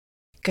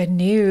Good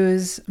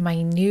news.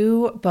 My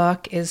new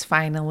book is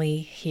finally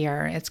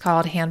here. It's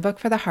called Handbook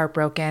for the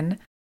Heartbroken,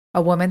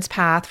 A Woman's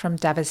Path from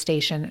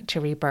Devastation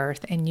to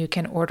Rebirth, and you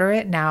can order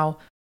it now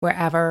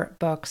wherever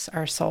books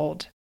are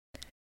sold.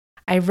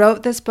 I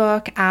wrote this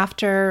book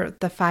after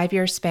the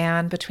 5-year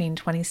span between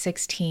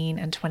 2016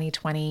 and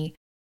 2020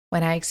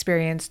 when I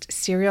experienced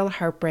serial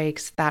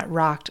heartbreaks that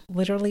rocked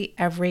literally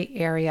every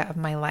area of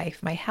my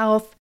life, my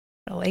health,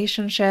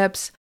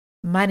 relationships,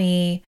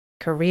 money,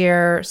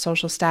 career,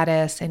 social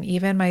status, and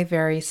even my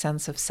very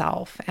sense of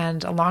self.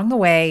 And along the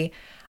way,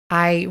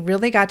 I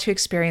really got to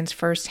experience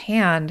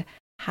firsthand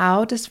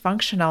how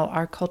dysfunctional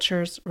our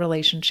culture's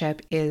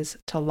relationship is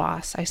to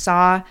loss. I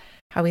saw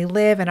how we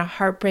live in a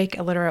heartbreak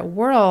illiterate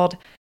world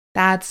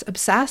that's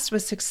obsessed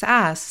with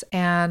success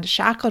and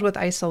shackled with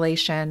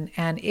isolation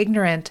and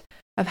ignorant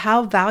of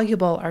how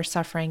valuable our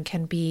suffering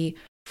can be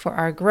for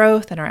our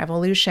growth and our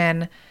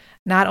evolution,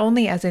 not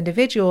only as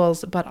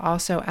individuals, but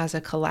also as a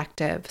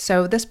collective.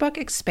 So this book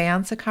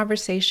expands the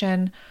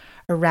conversation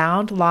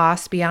around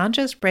loss beyond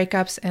just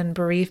breakups and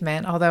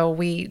bereavement, although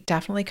we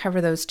definitely cover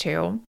those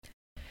too,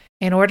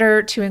 in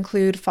order to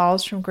include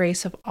falls from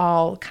grace of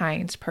all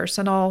kinds,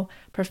 personal,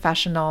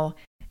 professional,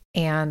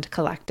 and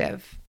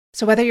collective.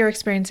 So whether you're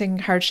experiencing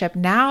hardship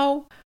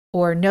now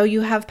or know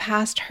you have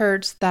past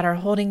hurts that are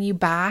holding you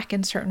back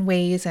in certain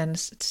ways and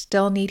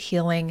still need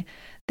healing,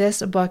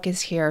 this book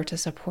is here to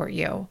support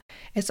you.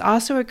 It's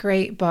also a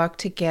great book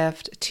to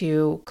gift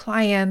to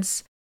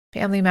clients,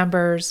 family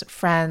members,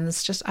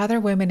 friends, just other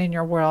women in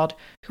your world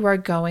who are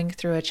going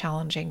through a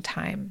challenging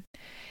time.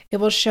 It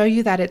will show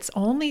you that it's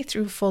only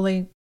through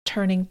fully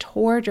turning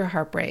toward your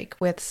heartbreak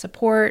with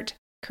support,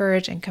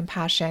 courage, and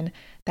compassion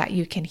that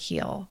you can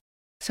heal.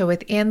 So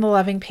within the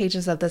loving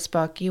pages of this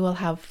book, you will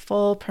have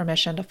full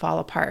permission to fall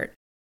apart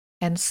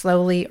and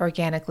slowly,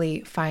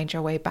 organically find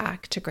your way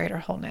back to greater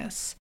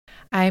wholeness.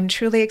 I'm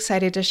truly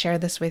excited to share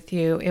this with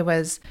you. It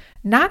was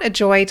not a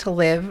joy to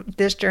live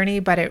this journey,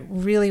 but it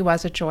really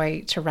was a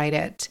joy to write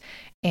it.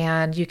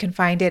 And you can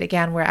find it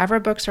again wherever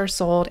books are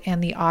sold,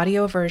 and the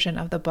audio version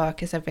of the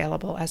book is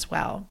available as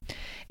well.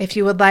 If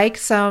you would like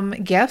some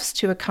gifts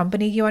to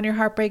accompany you on your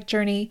heartbreak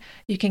journey,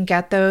 you can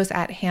get those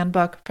at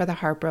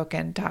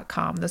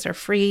handbookfortheheartbroken.com. Those are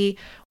free.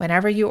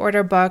 Whenever you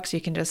order books, you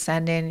can just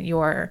send in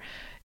your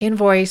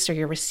invoice or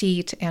your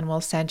receipt, and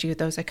we'll send you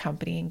those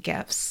accompanying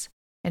gifts.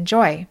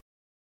 Enjoy.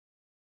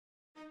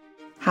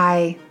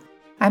 Hi,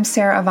 I'm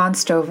Sarah Yvonne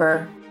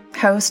Stover,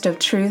 host of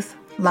Truth,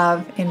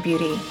 Love, and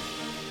Beauty.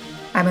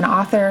 I'm an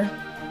author,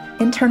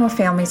 internal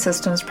family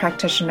systems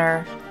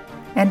practitioner,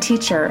 and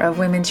teacher of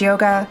women's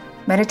yoga,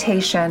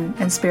 meditation,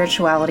 and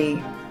spirituality,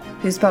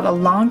 who's built a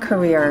long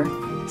career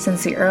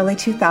since the early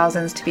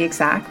 2000s to be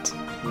exact,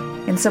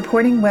 in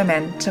supporting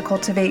women to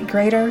cultivate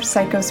greater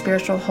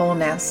psycho-spiritual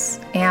wholeness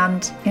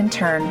and, in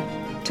turn,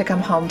 to come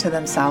home to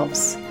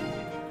themselves.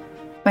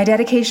 My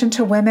dedication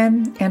to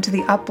women and to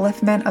the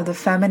upliftment of the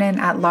feminine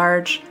at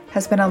large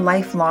has been a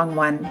lifelong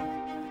one.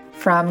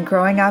 From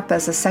growing up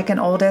as the second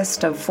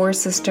oldest of 4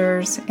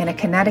 sisters in a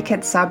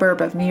Connecticut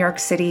suburb of New York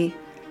City,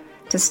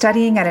 to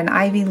studying at an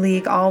Ivy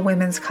League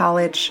all-women's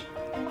college,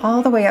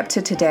 all the way up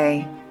to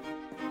today.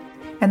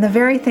 And the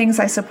very things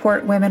I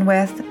support women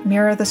with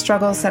mirror the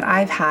struggles that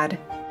I've had,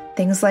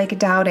 things like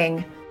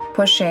doubting,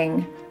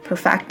 pushing,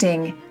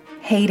 perfecting,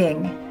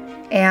 hating,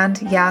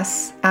 and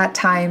yes, at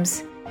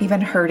times, even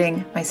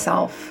hurting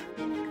myself.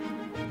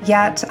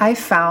 Yet I've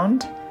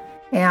found,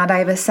 and I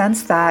have a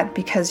sense that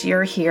because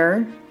you're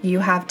here, you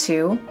have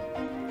too,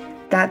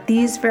 that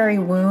these very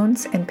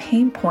wounds and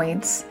pain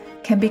points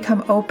can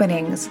become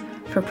openings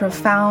for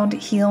profound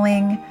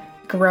healing,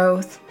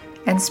 growth,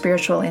 and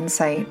spiritual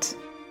insight.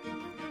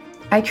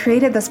 I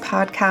created this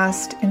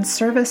podcast in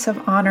service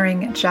of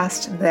honoring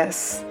just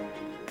this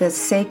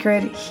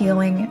sacred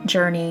healing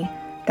journey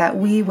that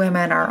we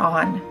women are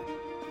on.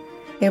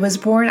 It was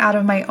born out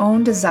of my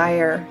own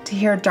desire to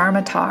hear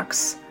Dharma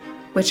talks,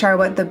 which are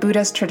what the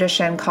Buddhist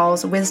tradition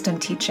calls wisdom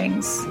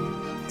teachings,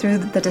 through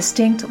the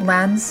distinct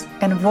lens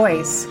and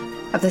voice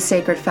of the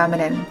sacred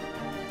feminine.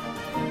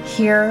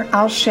 Here,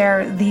 I'll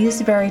share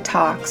these very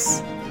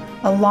talks,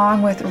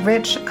 along with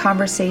rich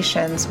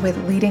conversations with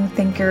leading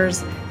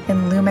thinkers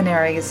and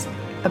luminaries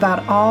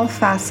about all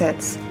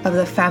facets of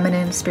the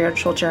feminine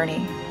spiritual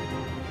journey.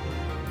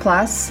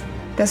 Plus,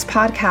 this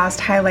podcast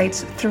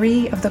highlights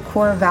 3 of the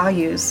core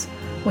values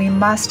we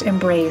must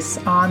embrace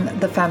on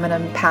the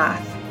feminine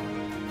path: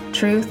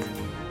 truth,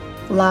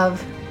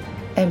 love,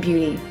 and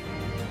beauty.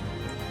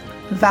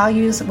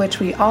 Values which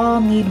we all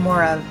need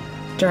more of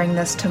during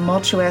this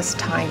tumultuous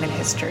time in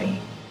history.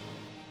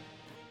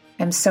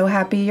 I'm so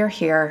happy you're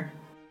here.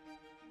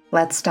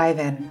 Let's dive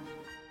in.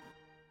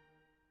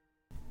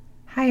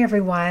 Hi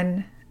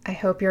everyone. I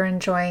hope you're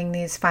enjoying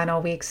these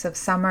final weeks of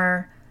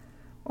summer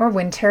or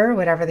winter,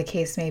 whatever the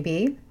case may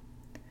be.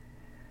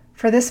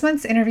 For this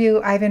month's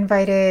interview, I've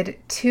invited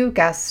 2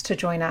 guests to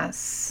join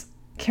us,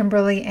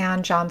 Kimberly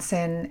Ann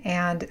Johnson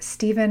and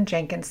Stephen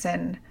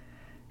Jenkinson,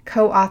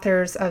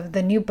 co-authors of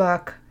the new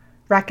book,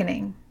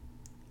 Reckoning.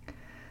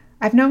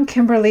 I've known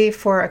Kimberly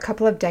for a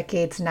couple of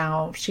decades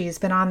now. She's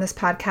been on this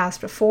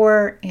podcast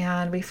before,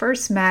 and we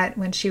first met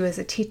when she was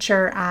a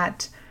teacher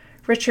at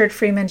Richard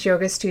Freeman's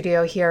yoga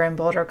studio here in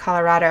Boulder,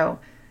 Colorado,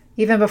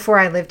 even before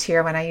I lived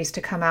here, when I used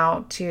to come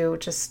out to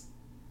just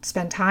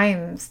spend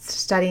time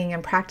studying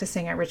and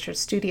practicing at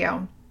Richard's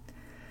studio.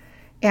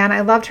 And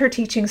I loved her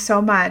teaching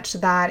so much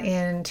that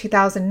in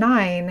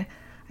 2009,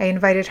 I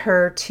invited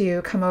her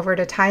to come over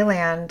to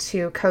Thailand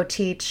to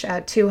co-teach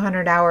a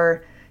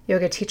 200-hour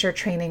yoga teacher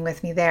training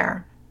with me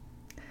there.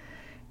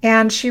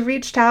 And she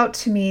reached out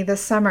to me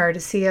this summer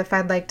to see if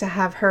I'd like to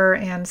have her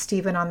and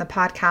Stephen on the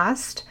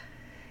podcast.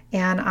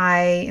 And I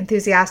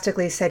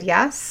enthusiastically said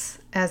yes,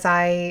 as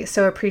I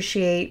so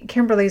appreciate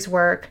Kimberly's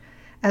work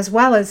as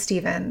well as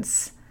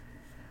Stephen's.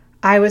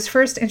 I was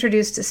first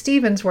introduced to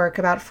Stephen's work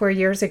about 4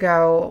 years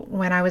ago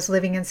when I was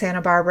living in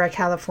Santa Barbara,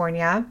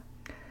 California.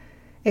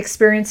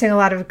 Experiencing a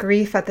lot of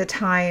grief at the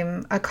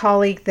time, a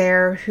colleague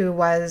there who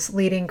was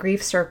leading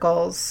grief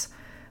circles,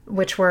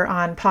 which were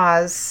on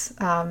pause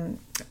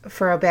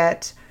for a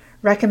bit,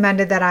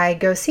 recommended that I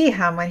go see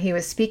him when he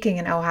was speaking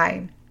in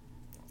Ojai,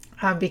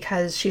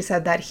 because she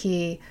said that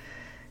he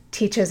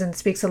teaches and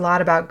speaks a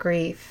lot about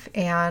grief.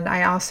 And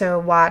I also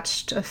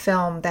watched a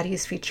film that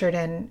he's featured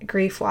in,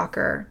 Grief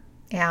Walker,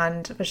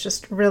 and was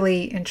just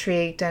really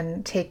intrigued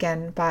and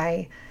taken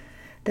by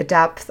the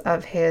depth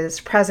of his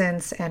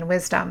presence and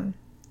wisdom.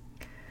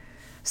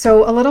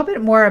 So a little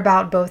bit more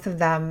about both of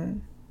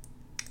them.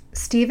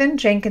 Stephen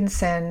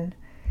Jenkinson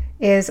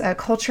is a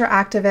culture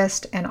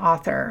activist and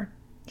author.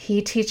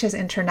 He teaches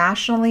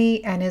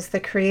internationally and is the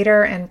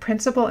creator and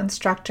principal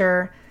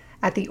instructor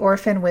at the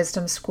Orphan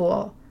Wisdom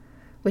School,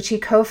 which he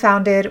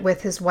co-founded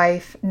with his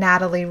wife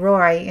Natalie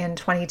Roy in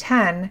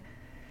 2010,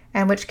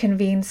 and which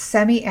convenes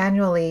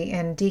semi-annually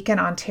in Deakin,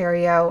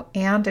 Ontario,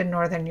 and in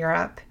Northern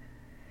Europe.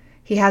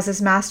 He has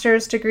his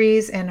master's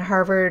degrees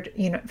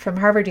from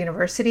Harvard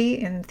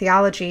University in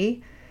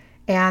theology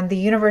and the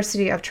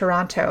University of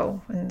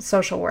Toronto in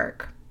social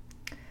work.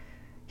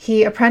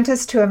 He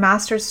apprenticed to a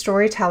master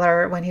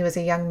storyteller when he was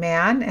a young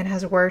man and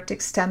has worked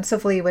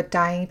extensively with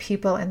dying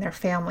people and their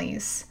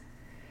families.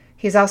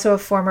 He's also a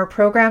former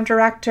program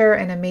director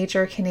in a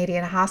major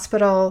Canadian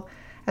hospital,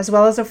 as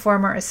well as a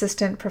former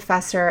assistant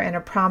professor in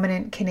a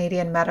prominent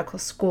Canadian medical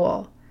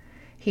school.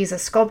 He's a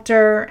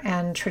sculptor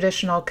and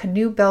traditional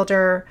canoe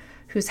builder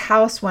whose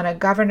house won a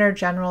Governor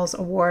General's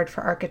Award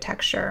for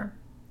Architecture.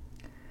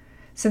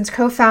 Since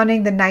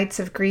co-founding the Nights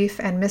of Grief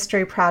and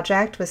Mystery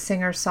Project with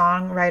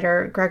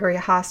singer-songwriter Gregory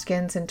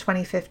Hoskins in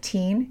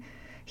 2015,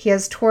 he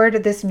has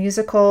toured this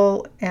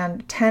musical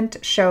and tent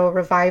show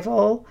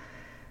revival,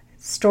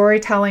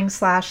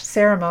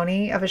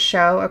 storytelling/ceremony of a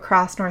show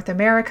across North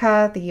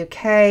America, the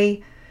UK,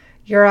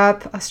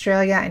 Europe,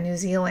 Australia, and New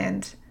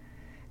Zealand.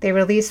 They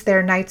released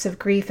their Nights of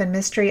Grief and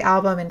Mystery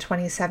album in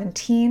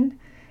 2017,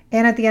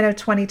 and at the end of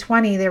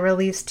 2020, they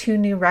released 2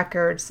 new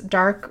records,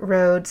 Dark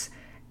Roads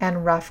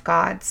and Rough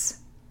Gods.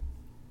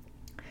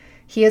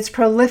 He is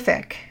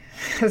prolific,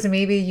 as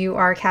maybe you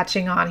are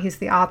catching on. He's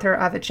the author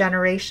of A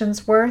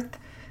Generation's Worth,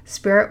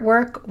 Spirit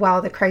Work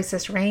While the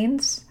Crisis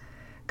Reigns,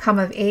 Come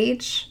of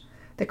Age,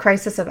 The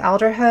Crisis of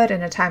Elderhood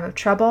in a Time of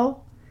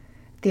Trouble,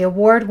 the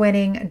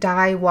award-winning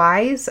Die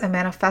Wise, a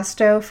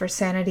manifesto for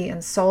sanity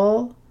and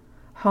soul,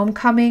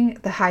 Homecoming,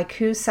 the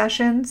Haiku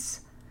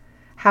Sessions,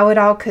 How It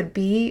All Could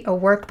Be, a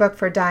workbook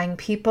for dying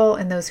people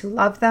and those who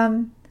love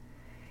them,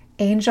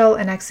 Angel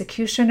and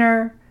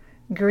Executioner,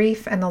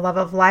 Grief and the Love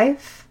of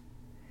Life,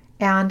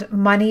 and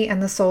Money and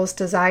the Soul's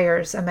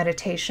Desires, a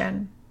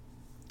meditation.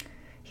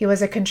 He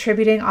was a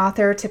contributing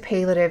author to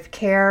Palliative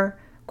Care,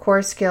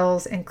 Core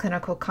Skills, and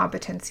Clinical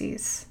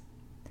Competencies.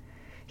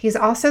 He's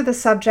also the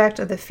subject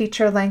of the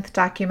feature-length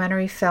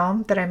documentary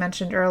film that I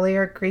mentioned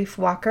earlier, Grief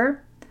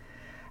Walker,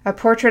 a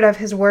portrait of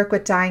his work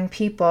with dying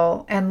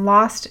people, and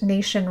Lost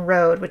Nation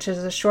Road, which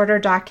is a shorter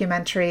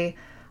documentary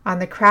on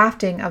the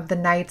crafting of the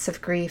Nights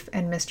of Grief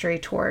and Mystery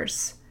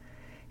tours.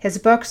 His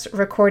books,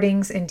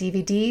 recordings, and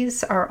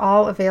DVDs are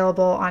all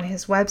available on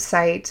his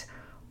website,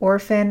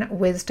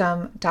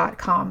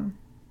 orphanwisdom.com.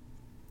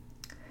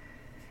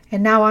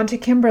 And now on to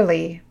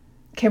Kimberly.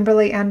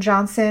 Kimberly Ann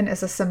Johnson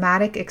is a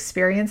somatic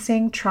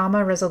experiencing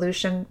trauma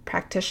resolution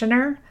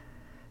practitioner,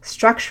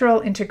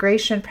 structural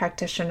integration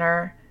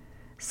practitioner,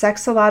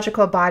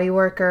 sexological body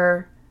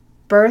worker,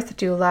 birth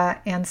doula,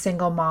 and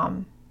single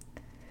mom.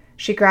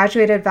 She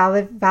graduated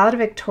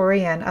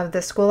valedictorian of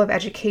the School of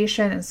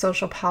Education and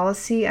Social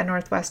Policy at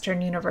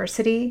Northwestern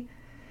University,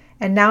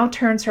 and now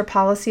turns her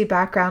policy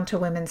background to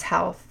women's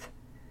health.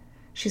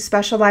 She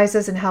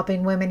specializes in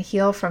helping women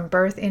heal from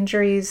birth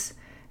injuries,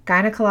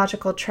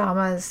 gynecological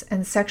traumas,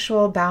 and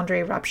sexual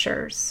boundary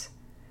ruptures.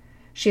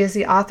 She is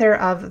the author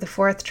of The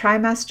Fourth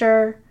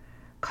Trimester,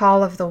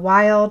 Call of the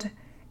Wild,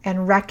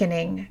 and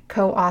Reckoning,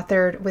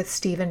 co-authored with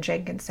Stephen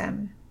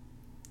Jenkinson.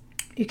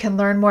 You can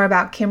learn more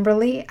about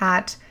Kimberly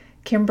at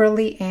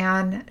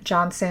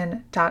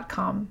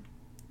KimberlyAnnJohnson.com.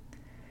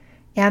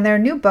 And their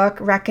new book,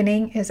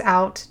 Reckoning, is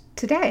out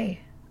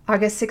today,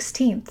 August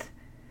 16th.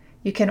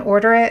 You can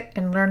order it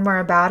and learn more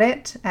about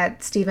it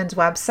at Stephen's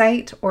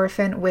website,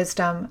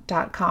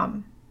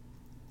 orphanwisdom.com.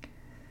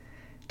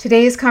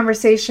 Today's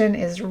conversation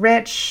is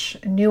rich,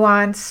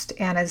 nuanced,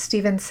 and as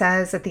Stephen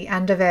says at the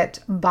end of it,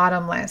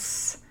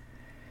 bottomless.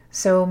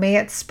 So may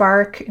it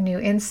spark new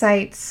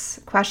insights,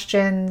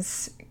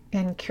 questions,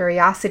 and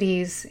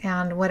curiosities,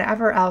 and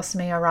whatever else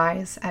may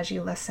arise as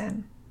you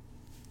listen.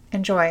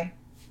 Enjoy.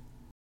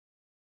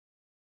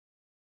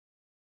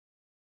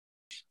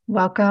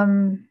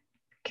 Welcome,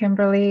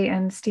 Kimberly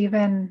and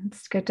Stephen.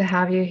 It's good to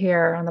have you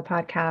here on the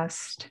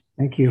podcast.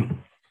 Thank you.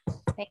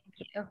 Thank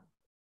you.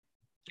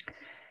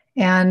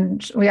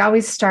 And we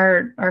always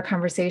start our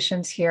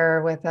conversations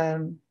here with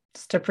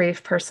just a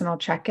brief personal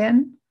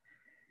check-in.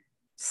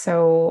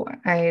 So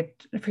I'd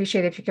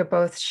appreciate if you could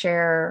both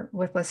share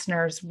with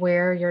listeners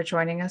where you're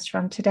joining us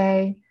from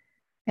today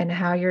and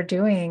how you're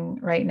doing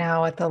right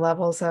now at the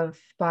levels of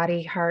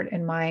body, heart,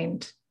 and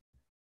mind.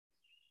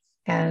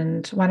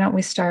 And why don't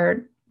we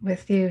start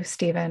with you,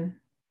 Stephen?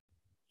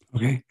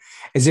 Okay.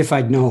 As if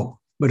I'd know,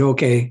 but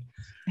okay.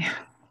 Yeah.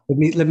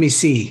 Let me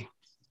see.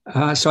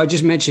 So I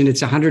just mentioned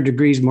it's 100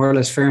 degrees more or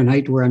less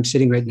Fahrenheit where I'm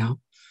sitting right now.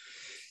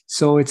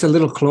 So it's a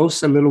little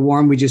close, a little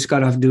warm. We just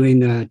got off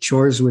doing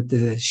chores with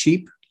the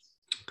sheep.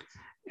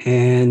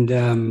 And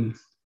I've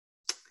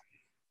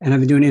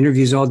been doing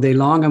interviews all day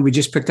long. And we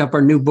just picked up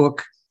our new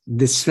book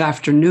this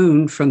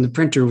afternoon from the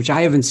printer, which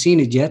I haven't seen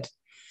it yet.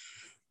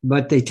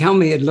 But they tell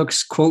me it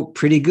looks, quote,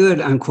 pretty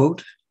good,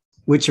 unquote,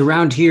 which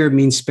around here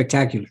means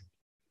spectacular.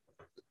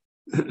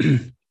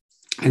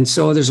 And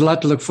so there's a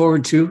lot to look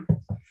forward to.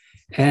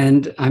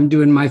 And I'm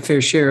doing my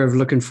fair share of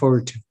looking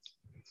forward to.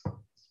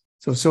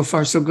 So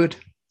far, so good.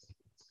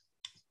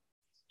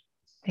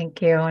 Thank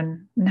you.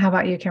 And how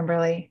about you,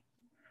 Kimberly?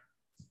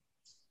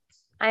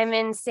 I'm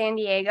in San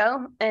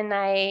Diego, and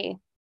I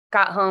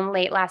got home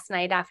late last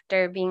night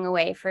after being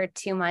away for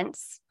 2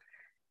 months.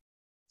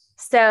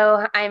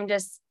 So I'm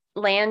just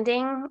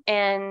landing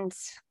and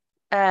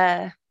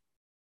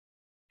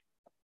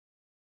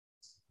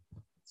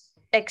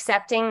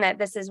accepting that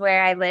this is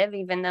where I live,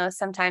 even though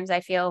sometimes I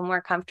feel more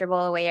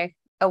comfortable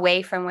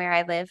away from where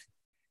I live,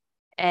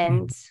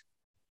 and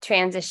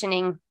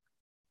transitioning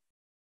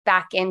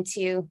back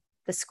into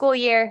the school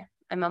year.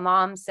 I'm a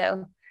mom,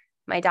 so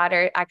my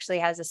daughter actually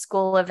has a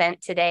school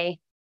event today,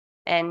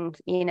 and,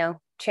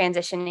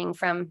 transitioning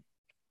from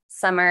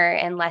summer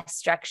and less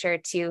structure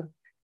to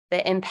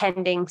the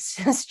impending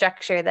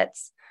structure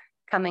that's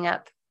coming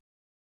up.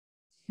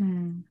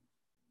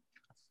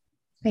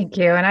 Thank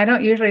you. And I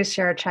don't usually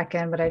share a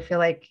check-in, but I feel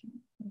like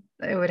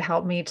it would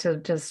help me to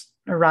just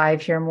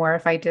arrive here more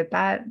if I did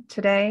that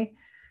today.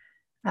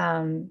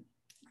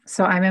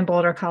 So I'm in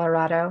Boulder,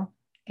 Colorado,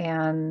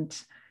 and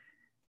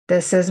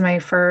this is my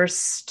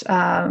first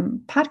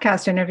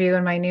podcast interview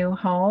in my new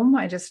home.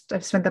 I've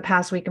spent the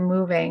past week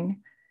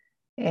moving,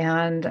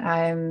 and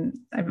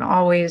I'm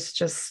always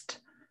just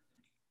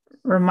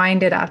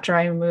reminded after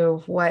I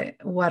move what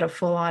a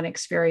full-on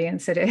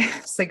experience it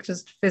is, like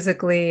just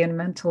physically and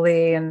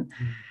mentally. And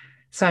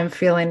so I'm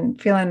feeling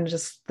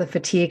just the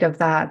fatigue of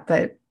that,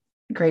 but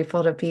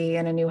grateful to be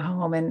in a new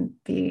home and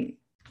be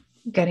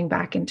getting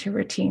back into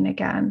routine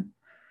again.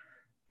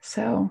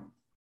 So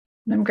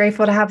I'm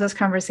grateful to have this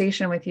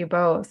conversation with you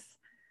both.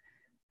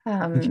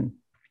 I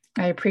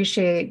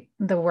appreciate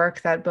the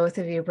work that both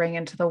of you bring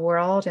into the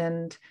world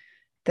and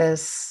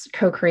this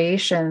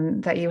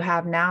co-creation that you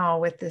have now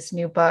with this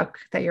new book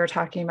that you're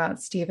talking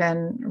about,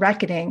 Stephen,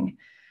 Reckoning.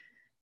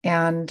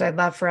 And I'd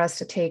love for us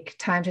to take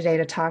time today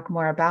to talk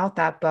more about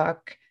that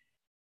book.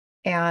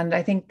 And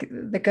I think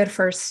a good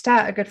first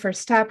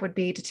step would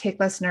be to take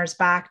listeners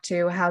back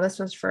to how this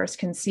was first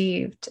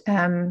conceived.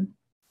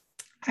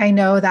 I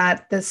know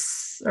that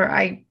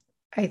I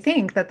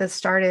think that this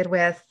started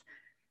with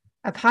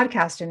a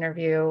podcast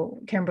interview,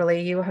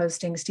 Kimberly, you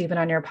hosting Stephen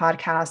on your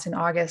podcast in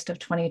August of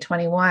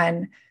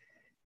 2021.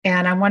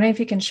 And I'm wondering if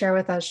you can share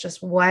with us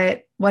just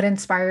what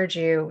inspired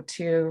you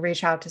to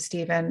reach out to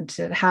Stephen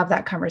to have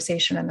that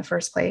conversation in the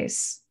first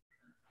place.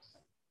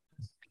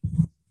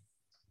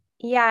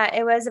 Yeah,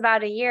 it was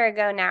about a year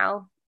ago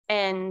now,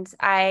 and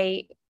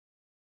I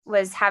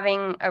was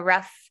having a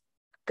rough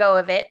go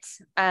of it.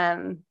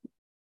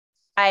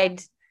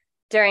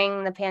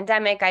 During the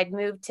pandemic, I'd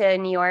moved to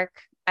New York.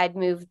 I'd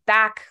moved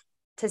back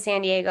to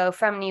San Diego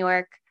from New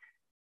York.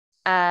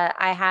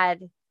 I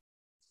had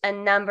a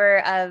number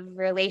of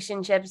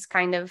relationships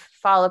kind of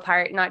fall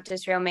apart, not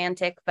just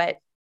romantic, but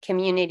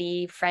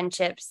community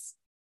friendships.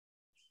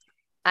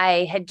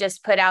 I had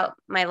just put out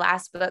my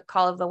last book,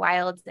 Call of the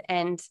Wild,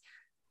 and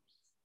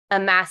a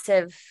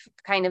massive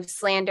kind of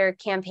slander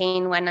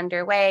campaign went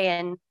underway.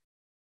 And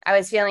I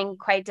was feeling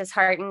quite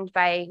disheartened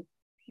by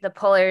the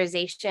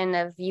polarization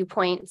of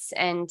viewpoints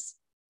and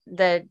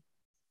the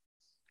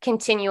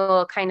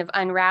continual kind of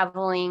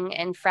unraveling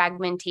and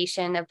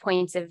fragmentation of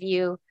points of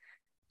view,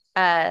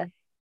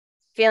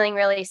 feeling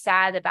really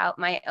sad about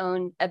my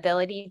own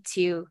ability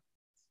to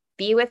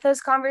be with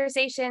those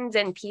conversations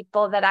and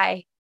people that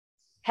I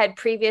had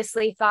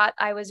previously thought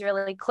I was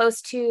really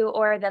close to,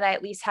 or that I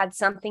at least had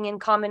something in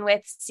common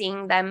with,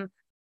 seeing them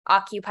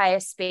occupy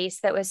a space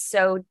that was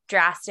so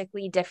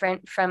drastically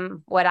different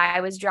from what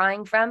I was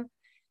drawing from,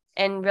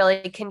 and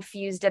really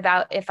confused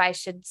about if I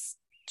should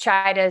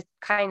try to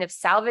kind of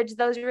salvage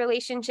those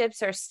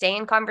relationships or stay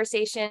in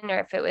conversation, or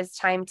if it was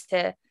time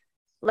to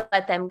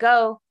let them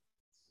go.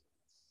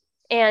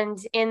 And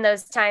in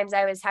those times,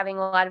 I was having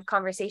a lot of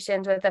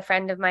conversations with a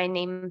friend of mine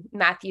named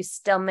Matthew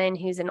Stillman,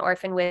 who's an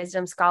orphan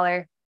wisdom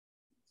scholar.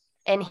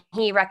 And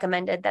he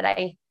recommended that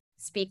I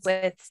speak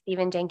with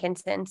Stephen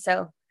Jenkinson.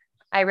 So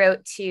I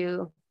wrote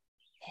to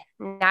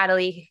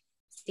Natalie,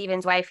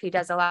 Stephen's wife, who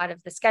does a lot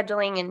of the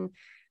scheduling. And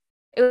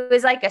it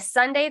was like a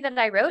Sunday that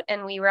I wrote,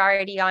 and we were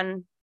already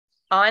on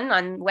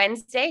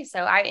Wednesday.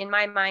 So in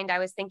my mind, I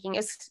was thinking it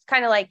was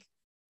kind of like,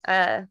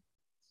 I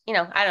don't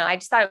know. I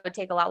just thought it would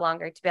take a lot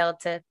longer to be able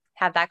to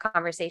have that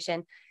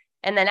conversation.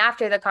 And then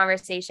after the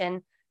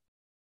conversation,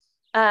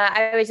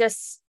 I was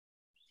just,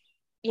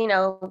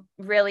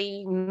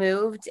 really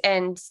moved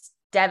and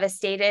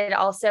devastated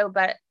also.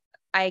 But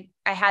I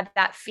had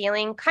that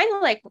feeling kind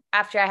of like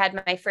after I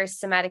had my first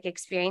somatic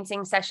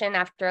experiencing session,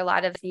 after a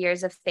lot of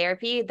years of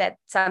therapy, that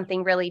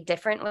something really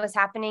different was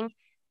happening,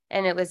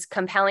 and it was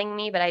compelling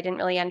me, but I didn't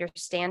really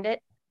understand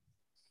it.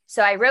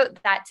 So I wrote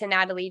that to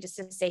Natalie just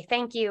to say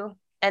thank you.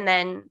 And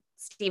then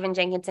Stephen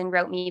Jenkinson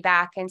wrote me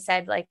back and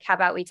said, like, how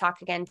about we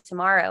talk again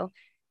tomorrow?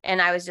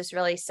 And I was just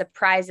really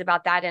surprised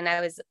about that. And I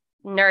was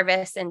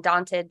nervous and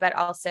daunted, but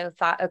also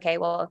thought, okay,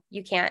 well,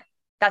 you can't,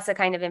 that's the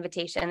kind of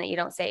invitation that you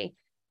don't say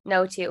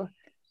no to.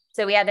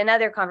 So we had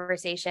another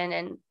conversation,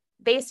 and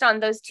based on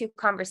those two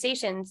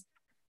conversations,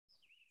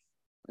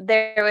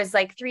 there was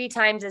like 3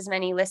 times as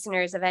many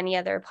listeners of any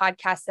other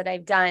podcast that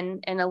I've done.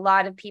 And a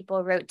lot of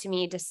people wrote to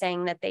me just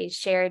saying that they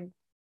shared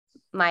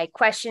my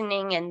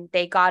questioning and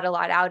they got a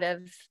lot out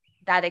of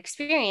that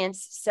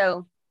experience.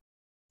 So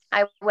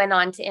I went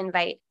on to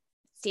invite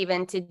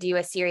Stephen to do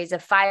a series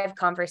of 5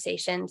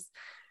 conversations.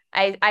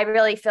 I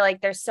really feel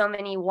like there's so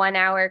many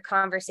 1-hour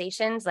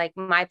conversations. Like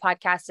my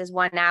podcast is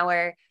 1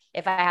 hour.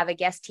 If I have a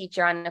guest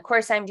teacher on the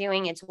course I'm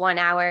doing, it's 1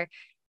 hour.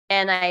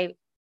 And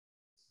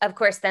of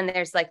course, then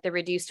there's like the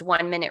reduced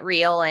 1-minute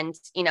reel, and,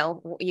 you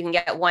can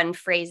get one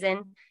phrase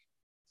in.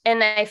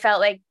 And I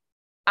felt like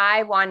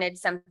I wanted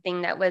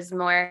something that was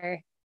more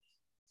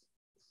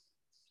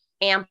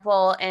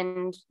ample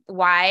and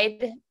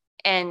wide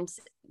and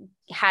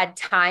had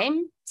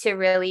time to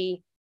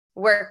really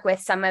work with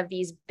some of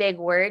these big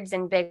words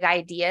and big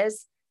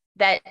ideas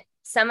that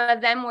some of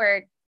them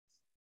were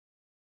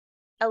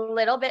a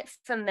little bit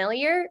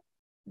familiar,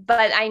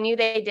 but I knew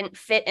they didn't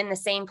fit in the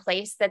same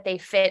place that they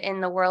fit in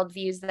the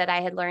worldviews that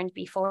I had learned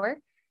before.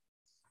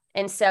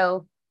 And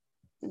so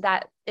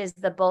that is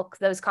the bulk.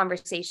 Those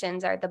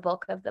conversations are the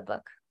bulk of the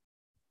book.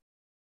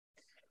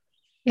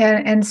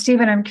 Yeah. And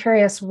Stephen, I'm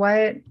curious,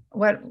 what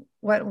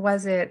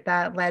was it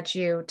that led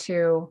you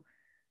to,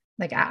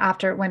 like,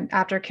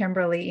 after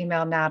Kimberly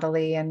emailed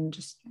Natalie and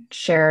just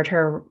shared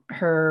her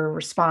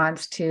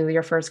response to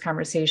your first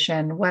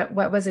conversation, what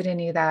was it in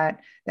you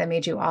that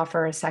made you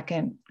offer a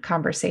second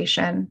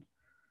conversation?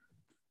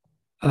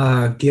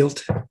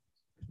 Guilt.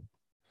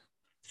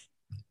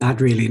 Not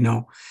really.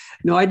 No,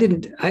 I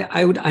didn't.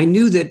 I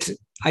knew that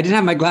I didn't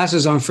have my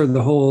glasses on for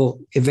the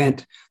whole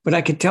event, but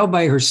I could tell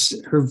by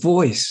her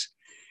voice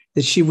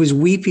that she was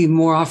weeping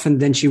more often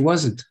than she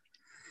wasn't.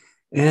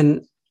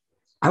 And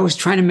I was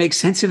trying to make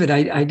sense of it.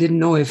 I didn't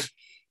know if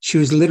she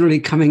was literally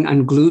coming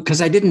unglued,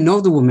 because I didn't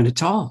know the woman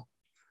at all,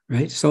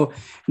 right? So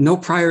no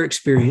prior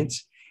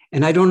experience.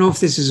 And I don't know if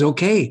this is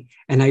okay.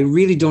 And I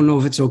really don't know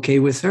if it's okay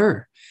with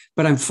her,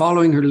 but I'm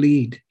following her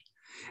lead.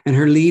 And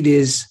her lead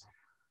is,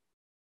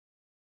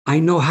 I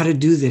know how to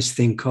do this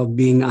thing called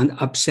being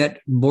upset,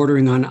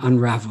 bordering on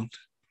unraveled.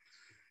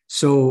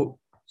 So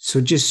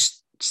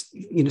just,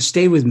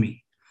 stay with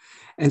me.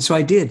 And so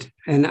I did.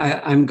 And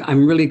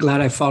I'm really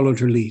glad I followed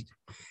her lead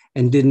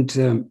and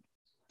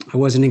I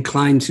wasn't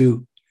inclined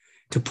to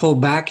pull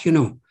back,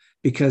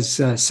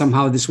 because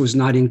somehow this was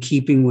not in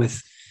keeping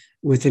with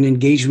an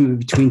engagement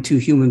between 2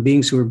 human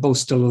beings who are both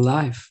still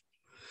alive.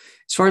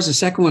 As far as the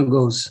second one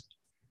goes,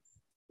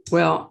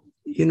 well,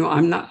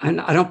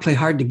 I don't play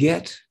hard to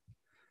get,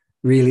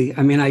 really.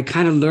 I mean, I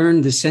kind of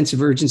learned the sense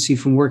of urgency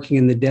from working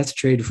in the death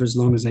trade for as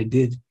long as I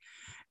did,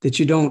 that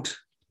you don't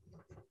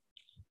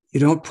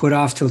put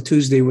off till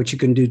Tuesday what you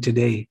can do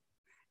today,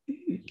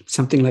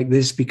 something like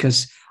this,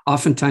 because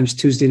oftentimes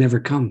Tuesday never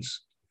comes.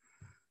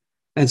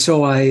 And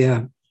so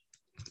I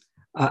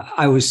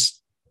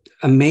was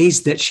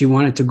amazed that she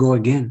wanted to go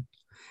again.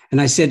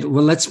 And I said,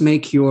 well, let's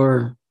make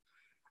your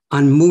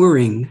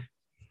unmooring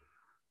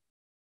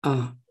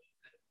at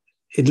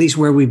least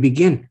where we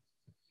begin.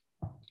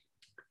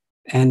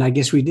 And I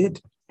guess we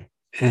did.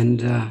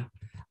 And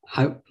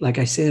like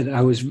I said,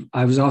 I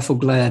was awful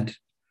glad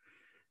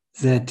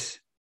that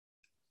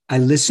I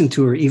listened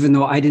to her, even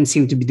though I didn't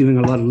seem to be doing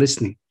a lot of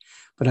listening.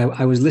 But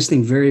I was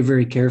listening very,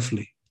 very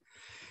carefully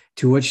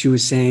to what she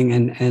was saying.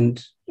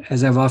 And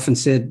as I've often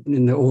said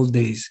in the old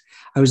days,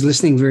 I was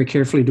listening very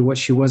carefully to what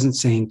she wasn't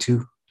saying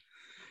too.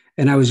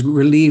 And I was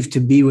relieved to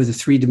be with a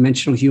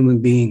 3-dimensional human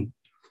being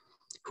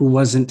who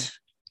wasn't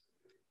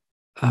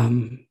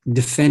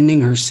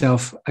defending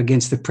herself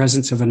against the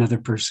presence of another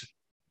person.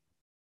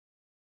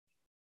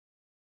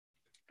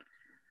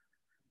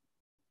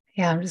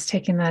 Yeah, I'm just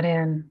taking that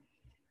in.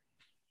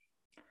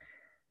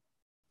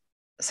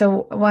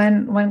 So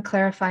one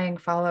clarifying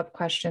follow-up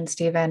question,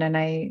 Stephen, and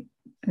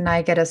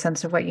I get a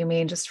sense of what you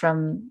mean just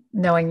from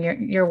knowing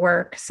your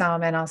work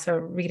some, and also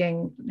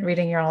reading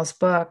your all's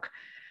book.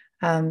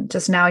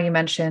 Just now you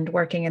mentioned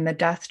working in the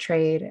death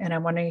trade, and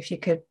I'm wondering if you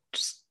could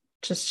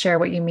just share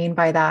what you mean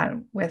by that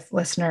with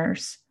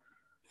listeners.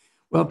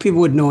 Well, people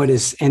would know it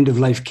as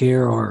end-of-life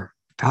care or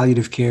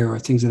palliative care or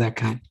things of that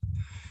kind.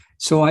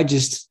 So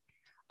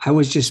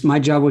my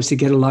job was to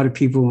get a lot of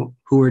people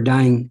who were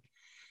dying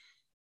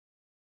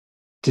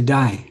to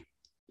die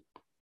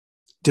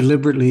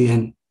deliberately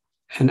and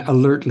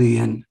alertly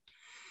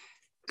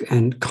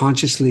and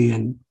consciously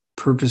and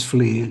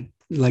purposefully and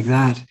like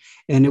that.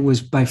 And it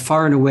was by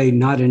far and away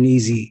not an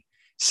easy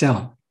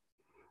sell,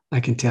 I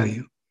can tell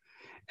you.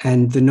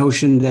 And the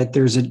notion that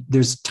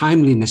there's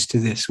timeliness to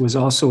this was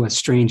also a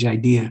strange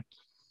idea.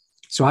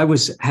 So I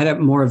had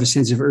more of a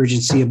sense of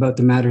urgency about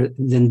the matter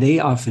than they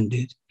often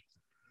did.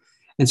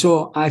 And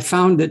so I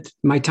found that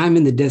my time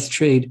in the death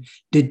trade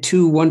did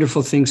two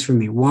wonderful things for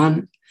me.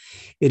 One,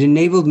 it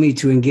enabled me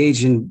to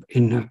engage in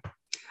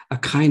a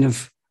kind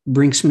of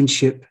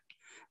brinksmanship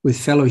with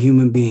fellow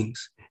human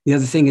beings. The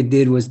other thing it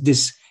did was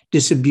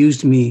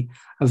disabused me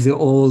of the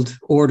old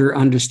order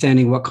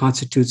understanding what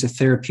constitutes a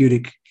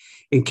therapeutic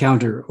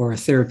encounter or a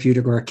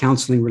therapeutic or a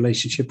counseling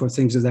relationship or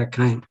things of that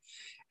kind.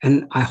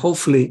 And I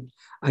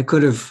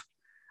could have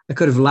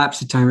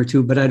lapsed a time or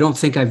two, but I don't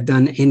think I've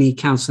done any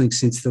counseling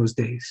since those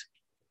days.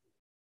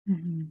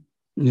 Mm-hmm.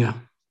 Yeah.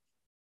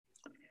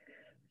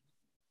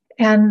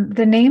 And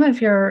the name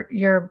of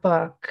your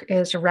book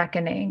is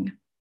Reckoning.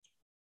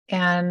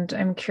 And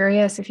I'm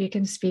curious if you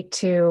can speak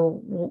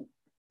to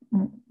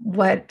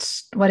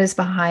what is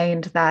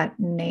behind that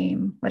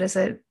name. What does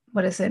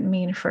it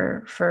mean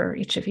for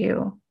each of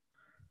you?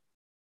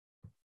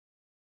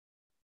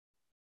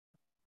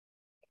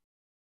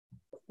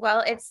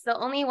 Well, it's the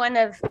only one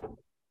of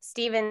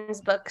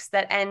Stephen's books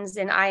that ends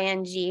in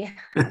ing.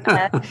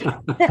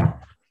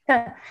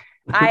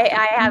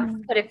 I have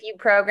put a few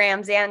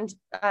programs and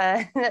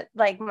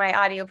like my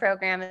audio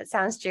program, It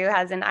Sounds True,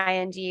 has an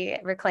ing,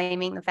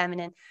 reclaiming the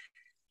feminine.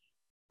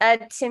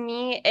 To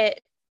me,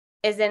 it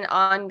is an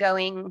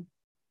ongoing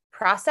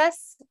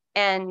process,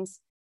 and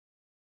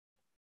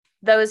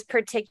those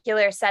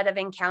particular set of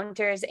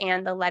encounters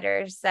and the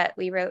letters that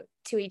we wrote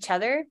to each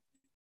other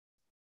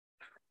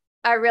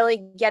are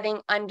really getting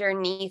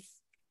underneath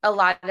a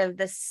lot of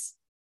this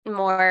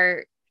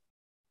more.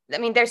 I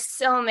mean, there's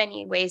so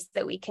many ways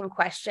that we can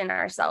question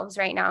ourselves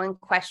right now and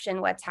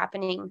question what's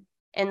happening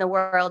in the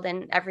world.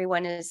 And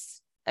everyone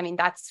is, I mean,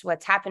 that's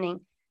what's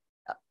happening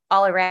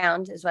all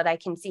around is what I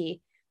can see.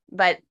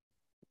 But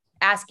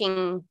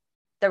asking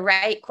the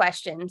right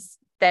questions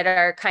that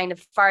are kind of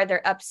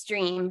farther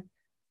upstream,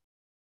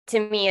 to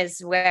me,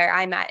 is where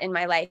I'm at in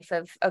my life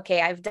of,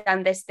 okay, I've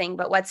done this thing,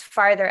 but what's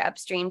farther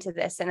upstream to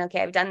this? And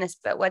okay, I've done this,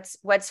 but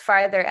what's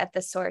farther at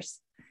the source?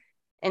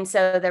 And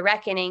so the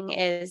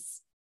reckoning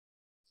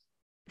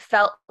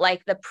felt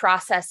like the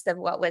process of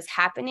what was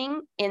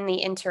happening in the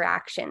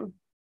interaction.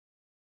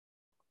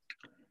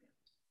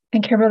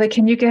 And Kimberly,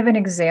 can you give an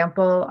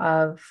example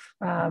of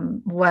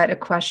what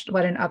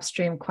an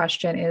upstream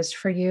question is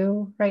for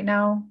you right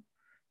now?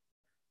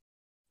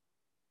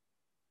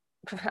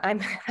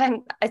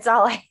 It's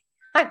all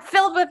I'm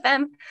filled with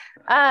them.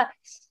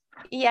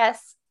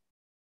 Yes.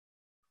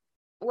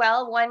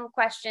 Well, one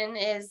question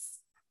is,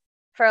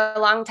 for a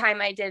long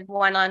time, I did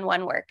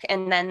one-on-one work,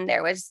 and then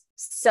there was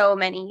so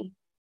many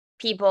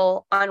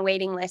people on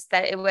waiting lists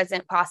that it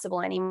wasn't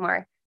possible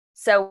anymore.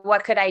 So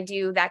what could I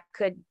do that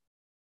could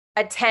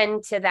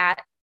attend to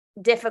that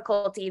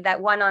difficulty?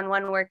 That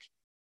one-on-one work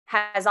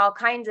has all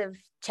kinds of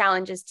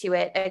challenges to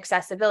it: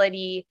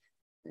 accessibility,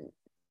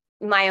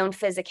 my own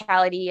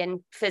physicality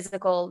and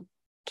physical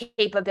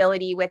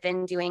capability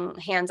within doing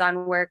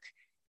hands-on work,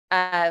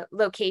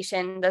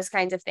 location, those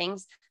kinds of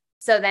things.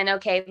 So then,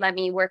 okay, let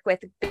me work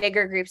with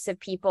bigger groups of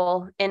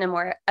people in a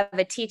more of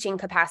a teaching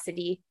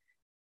capacity.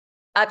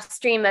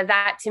 Upstream of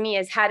that, to me,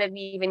 is how did we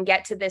even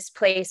get to this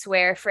place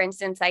where, for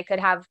instance, I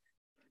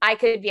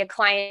could be a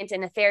client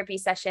in a therapy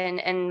session,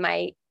 and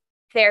my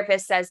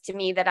therapist says to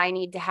me that I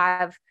need to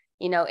have,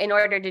 in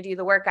order to do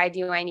the work I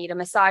do, I need a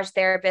massage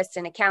therapist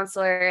and a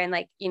counselor and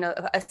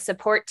a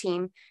support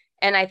team.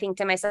 And I think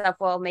to myself,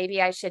 well,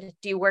 maybe I should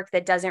do work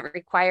that doesn't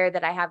require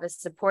that I have a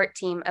support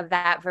team of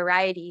that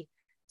variety.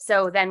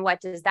 So then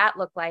what does that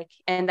look like?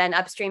 And then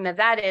upstream of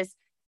that is,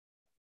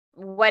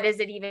 what does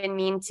it even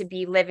mean to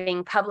be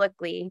living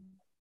publicly,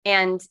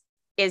 and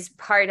is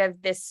part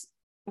of this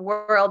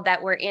world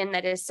that we're in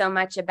that is so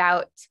much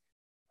about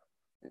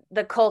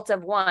the cult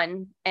of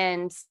one.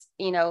 And,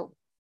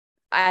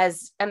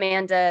 as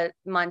Amanda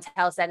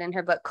Montell said in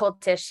her book,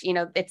 Cultish,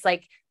 it's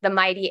like the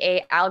mighty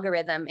A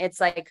algorithm.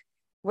 It's like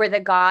we're the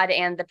God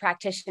and the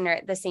practitioner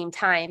at the same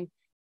time.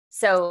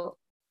 So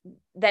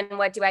then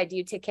what do I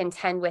do to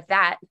contend with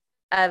that?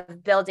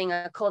 of building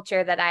a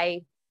culture that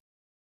I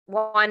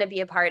want to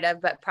be a part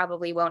of, but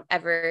probably won't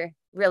ever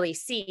really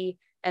see,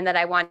 and that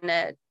I want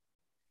to,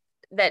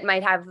 that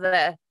might have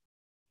the,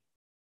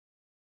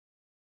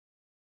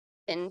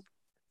 in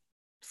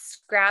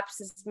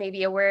scraps is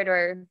maybe a word,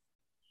 or,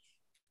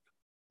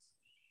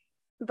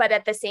 but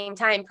at the same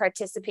time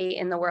participate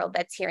in the world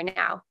that's here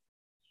now.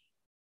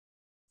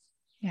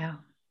 Yeah.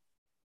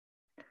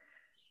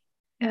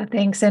 Yeah,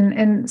 thanks.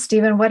 And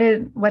Stephen, what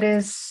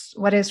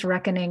is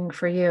reckoning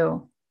for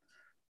you?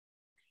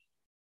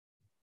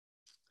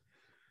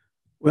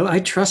 Well,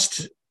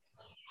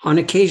 on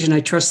occasion,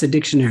 I trust the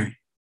dictionary.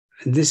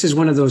 This is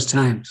one of those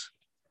times.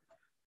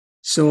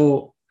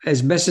 So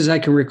as best as I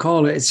can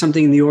recall, it's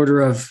something in the order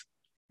of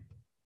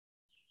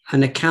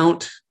an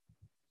account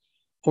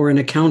or an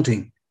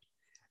accounting,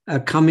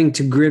 coming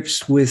to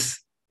grips with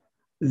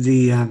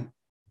the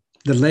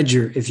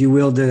ledger, if you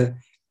will, the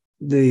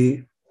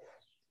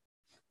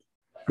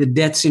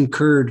debts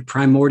incurred,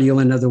 primordial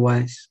and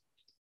otherwise.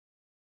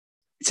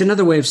 It's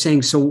another way of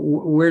saying, so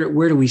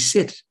where do we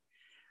sit?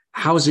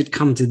 How's it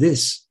come to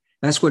this?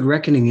 That's what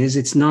reckoning is.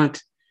 It's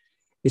not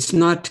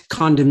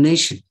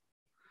condemnation.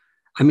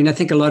 I mean, I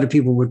think a lot of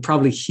people would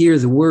probably hear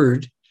the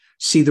word,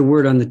 see the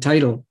word on the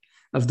title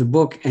of the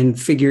book, and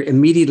figure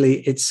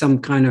immediately it's some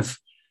kind of,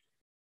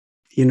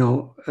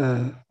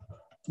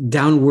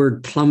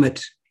 downward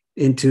plummet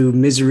into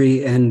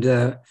misery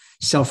and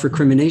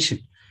self-recrimination.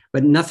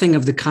 But nothing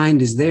of the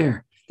kind is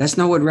there. That's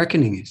not what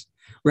reckoning is.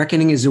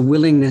 Reckoning is a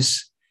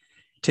willingness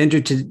to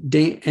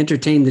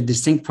entertain the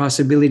distinct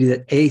possibility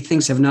that A,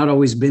 things have not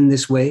always been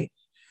this way,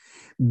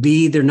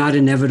 B, they're not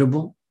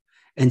inevitable,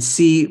 and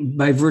C,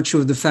 by virtue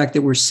of the fact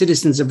that we're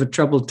citizens of a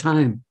troubled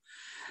time,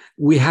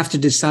 we have to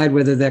decide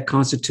whether that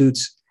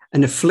constitutes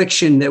an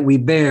affliction that we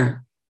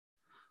bear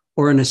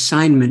or an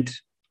assignment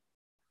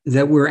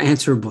that we're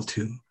answerable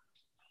to.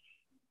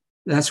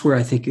 That's where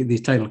I think the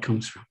title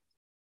comes from.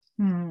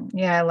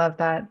 Yeah, I love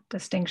that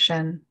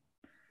distinction.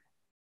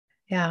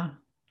 Yeah.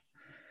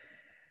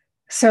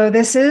 So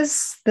this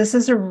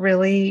is a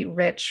really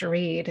rich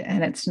read,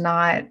 and it's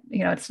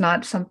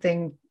not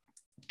something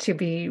to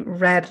be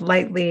read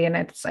lightly,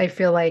 and I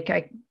feel like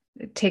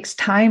it takes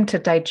time to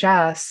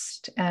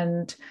digest.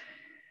 And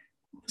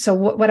so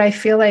what I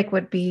feel like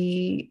would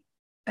be,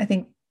 I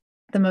think,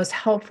 the most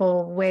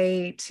helpful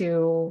way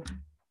to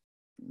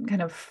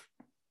kind of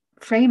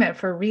frame it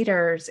for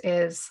readers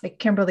is, like,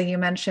 Kimberly, you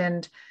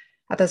mentioned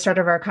at the start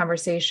of our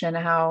conversation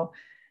how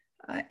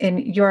in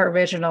your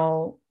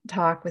original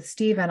talk with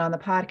Stephen on the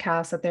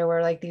podcast that there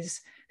were like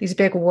these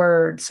big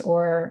words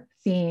or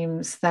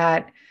themes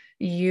that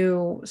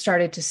you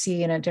started to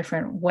see in a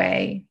different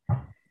way.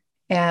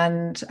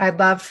 And I'd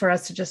love for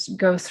us to just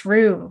go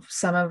through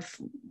some of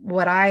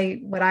what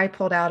I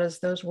pulled out as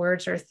those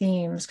words or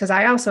themes, because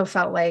I also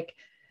felt like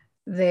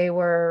they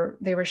were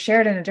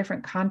shared in a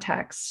different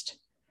context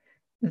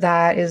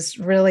that is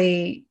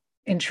really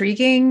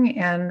intriguing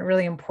and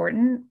really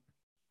important.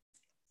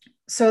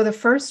 So the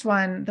first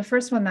one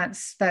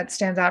that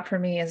stands out for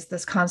me is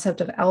this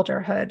concept of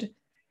elderhood.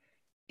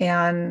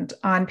 And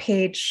on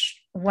page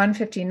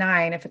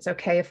 159, if it's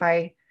okay if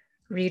I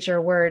read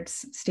your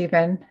words,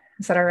 Stephen,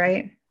 is that all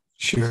right?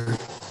 Sure.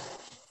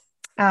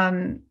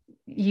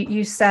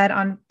 You said,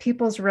 on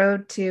people's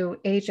road to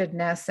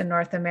agedness in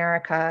North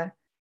America,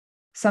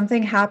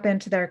 something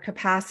happened to their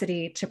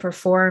capacity to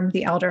perform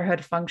the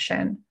elderhood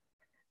function.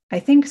 I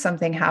think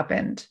something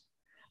happened.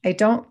 I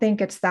don't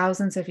think it's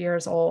thousands of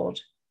years old.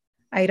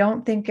 I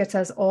don't think it's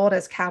as old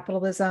as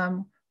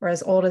capitalism or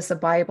as old as the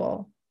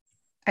Bible.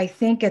 I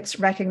think it's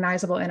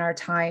recognizable in our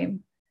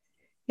time.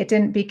 It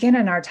didn't begin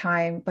in our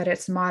time, but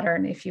it's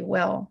modern, if you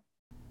will.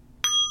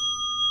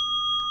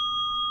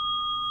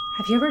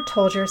 Have you ever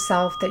told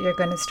yourself that you're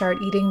going to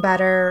start eating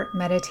better,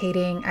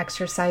 meditating,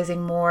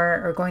 exercising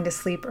more, or going to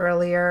sleep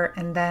earlier,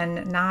 and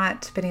then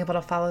not been able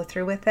to follow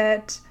through with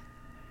it?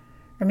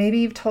 Or maybe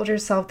you've told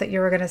yourself that you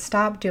were going to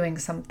stop doing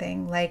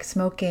something like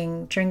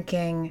smoking,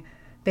 drinking,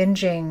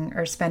 binging,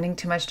 or spending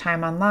too much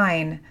time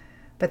online,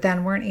 but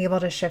then weren't able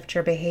to shift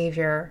your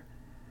behavior.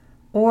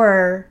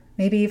 Or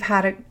maybe you've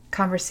had a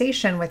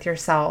conversation with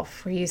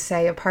yourself where you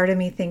say, a part of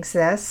me thinks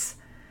this,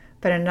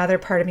 but another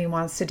part of me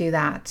wants to do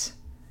that.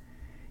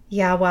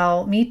 Yeah,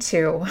 well, me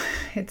too.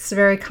 It's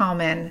very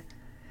common.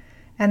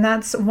 And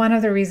that's one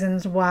of the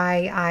reasons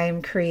why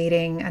I'm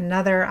creating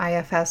another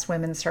IFS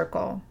Women's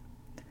Circle.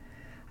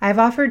 I've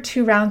offered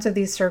 2 rounds of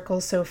these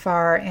circles so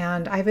far,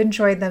 and I've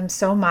enjoyed them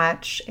so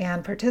much,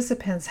 and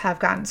participants have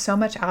gotten so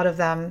much out of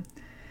them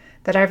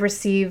that I've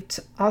received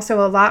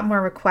also a lot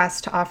more requests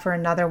to offer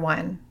another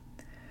one.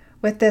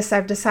 With this,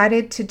 I've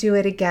decided to do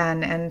it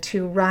again and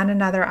to run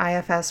another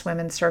IFS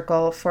Women's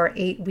Circle for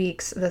 8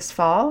 weeks this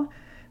fall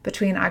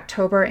between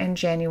October and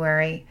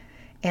January,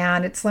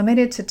 and it's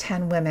limited to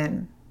 10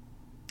 women.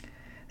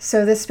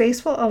 So this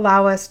space will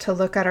allow us to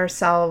look at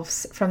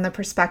ourselves from the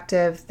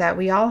perspective that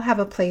we all have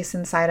a place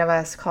inside of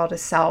us called a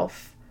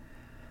self,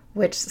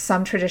 which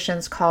some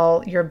traditions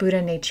call your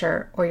Buddha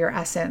nature or your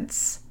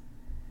essence.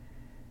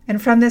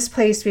 And from this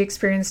place, we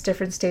experience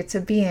different states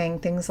of being,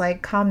 things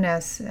like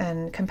calmness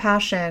and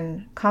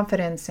compassion,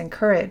 confidence and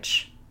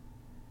courage.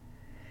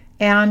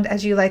 And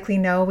as you likely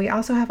know, we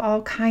also have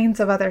all kinds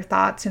of other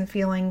thoughts and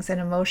feelings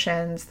and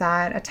emotions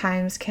that at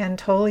times can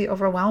totally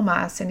overwhelm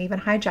us and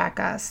even hijack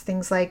us.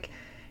 Things like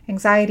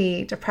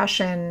anxiety,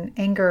 depression,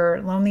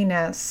 anger,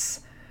 loneliness,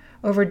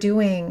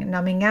 overdoing,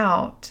 numbing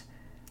out,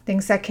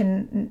 things that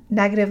can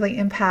negatively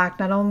impact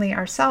not only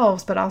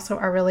ourselves, but also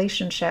our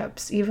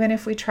relationships, even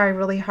if we try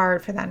really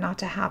hard for that not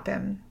to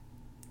happen.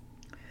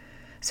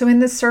 So in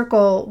this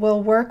circle,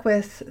 we'll work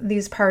with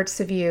these parts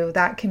of you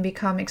that can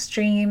become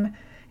extreme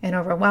and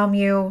overwhelm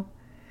you.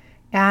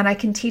 And I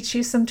can teach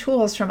you some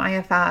tools from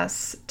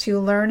IFS to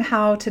learn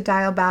how to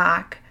dial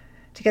back,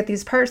 to get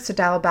these parts to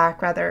dial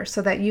back rather,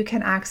 so that you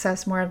can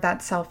access more of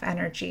that self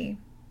energy.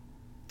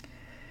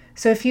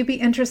 So if you'd be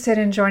interested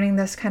in joining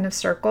this kind of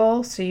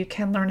circle so you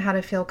can learn how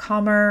to feel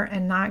calmer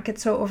and not get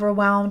so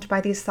overwhelmed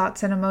by these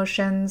thoughts and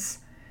emotions,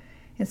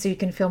 and so you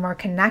can feel more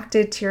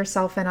connected to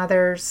yourself and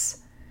others,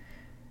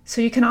 so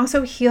you can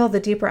also heal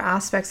the deeper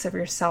aspects of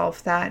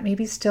yourself that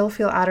maybe still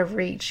feel out of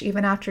reach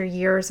even after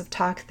years of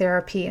talk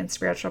therapy and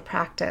spiritual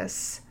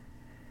practice.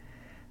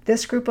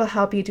 This group will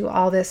help you do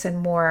all this and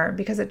more,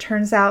 because it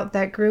turns out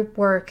that group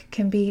work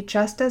can be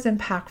just as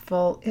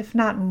impactful, if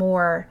not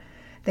more,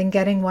 than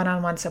getting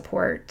one-on-one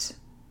support.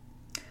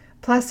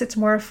 Plus, it's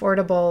more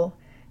affordable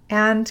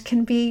and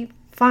can be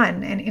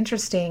fun and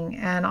interesting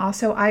and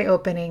also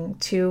eye-opening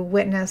to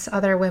witness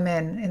other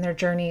women in their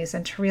journeys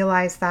and to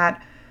realize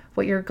that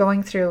what you're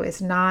going through is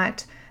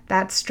not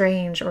that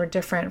strange or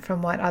different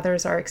from what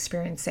others are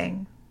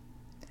experiencing.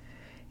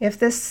 If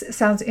this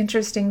sounds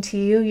interesting to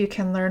you, you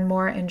can learn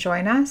more and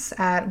join us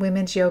at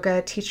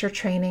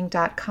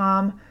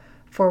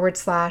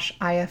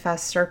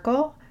womensyogateachertraining.com/IFS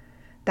circle.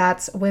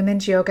 That's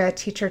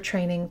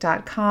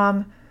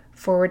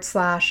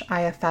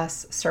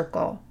womensyogateachertraining.com/IFS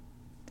circle.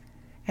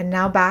 And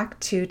now back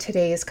to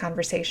today's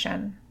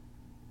conversation.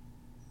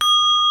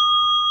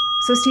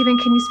 So Stephen,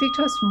 can you speak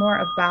to us more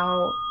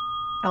about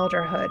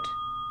elderhood?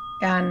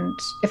 And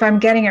if I'm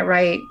getting it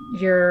right,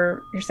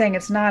 you're saying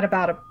it's not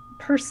about a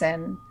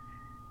person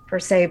per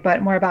se,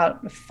 but more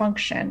about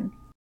function.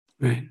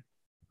 Right.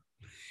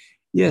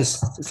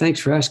 Yes. Thanks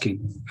for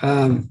asking.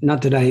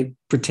 Not that I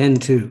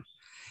pretend to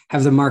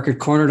have the market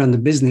cornered on the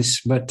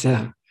business, but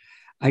I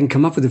can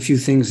come up with a few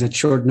things at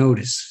short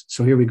notice.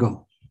 So here we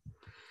go.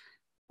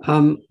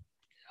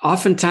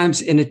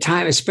 Oftentimes in a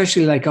time,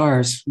 especially like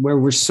ours, where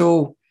we're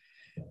so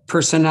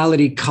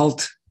personality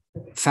cult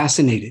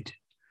fascinated,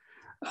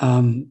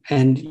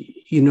 and,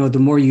 you know, the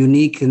more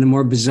unique and the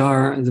more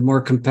bizarre and the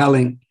more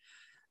compelling,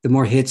 the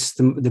more hits,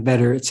 the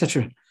better,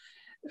 etc.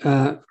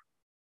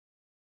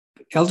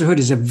 Elderhood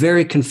is a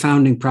very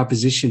confounding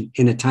proposition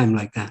in a time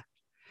like that,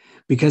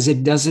 because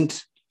it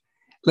doesn't,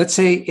 let's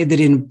say that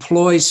it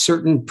employs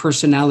certain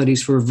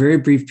personalities for a very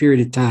brief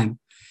period of time,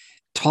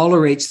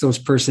 tolerates those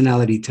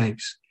personality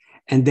types,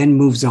 and then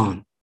moves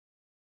on.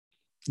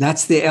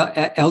 That's the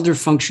elder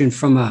function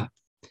from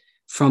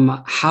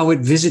how it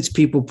visits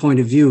people point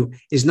of view,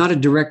 is not a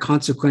direct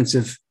consequence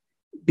of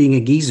being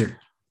a geezer.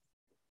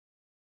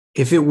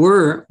 If it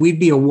were,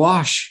 we'd be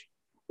awash,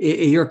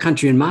 in your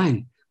country and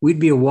mine, we'd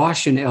be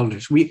awash in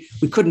elders. We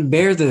couldn't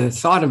bear the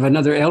thought of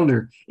another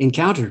elder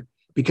encounter,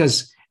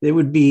 because it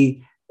would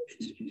be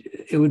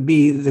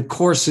the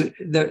course,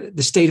 the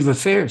state of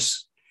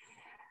affairs.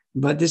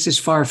 But this is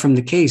far from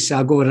the case.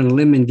 I'll go out on a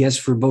limb and guess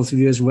for both of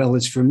you as well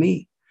as for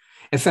me.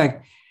 In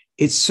fact,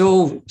 it's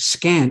so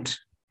scant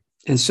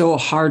and so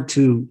hard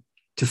to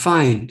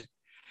find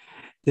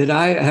that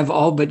I have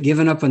all but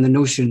given up on the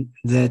notion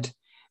that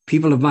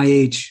people of my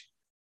age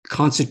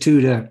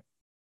constitute a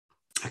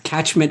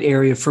catchment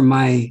area for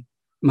my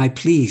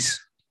pleas.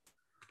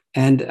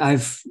 And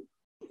I've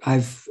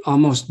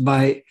almost,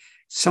 by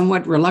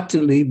somewhat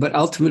reluctantly, but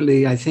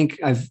ultimately I think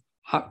I've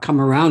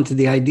come around to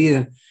the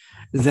idea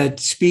that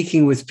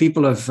speaking with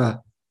people of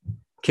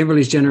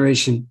Kimberly's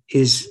generation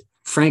is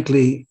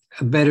frankly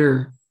a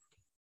better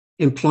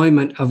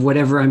employment of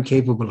whatever I'm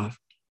capable of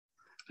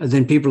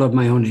than people of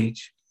my own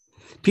age.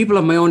 People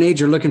of my own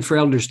age are looking for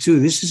elders too.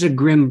 This is a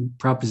grim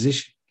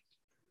proposition.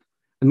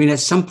 I mean, at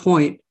some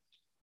point,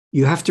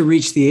 you have to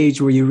reach the age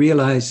where you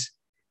realize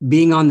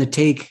being on the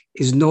take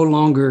is no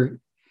longer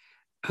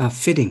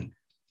fitting.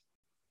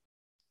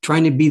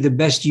 Trying to be the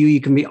best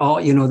you can be, all,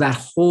 you know, that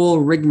whole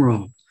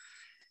rigmarole.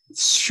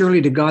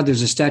 Surely to God,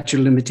 there's a statute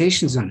of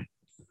limitations on it.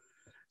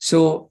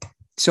 So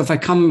if I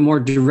come more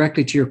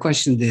directly to your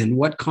question, then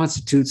what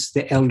constitutes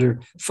the elder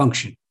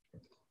function?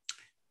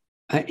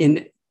 At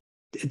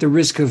the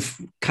risk of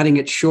cutting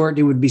it short,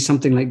 it would be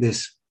something like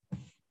this.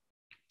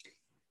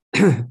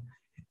 The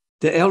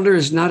elder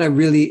is not a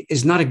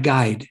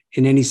guide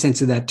in any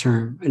sense of that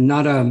term, and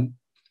not a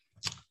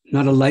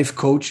life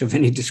coach of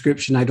any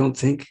description, I don't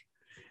think.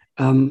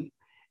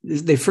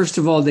 They first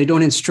of all, they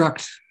don't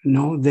instruct.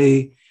 No,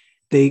 they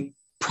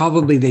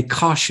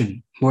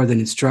caution more than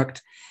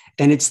instruct,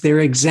 and it's their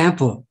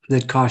example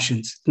that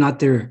cautions, not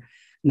their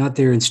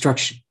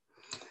instruction.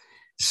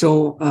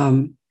 So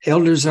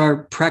Elders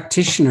are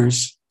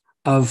practitioners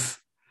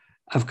of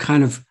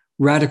kind of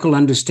radical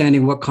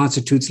understanding what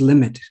constitutes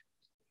limit.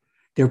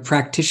 They're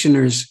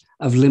practitioners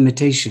of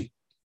limitation.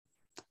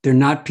 They're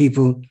not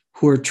people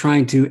who are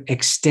trying to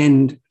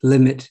extend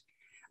limit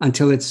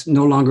until it's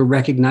no longer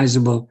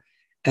recognizable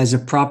as a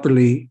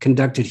properly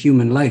conducted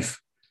human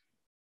life.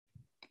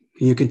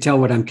 You can tell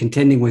what I'm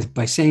contending with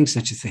by saying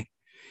such a thing.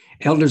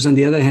 Elders, on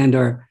the other hand,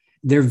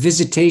 they're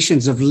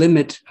visitations of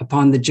limit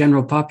upon the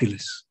general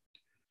populace.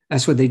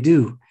 That's what they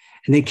do.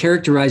 And they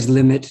characterize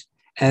limit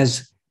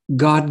as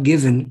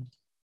God-given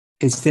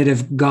instead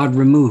of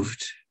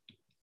God-removed.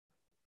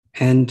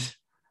 And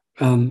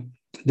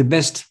the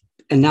best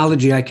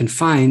analogy I can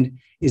find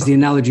is the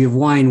analogy of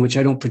wine, which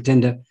I don't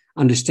pretend to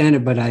understand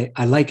it, but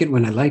I like it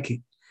when I like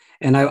it.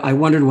 And I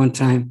wondered one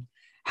time,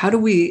 how do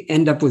we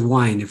end up with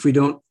wine if we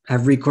don't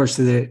have recourse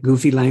to the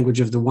goofy language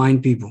of the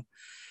wine people?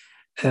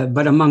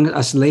 But among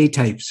us lay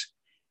types,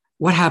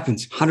 what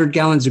happens? 100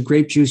 gallons of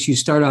grape juice you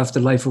start off the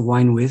life of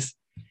wine with,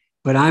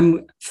 but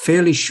I'm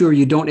fairly sure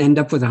you don't end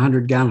up with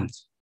 100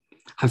 gallons.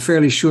 I'm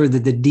fairly sure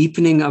that the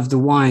deepening of the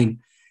wine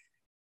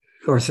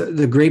or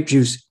the grape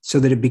juice so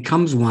that it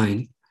becomes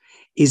wine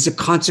is a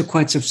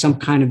consequence of some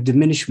kind of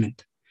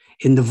diminishment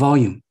in the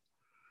volume.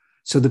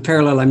 So the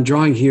parallel I'm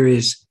drawing here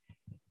is,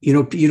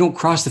 you don't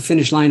cross the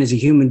finish line as a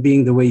human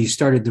being the way you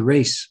started the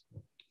race.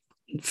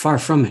 Far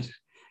from it.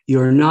 You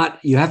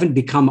haven't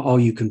become all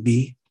you can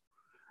be.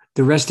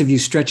 The rest of you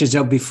stretches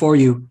out before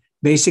you,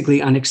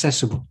 basically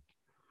inaccessible.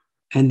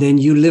 And then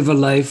you live a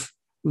life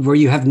where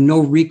you have no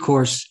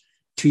recourse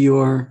to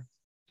your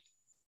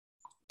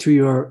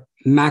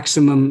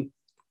maximum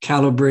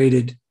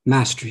calibrated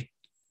mastery.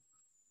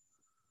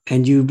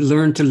 And you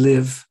learn to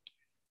live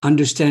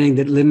understanding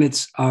that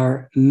limits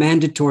are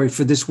mandatory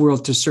for this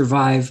world to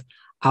survive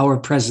our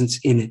presence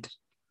in it.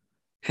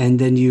 And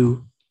then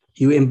you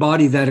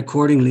embody that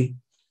accordingly,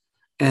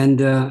 and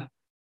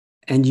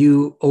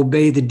you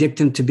obey the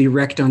dictum to be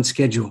wrecked on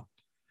schedule.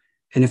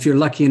 And if you're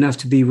lucky enough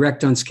to be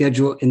wrecked on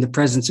schedule in the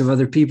presence of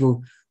other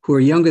people who are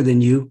younger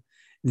than you,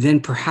 then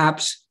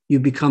perhaps you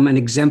become an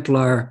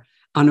exemplar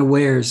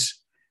unawares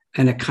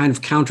and a kind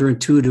of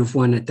counterintuitive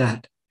one at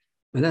that.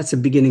 But that's the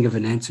beginning of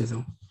an answer,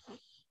 though.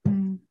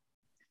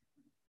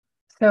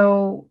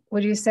 So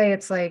would you say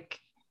it's like,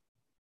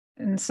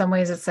 in some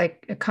ways, it's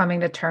like coming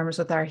to terms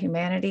with our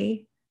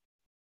humanity?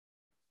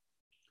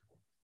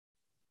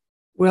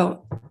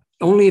 Well,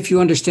 only if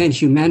you understand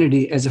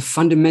humanity as a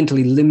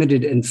fundamentally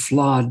limited and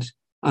flawed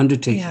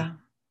undertaking. Yeah.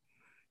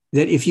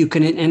 That if you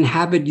can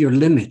inhabit your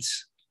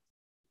limits,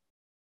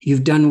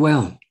 you've done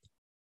well.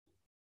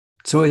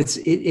 So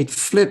it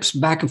flips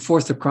back and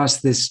forth across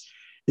this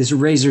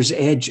razor's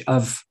edge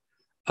of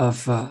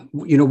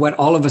what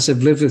all of us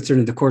have lived with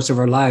during the course of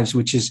our lives,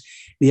 which is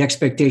the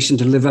expectation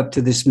to live up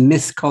to this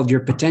myth called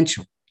your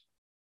potential.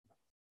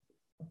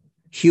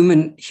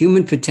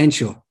 Human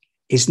potential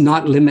is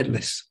not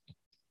limitless.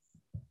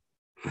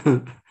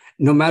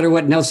 No matter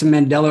what Nelson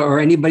Mandela or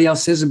anybody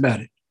else says about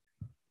it.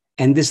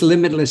 And this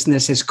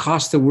limitlessness has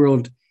cost the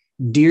world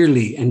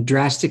dearly and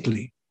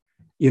drastically,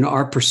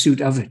 our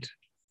pursuit of it.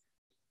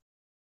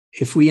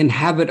 If we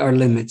inhabit our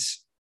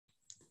limits,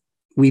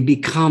 we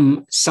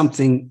become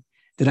something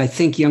that I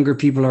think younger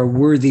people are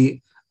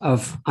worthy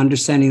of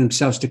understanding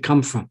themselves to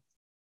come from.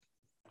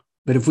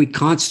 But if we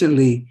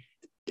constantly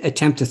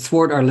attempt to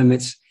thwart our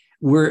limits,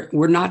 we're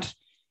not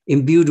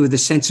imbued with a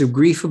sense of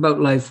grief about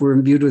life. We're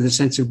imbued with a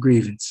sense of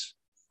grievance.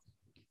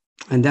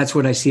 And that's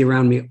what I see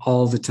around me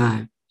all the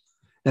time.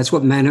 That's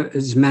what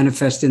is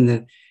manifest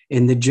in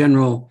the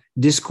general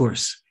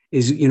discourse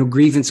is,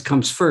 grievance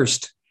comes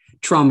first,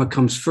 trauma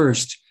comes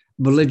first,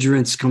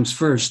 belligerence comes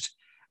first,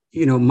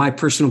 my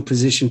personal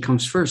position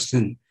comes first,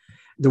 and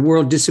the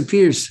world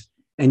disappears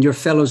and your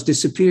fellows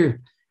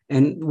disappear.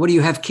 And what do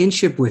you have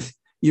kinship with?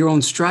 Your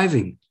own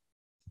striving.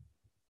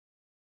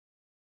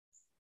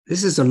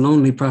 This is a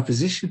lonely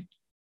proposition.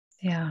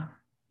 Yeah.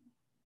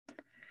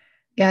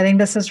 Yeah, I think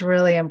this is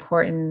really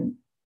important.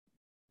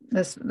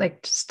 This,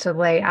 like, just to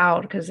lay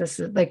out, because this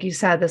is, like you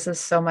said, this is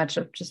so much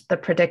of just the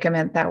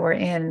predicament that we're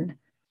in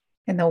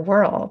the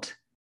world.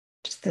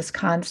 Just this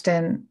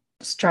constant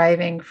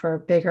striving for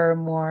bigger,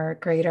 more,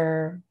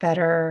 greater,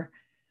 better.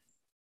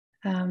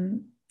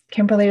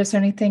 Kimberly, is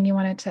there anything you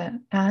wanted to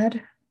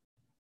add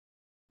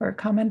or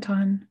comment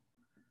on?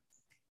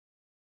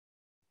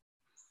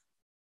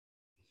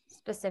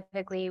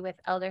 Specifically with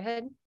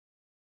elderhood?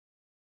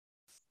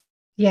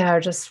 Yeah, or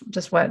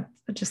just what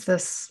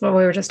we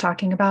were just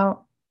talking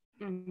about.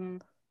 Mm-hmm.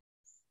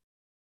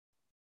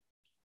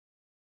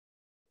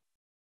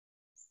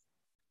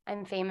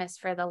 I'm famous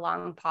for the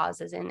long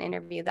pauses in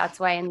interview. That's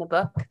why in the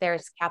book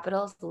there's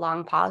capitals,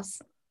 long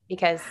pause,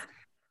 because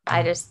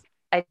I just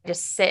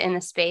sit in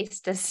the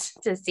space to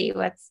see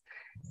what's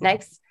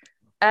next.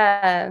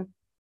 No,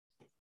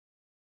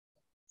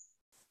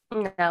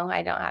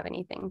 I don't have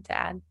anything to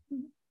add.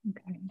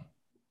 Okay.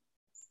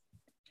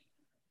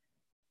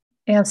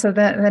 Yeah, so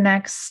the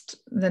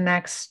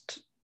next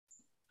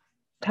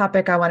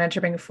topic I wanted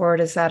to bring forward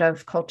is that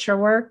of culture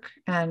work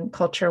and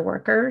culture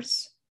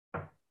workers.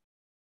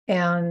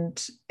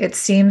 And it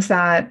seems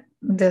that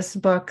this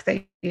book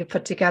that you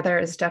put together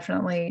is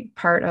definitely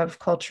part of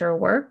culture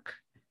work,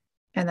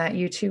 and that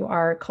you two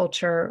are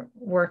culture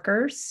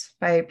workers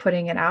by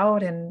putting it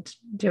out and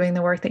doing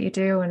the work that you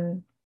do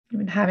and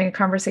even having a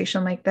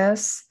conversation like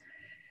this.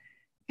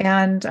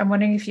 And I'm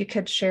wondering if you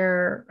could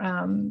share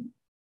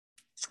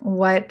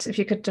if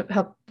you could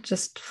help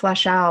just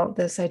flesh out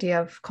this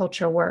idea of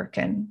culture work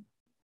and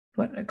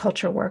what a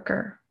culture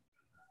worker.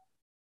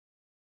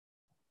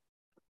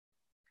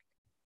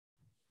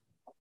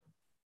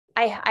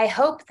 I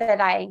hope that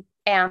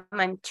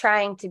I'm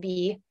trying to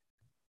be.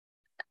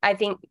 I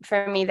think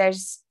for me,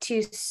 there's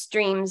two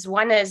streams.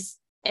 One is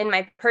in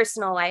my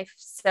personal life.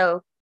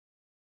 So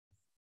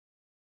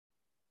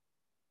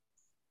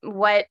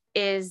what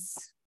is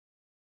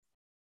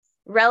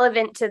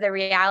relevant to the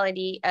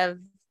reality of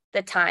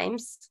the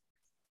times,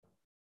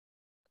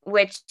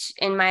 which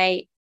in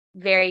my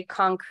very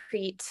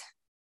concrete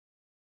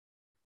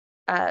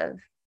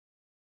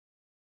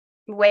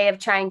way of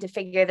trying to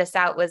figure this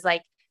out was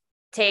like,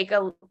 take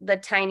the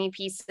tiny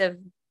piece of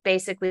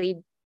basically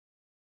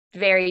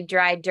very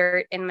dry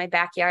dirt in my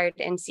backyard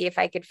and see if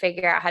I could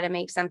figure out how to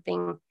make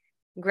something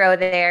grow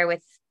there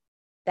with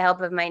the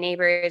help of my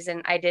neighbors.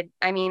 And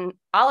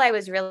all I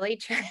was really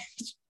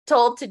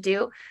told to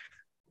do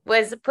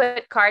was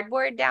put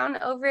cardboard down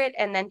over it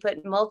and then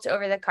put mulch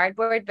over the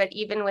cardboard. But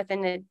even with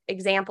an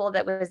example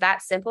that was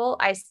that simple,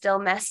 I still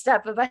messed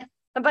up a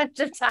bunch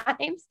of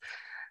times.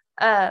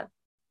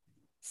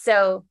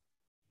 So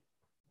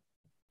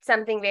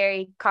something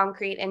very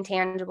concrete and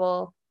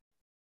tangible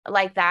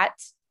like that.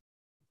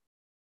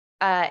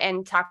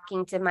 And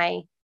talking to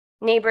my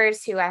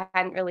neighbors who I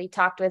hadn't really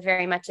talked with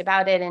very much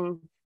about it. And,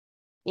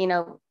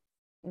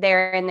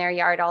 they're in their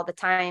yard all the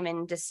time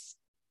and just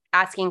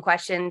asking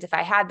questions if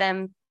I had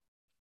them,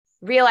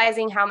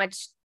 realizing how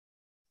much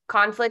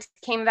conflict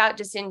came about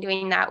just in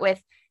doing that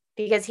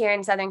because here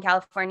in Southern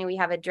California, we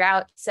have a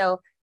drought.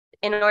 So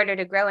in order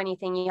to grow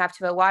anything, you have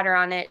to put water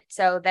on it.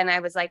 So then I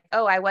was like,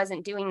 oh, I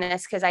wasn't doing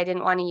this because I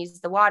didn't want to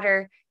use the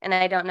water. And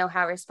I don't know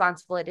how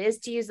responsible it is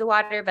to use the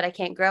water, but I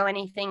can't grow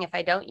anything if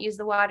I don't use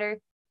the water.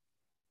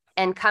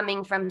 And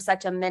coming from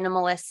such a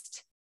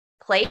minimalist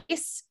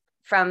place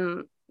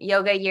from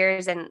yoga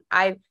years, and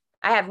I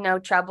have no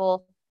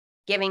trouble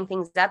giving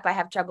things up. I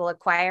have trouble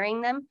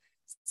acquiring them.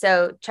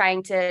 So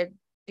trying to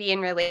be in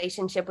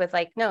relationship with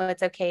like, no,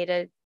 it's okay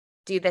to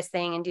do this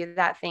thing and do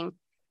that thing.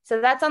 So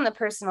that's on the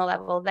personal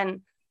level.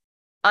 Then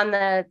on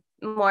the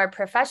more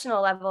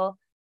professional level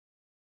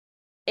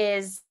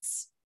is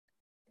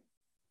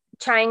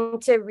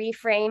trying to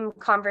reframe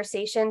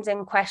conversations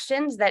and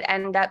questions that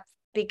end up,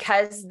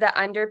 because the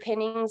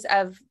underpinnings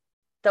of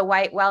the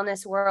white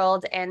wellness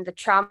world and the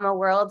trauma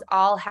world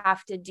all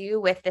have to do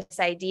with this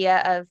idea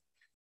of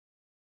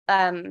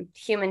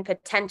human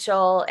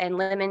potential and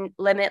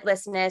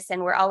limitlessness.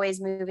 And we're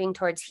always moving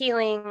towards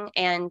healing.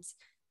 And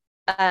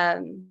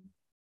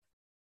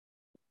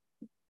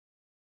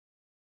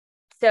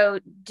so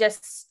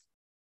just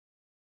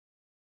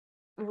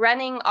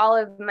running all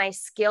of my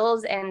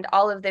skills and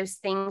all of those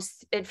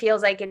things, it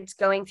feels like it's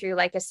going through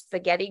like a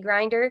spaghetti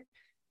grinder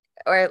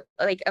or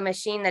like a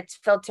machine that's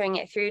filtering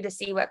it through to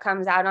see what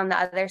comes out on the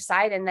other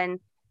side, and then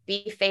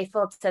be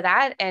faithful to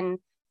that. And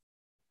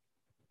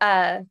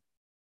my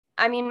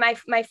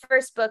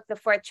first book, The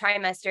Fourth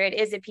Trimester, it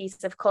is a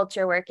piece of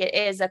culture work. It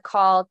is a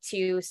call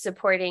to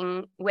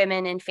supporting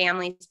women and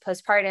families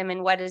postpartum.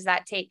 And what does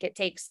that take? It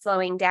takes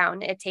slowing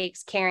down. It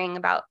takes caring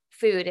about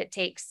food. It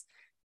takes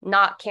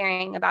not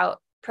caring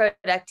about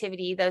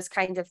productivity, those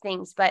kinds of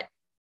things. But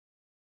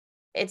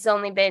it's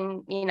only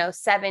been,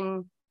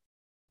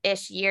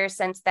 7-ish years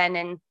since then.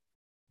 And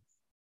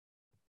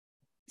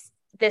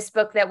this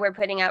book that we're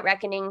putting out,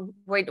 Reckoning,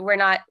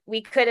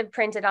 we could have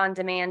printed on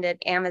demand at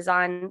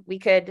Amazon. We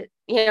could,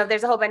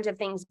 there's a whole bunch of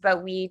things,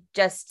 but we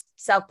just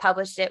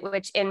self-published it,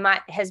 which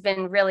has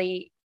been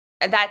really,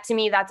 that to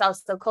me, that's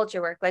also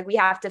culture work. Like we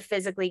have to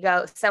physically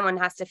go, someone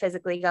has to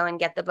physically go and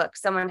get the book.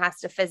 Someone has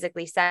to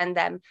physically send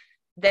them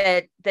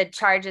the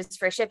charges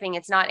for shipping.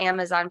 It's not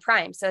Amazon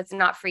Prime, so it's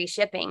not free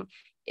shipping.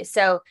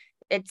 So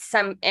it's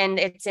on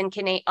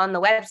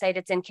the website,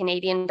 it's in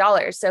Canadian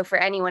dollars. So for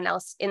anyone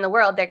else in the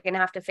world, they're going to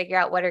have to figure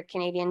out what are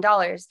Canadian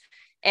dollars.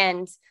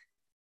 And,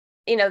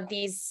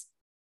 these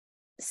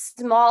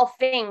small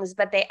things,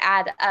 but they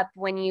add up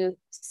when you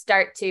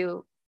start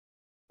to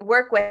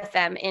work with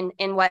them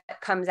in what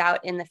comes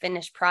out in the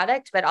finished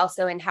product, but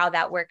also in how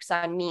that works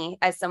on me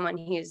as someone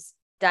who's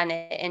done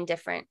it in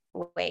different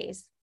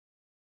ways.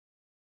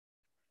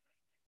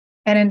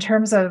 And in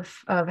terms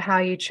of how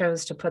you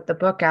chose to put the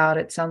book out,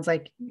 it sounds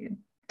like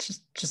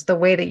just the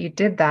way that you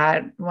did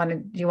that,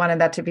 you wanted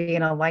that to be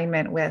in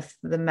alignment with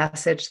the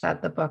message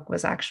that the book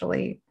was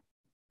actually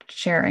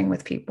sharing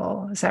with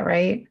people. Is that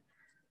right?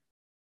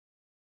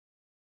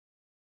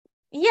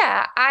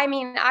 Yeah.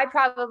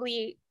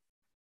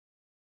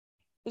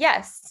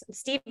 Yes,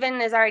 Stephen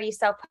has already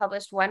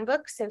self-published one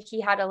book, so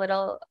he had a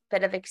little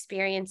bit of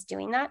experience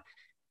doing that.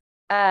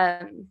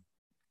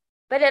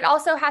 But it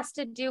also has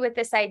to do with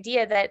this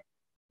idea that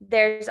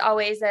there's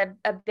always a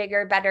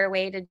bigger, better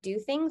way to do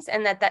things,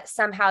 and that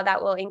somehow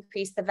that will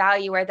increase the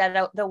value, or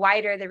that the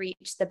wider the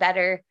reach, the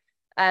better.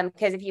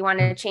 Because if you want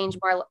to change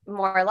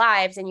more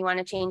lives and you want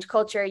to change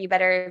culture, you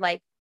better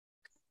like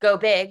go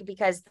big,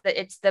 because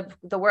it's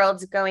the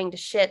world's going to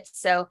shit.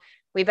 So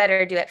we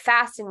better do it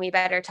fast, and we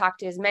better talk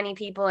to as many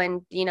people,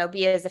 and, you know,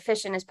 be as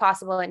efficient as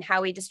possible in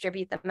how we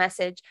distribute the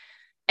message.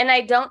 And I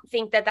don't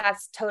think that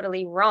that's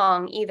totally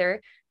wrong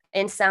either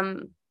in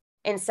some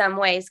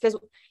ways, because,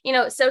 you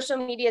know, social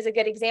media is a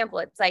good example.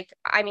 It's like,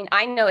 I mean,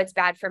 I know it's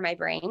bad for my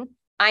brain.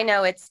 I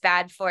know it's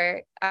bad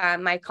for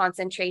my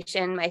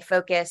concentration, my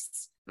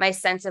focus, my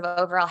sense of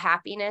overall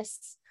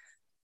happiness.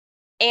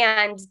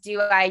 And do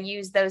I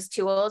use those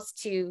tools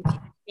to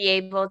be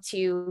able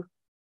to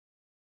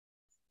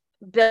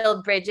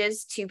build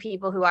bridges to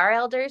people who are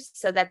elders,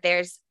 so that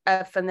there's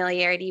a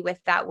familiarity with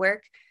that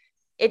work?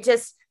 It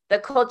just, the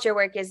culture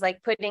work is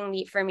like putting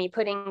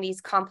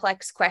these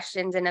complex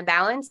questions in a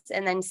balance,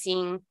 and then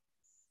seeing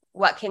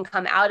what can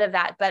come out of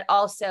that, but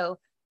also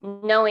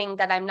knowing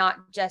that I'm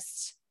not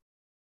just,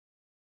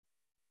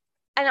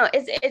 I don't know,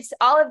 it's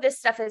all of this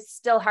stuff is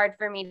still hard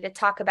for me to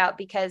talk about,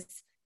 because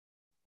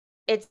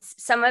it's,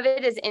 some of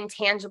it is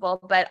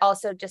intangible, but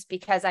also just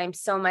because I'm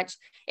so much,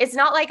 it's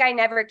not like I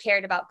never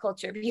cared about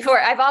culture before.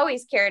 I've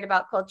always cared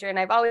about culture, and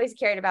I've always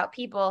cared about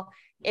people.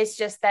 It's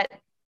just that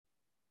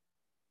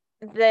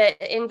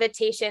the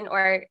invitation,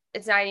 or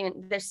it's not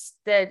even this,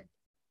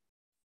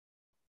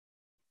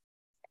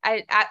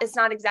 it's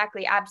not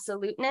exactly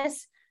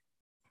absoluteness.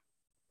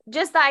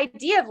 Just the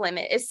idea of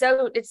limit is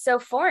it's so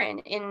foreign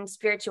in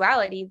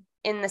spirituality,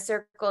 in the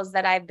circles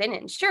that I've been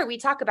in. Sure, we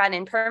talk about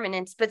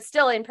impermanence, but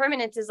still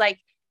impermanence is like,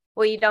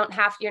 well, you're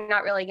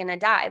not really going to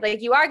die.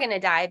 Like, you are going to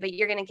die, but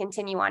you're going to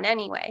continue on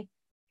anyway.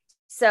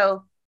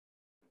 So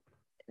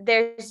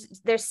there's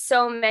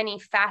so many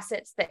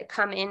facets that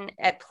come in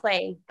at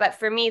play. But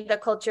for me, the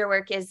culture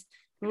work is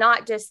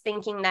not just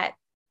thinking that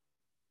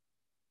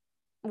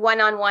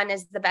one-on-one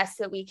is the best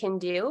that we can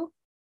do,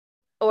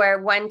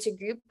 or one to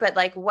group, but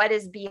like, what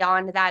is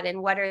beyond that,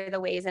 and what are the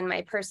ways in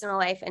my personal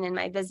life and in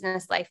my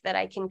business life that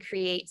I can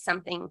create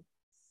something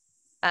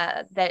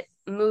that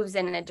moves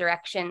in a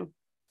direction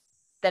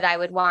that I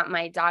would want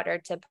my daughter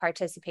to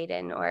participate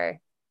in, or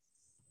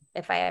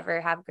if I ever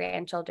have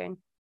grandchildren.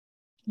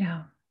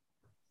 Yeah.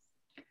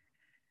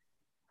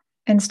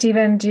 And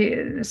Stephen,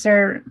 is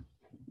there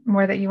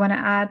more that you want to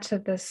add to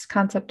this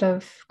concept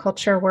of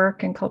culture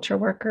work and culture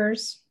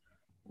workers?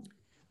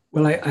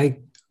 Well, I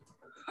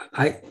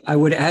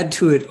would add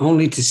to it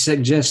only to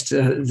suggest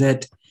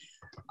that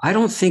I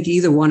don't think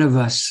either one of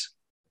us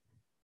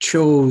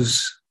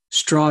chose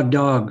straw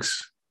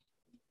dogs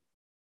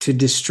to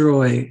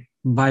destroy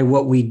by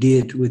what we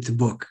did with the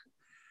book.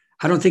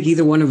 I don't think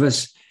either one of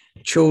us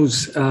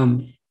chose,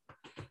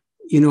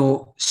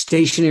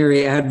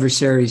 stationary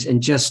adversaries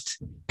and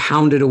just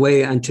pounded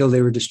away until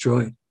they were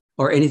destroyed,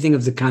 or anything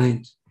of the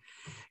kind.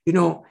 You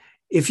know,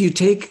 if you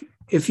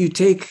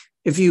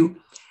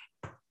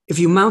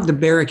mount the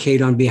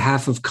barricade on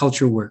behalf of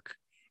culture work,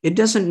 it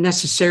doesn't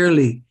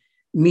necessarily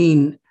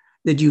mean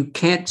that you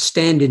can't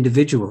stand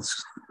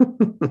individuals.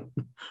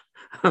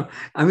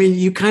 I mean,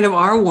 you kind of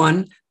are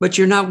one, but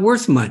you're not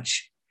worth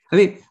much. I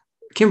mean,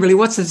 Kimberly,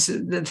 what's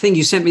the thing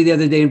you sent me the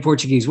other day in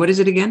Portuguese? What is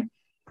it again?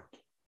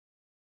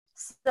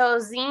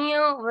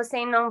 Sozinho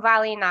você não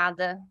vale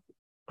nada.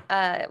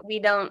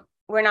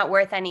 We're not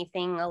worth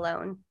anything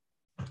alone.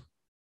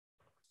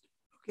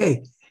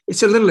 Okay.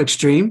 It's a little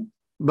extreme,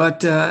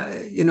 but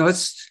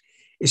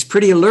it's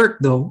pretty alert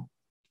though.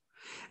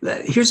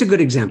 Here's a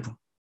good example.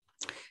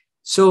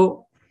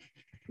 So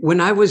when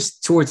I was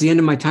towards the end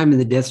of my time in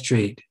the death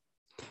trade,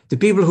 the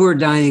people who are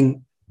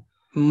dying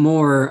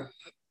more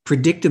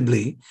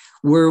predictably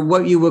were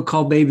what you would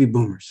call baby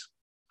boomers.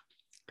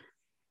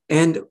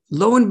 And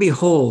lo and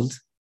behold,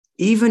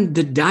 even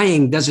the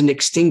dying doesn't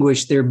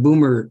extinguish their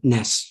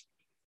boomerness,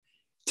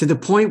 to the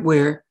point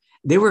where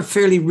they were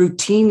fairly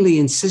routinely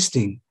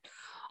insisting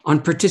on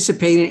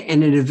participating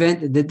in an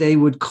event that they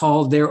would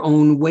call their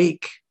own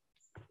wake.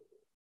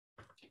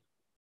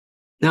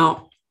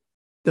 Now,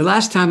 the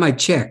last time I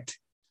checked,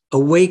 a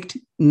wake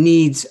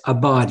needs a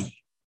body.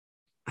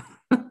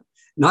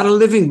 Not a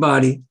living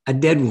body, a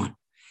dead one.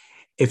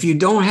 If you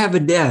don't have a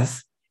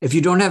death, if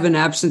you don't have an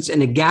absence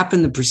and a gap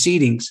in the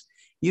proceedings,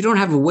 you don't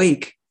have a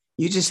wake.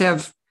 You just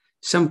have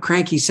some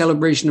cranky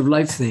celebration of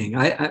life thing.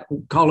 I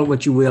call it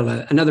what you will,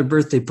 another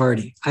birthday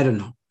party. I don't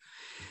know.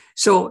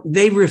 So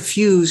they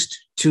refused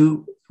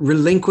to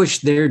relinquish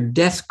their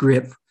death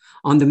grip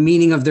on the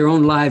meaning of their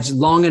own lives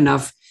long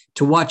enough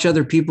to watch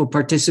other people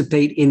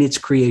participate in its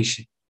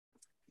creation.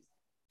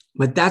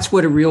 But that's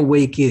what a real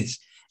wake is.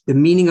 The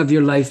meaning of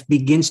your life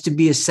begins to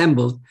be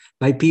assembled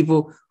by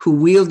people who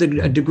wield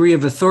a degree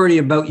of authority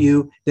about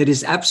you that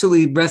is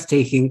absolutely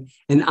breathtaking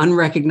and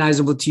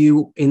unrecognizable to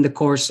you in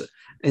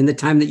the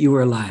time that you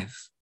were alive.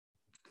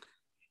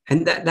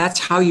 And that's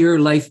how your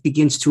life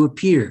begins to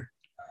appear,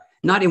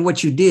 not in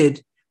what you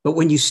did, but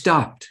when you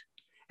stopped,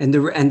 and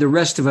the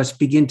rest of us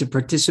begin to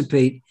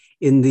participate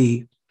in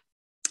the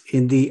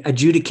in the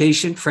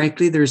adjudication,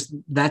 frankly,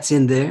 that's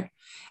in there.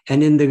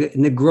 And in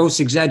the gross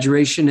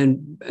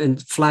exaggeration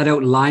and flat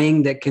out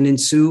lying that can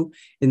ensue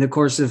in the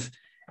course of,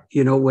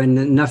 when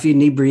enough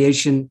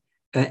inebriation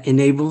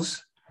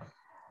enables.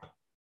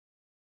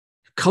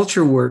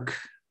 Culture work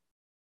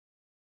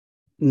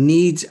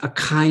needs a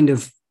kind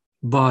of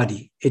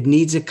body. It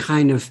needs a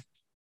kind of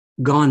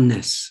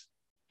goneness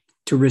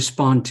to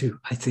respond to,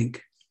 I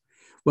think.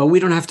 Well, we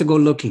don't have to go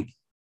looking.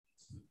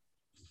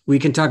 We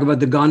can talk about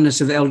the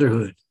goneness of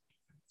elderhood.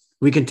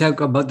 We can talk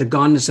about the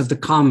goneness of the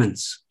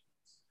commons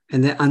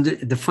and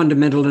the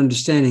fundamental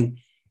understanding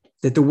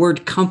that the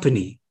word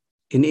company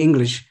in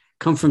English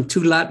come from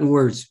two Latin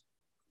words,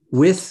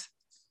 with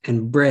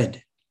and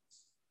bread.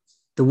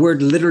 The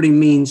word literally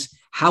means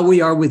how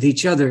we are with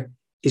each other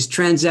is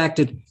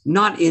transacted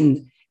not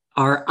in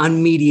our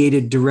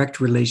unmediated direct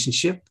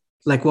relationship,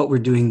 like what we're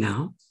doing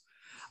now.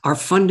 Our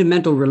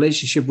fundamental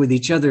relationship with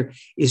each other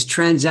is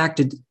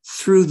transacted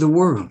through the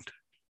world,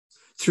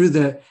 through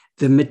the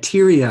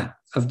materia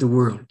of the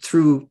world,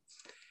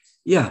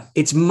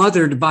 it's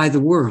mothered by the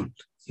world,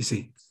 you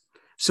see.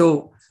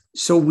 So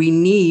we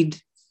need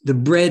the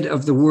bread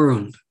of the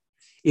world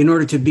in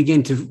order to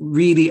begin to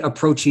really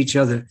approach each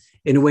other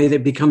in a way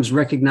that becomes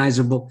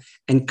recognizable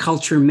and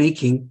culture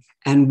making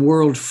and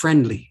world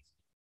friendly.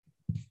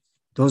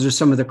 Those are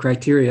some of the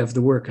criteria of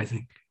the work, I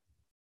think.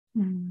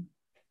 Mm.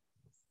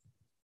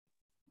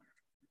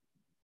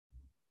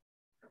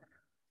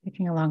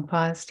 Taking a long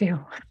pause too.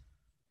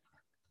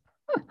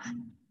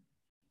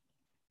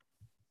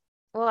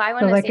 Well, I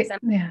want to say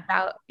something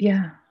about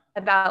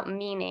about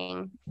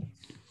meaning,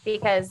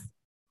 because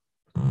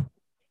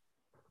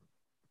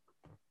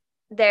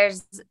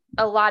there's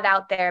a lot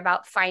out there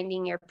about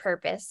finding your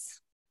purpose.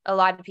 A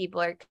lot of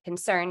people are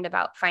concerned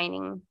about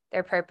finding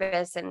their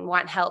purpose and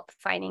want help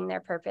finding their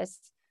purpose.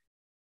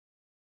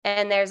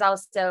 And there's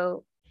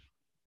also,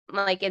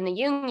 like in the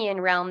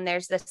Jungian realm,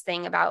 there's this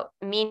thing about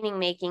meaning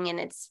making,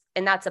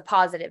 and that's a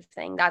positive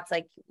thing. That's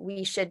like,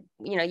 we should,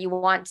 you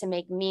want to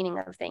make meaning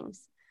of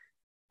things.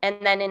 And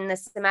then in the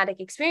somatic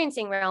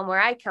experiencing realm where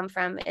I come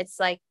from, it's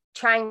like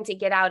trying to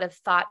get out of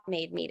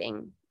thought-made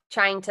meaning,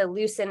 trying to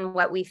loosen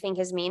what we think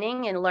is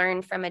meaning and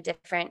learn from a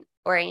different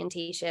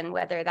orientation,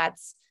 whether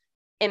that's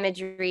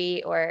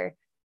imagery or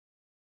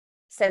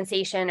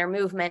sensation or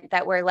movement,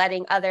 that we're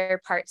letting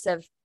other parts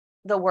of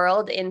the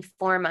world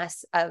inform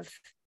us of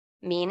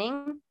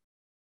meaning.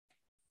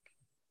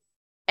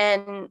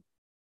 And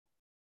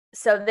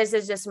so this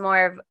is just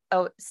more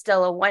of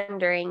still a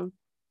wondering,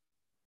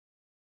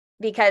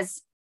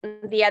 because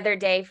the other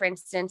day, for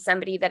instance,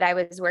 somebody that I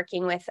was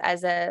working with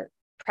as a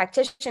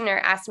practitioner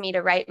asked me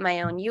to write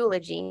my own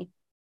eulogy.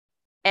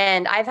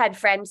 And I've had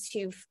friends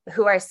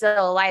who are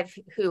still alive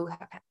who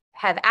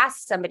have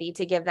asked somebody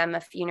to give them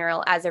a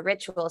funeral as a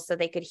ritual so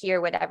they could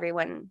hear what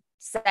everyone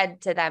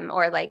said to them,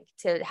 or like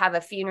to have a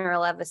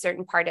funeral of a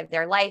certain part of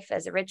their life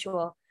as a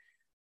ritual.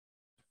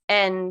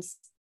 And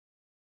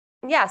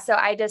yeah, so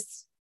I'm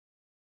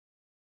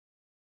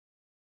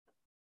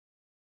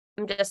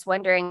just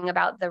wondering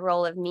about the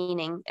role of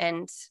meaning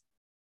and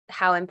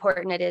how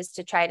important it is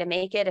to try to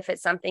make it. If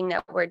it's something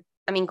that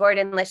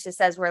Gordon Lish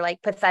says we're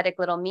like pathetic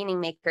little meaning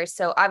makers.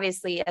 So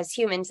obviously as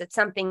humans, it's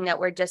something that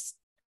we're just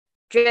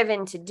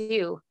driven to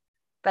do.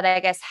 But I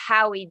guess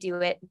how we do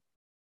it,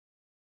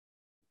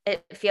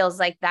 it feels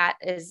like that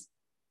is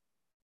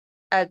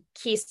a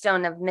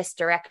keystone of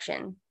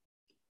misdirection,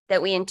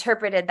 that we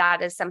interpreted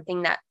that as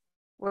something that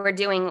we're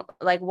doing,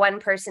 like one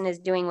person is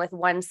doing with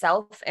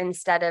oneself,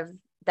 instead of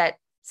that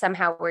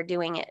somehow we're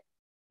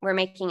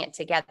making it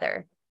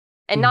together.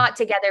 And not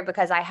together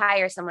because I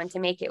hire someone to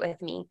make it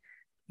with me.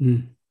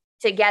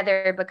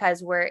 Together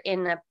because we're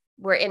in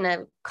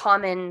a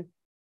common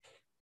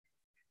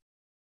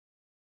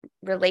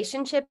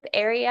relationship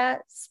area,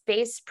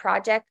 space,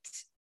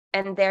 project,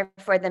 and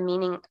therefore the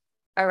meaning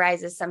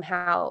arises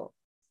somehow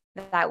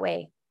that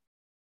way.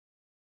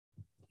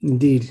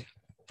 Indeed.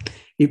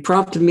 You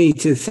prompted me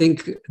to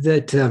think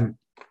that the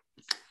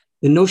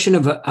notion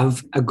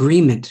of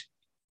agreement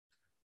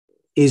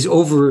is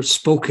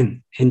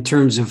overspoken in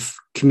terms of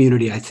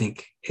community, I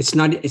think. It's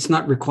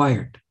not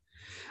required.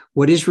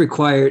 What is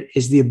required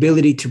is the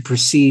ability to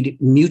proceed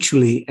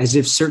mutually as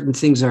if certain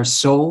things are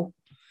so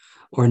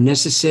or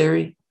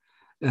necessary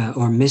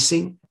or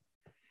missing.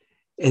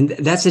 And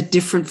that's a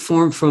different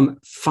form from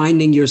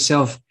finding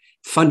yourself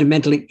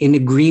fundamentally in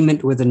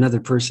agreement with another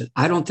person.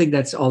 I don't think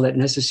that's all that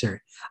necessary.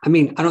 I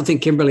don't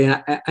think Kimberly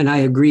and I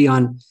agree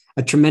on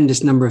a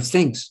tremendous number of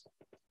things.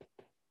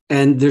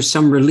 And there's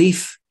some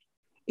relief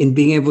in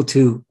being able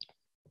to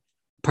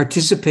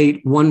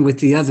participate one with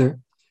the other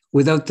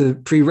without the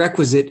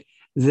prerequisite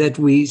that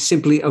we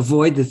simply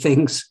avoid the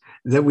things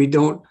that we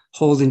don't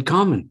hold in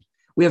common.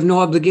 We have no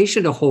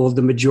obligation to hold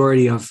the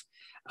majority of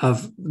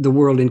the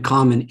world in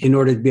common in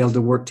order to be able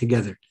to work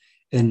together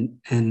and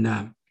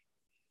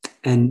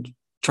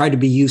try to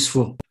be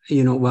useful,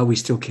 while we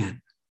still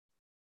can.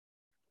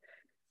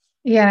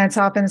 Yeah, it's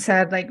often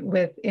said, like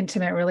with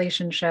intimate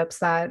relationships,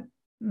 that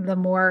the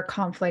more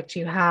conflict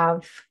you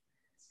have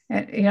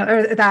And,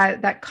 or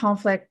that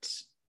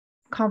conflict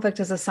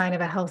is a sign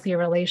of a healthy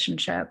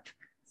relationship,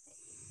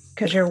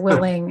 because you're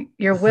willing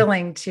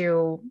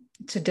to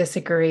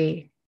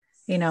disagree,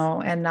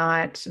 and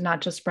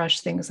not just brush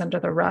things under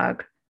the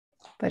rug.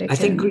 But I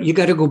think you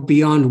got to go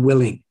beyond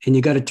willing, and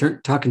you got to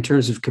talk in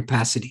terms of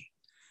capacity.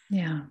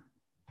 Yeah.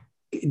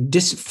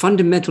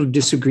 Fundamental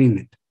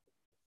disagreement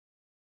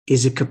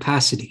is a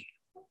capacity.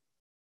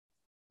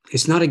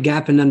 It's not a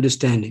gap in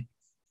understanding.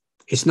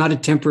 It's not a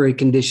temporary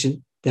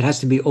condition that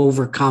has to be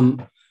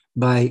overcome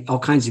by all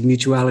kinds of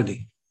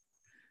mutuality.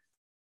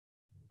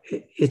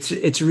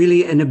 It's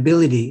really an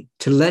ability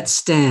to let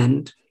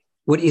stand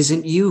what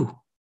isn't you,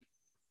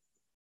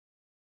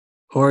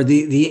 or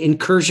the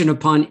incursion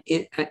upon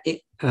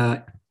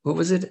what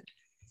was it?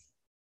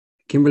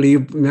 Kimberly, you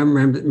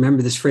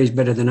remember this phrase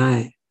better than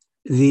I.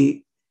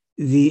 The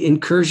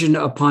incursion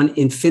upon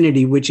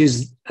infinity, which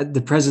is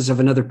the presence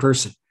of another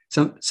person,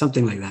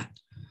 something like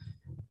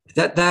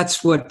that.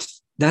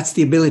 That's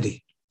the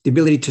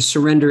ability to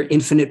surrender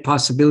infinite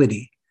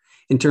possibility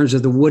in terms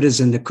of the wouldas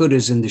and the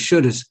couldas and the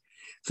shouldas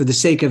for the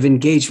sake of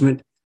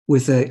engagement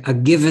with a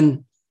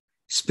given,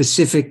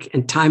 specific,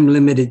 and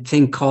time-limited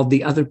thing called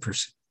the other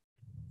person.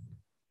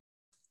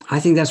 I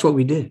think that's what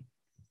we did.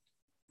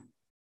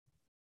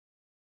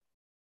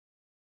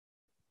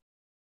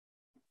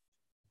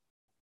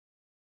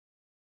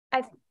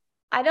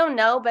 I don't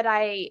know, but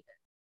I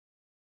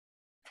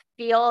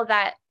feel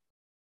that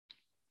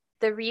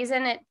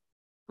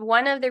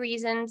one of the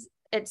reasons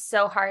it's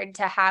so hard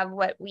to have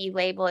what we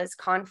label as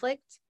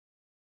conflict,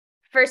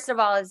 first of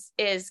all,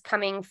 is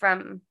coming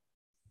from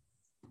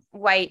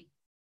white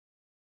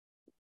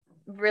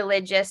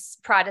religious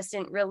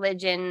Protestant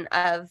religion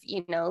of,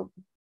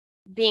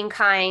 being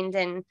kind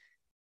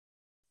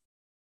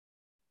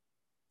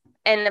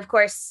and of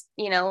course,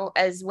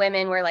 as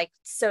women, we're like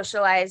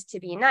socialized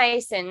to be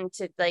nice and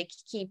to like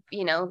keep,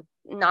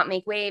 not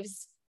make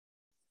waves.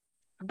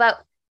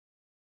 But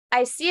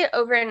I see it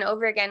over and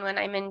over again when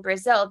I'm in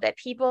Brazil, that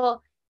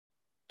people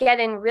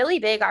get in really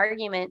big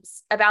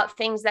arguments about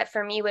things that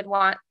for me would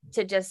want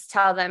to just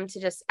tell them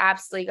to just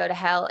absolutely go to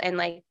hell and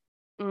like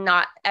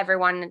not ever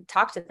want to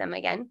talk to them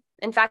again.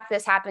 In fact,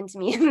 this happened to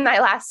me in my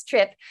last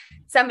trip.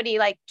 Somebody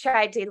like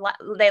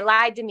they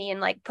lied to me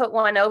and like put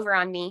one over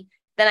on me.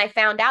 Then I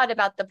found out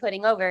about the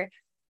putting over,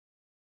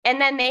 and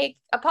then they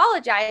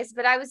apologized,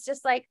 but I was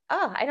just like,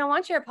 oh, I don't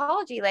want your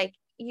apology. Like,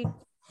 you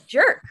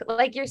jerk,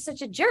 like you're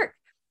such a jerk.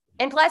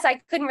 And plus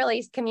I couldn't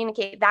really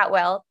communicate that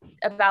well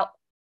about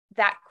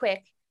that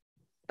quick.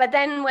 But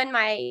then when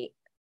my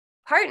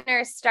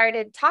partner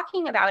started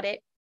talking about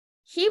it,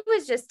 he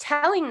was just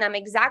telling them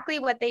exactly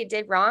what they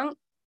did wrong.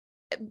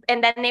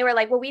 And then they were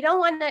like, well, we don't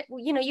want to,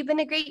 you've been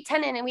a great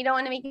tenant and we don't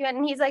want to make you.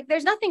 And he's like,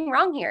 there's nothing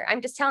wrong here.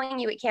 I'm just telling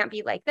you, it can't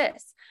be like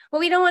this. Well,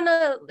 we don't want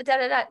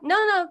to,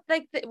 No,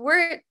 like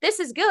this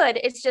is good.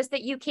 It's just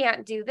that you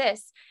can't do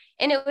this.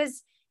 And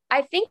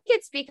I think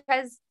it's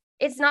because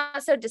it's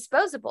not so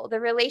disposable. The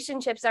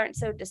relationships aren't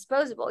so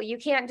disposable. You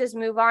can't just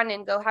move on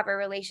and go have a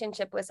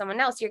relationship with someone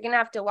else. You're going to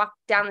have to walk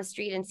down the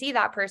street and see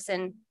that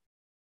person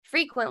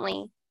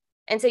frequently.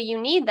 And so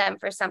you need them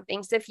for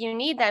something. So if you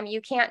need them,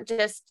 you can't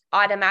just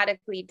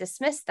automatically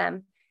dismiss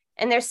them.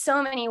 And there's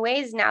so many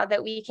ways now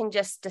that we can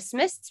just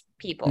dismiss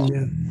people.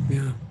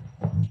 Yeah.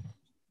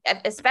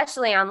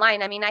 Especially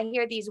online. I mean, I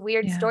hear these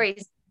weird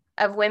stories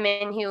of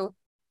women who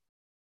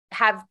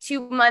have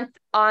 2-month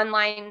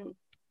online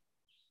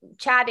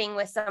chatting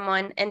with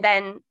someone and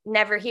then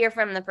never hear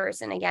from the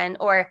person again,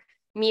 or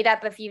meet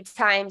up a few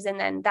times and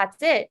then that's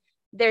it.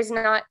 There's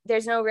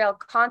no real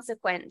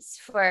consequence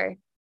for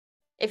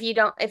if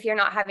you're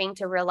not having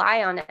to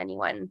rely on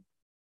anyone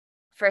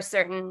for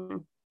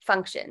certain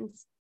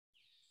functions.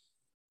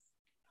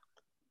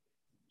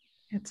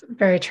 It's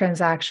very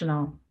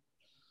transactional.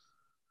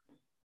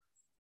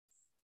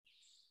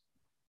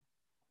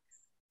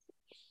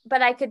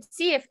 But I could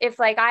see if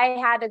like I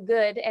had a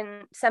good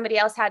and somebody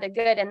else had a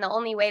good, and the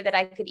only way that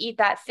I could eat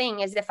that thing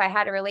is if I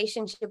had a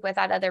relationship with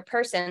that other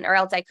person, or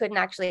else I couldn't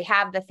actually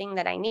have the thing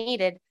that I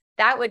needed,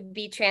 that would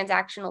be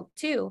transactional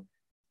too.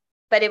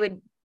 But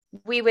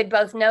we would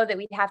both know that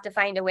we'd have to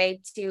find a way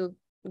to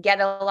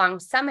get along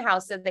somehow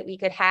so that we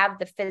could have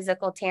the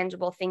physical,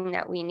 tangible thing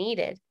that we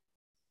needed.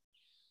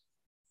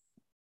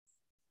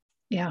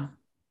 Yeah.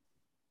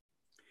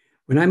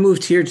 When I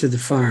moved here to the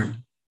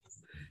farm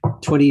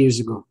 20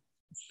 years ago,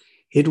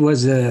 it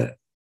was a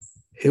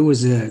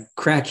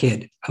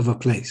crackhead of a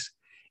place.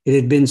 It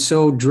had been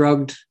so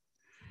drugged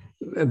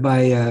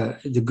by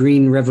the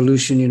green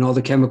revolution and all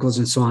the chemicals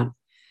and so on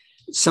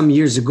some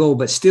years ago,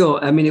 but still,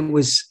 I mean,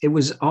 it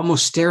was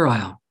almost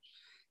sterile.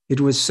 It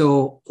was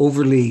so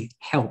overly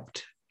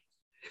helped,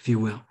 if you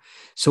will.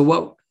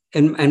 So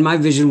and my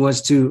vision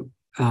was to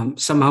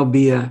somehow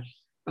be a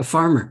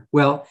farmer.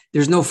 Well,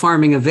 there's no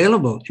farming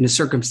available in a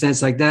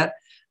circumstance like that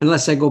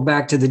unless I go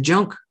back to the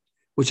junk,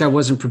 which I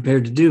wasn't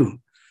prepared to do.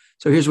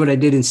 So here's what I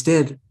did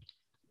instead.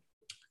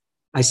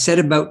 I set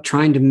about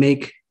trying to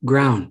make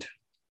ground,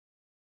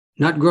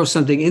 not grow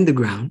something in the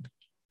ground,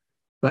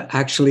 but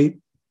actually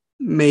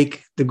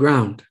make the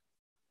ground.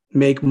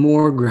 make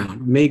more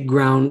ground, make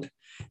ground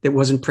that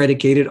wasn't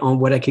predicated on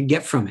what I could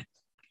get from it.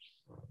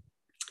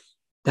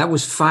 That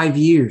was 5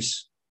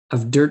 years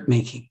of dirt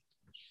making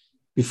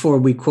before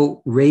we,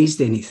 quote,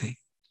 raised anything.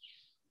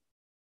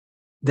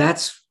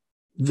 That's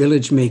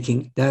village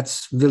making.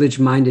 That's village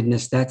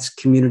mindedness. That's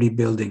community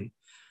building.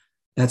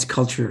 That's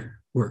culture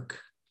work.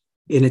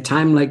 In a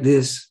time like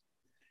this,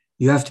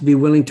 you have to be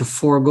willing to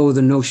forego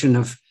the notion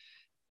of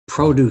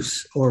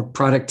produce or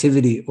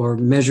productivity or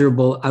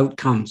measurable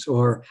outcomes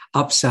or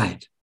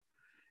upside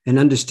and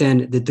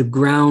understand that the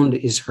ground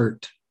is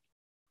hurt.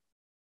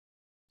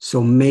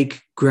 So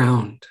make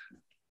ground.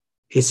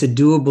 It's a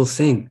doable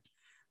thing,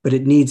 but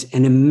it needs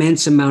an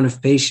immense amount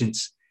of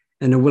patience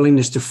and a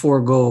willingness to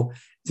forego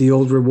the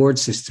old reward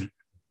system.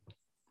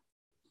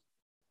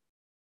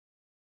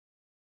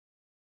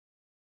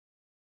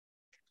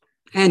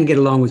 And get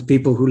along with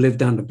people who live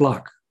down the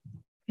block.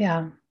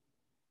 Yeah.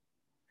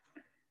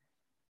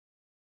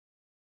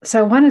 So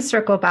I want to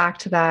circle back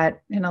to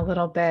that in a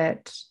little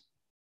bit.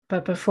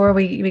 But before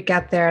we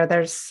get there,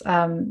 there's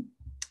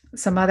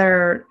some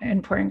other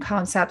important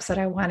concepts that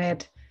I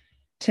wanted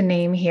to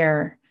name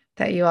here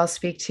that you all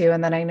speak to,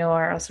 and that I know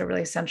are also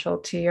really central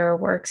to your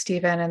work,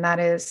 Stephen, and that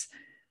is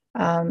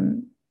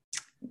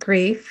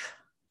grief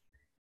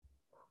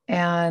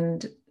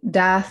and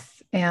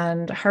death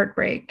and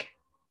heartbreak.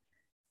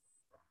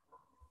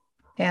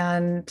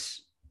 And,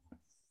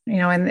 you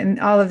know, and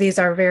all of these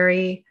are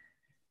they're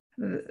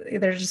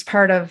just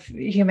part of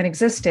human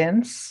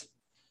existence,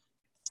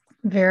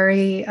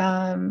 very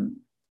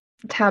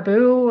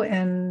taboo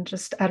and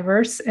just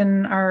adverse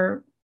in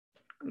our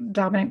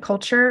dominant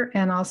culture,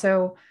 and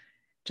also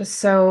just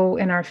so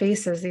in our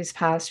faces these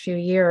past few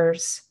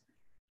years.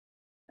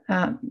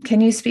 Can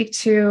you speak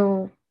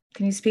to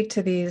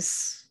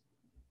these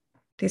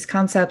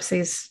concepts,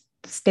 these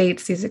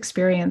states, these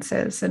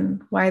experiences,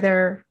 and why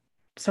they're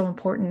so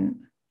important?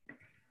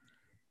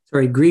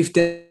 Sorry, grief,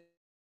 death,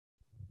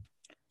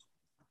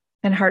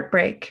 and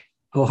heartbreak.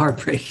 Oh,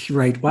 heartbreak,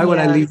 right. Why would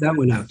I leave that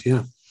one out?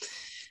 Yeah.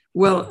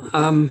 Well,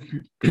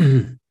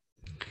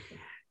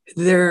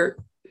 they're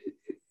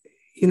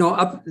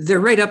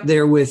right up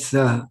there with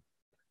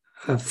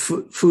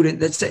food.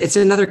 It's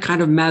another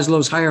kind of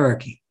Maslow's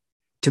hierarchy.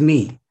 To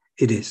me,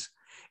 it is.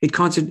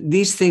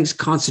 These things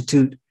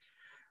constitute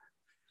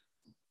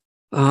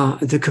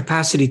the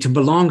capacity to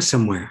belong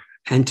somewhere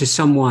and to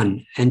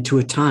someone and to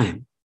a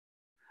time.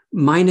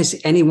 Minus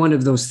any one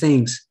of those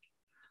things,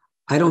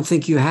 I don't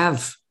think you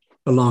have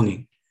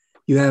belonging.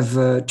 You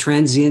have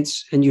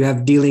transience and you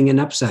have dealing and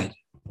upside.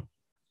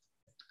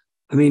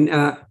 I mean,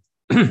 I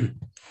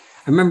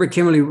remember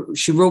Kimberly,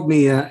 she wrote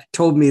me,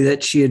 told me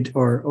that she had,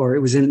 or it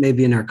was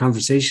maybe in our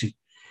conversation,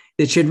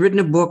 that she had written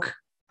a book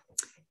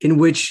in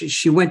which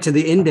she went to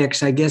the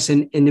index, I guess,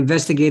 and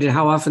investigated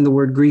how often the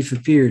word grief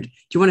appeared. Do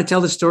you want to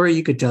tell the story?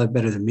 You could tell it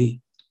better than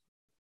me.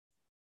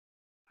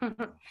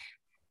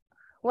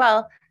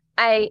 Well,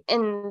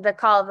 in the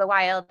Call of the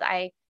Wild,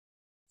 I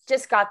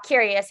just got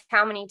curious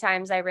how many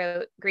times I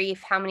wrote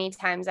grief, how many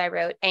times I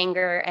wrote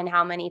anger, and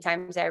how many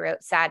times I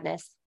wrote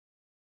sadness.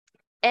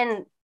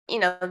 And, you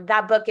know,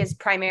 that book is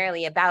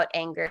primarily about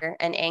anger,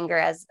 and anger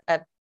as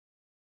a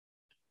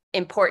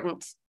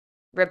important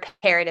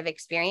reparative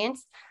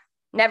experience.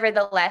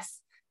 Nevertheless,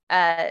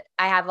 I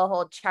have a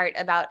whole chart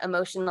about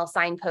emotional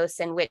signposts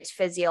and which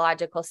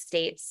physiological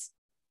states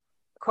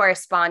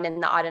correspond in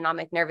the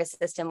autonomic nervous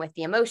system with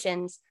the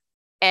emotions,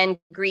 and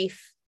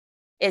grief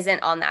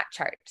isn't on that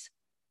chart,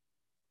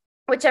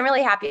 which I'm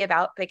really happy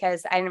about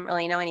because I didn't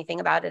really know anything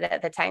about it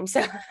at the time.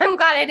 So I'm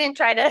glad I didn't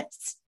try to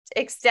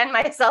extend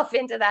myself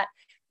into that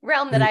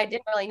realm that I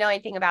didn't really know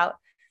anything about.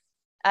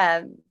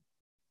 And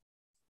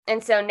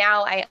so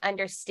now I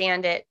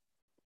understand it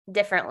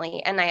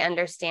differently, and I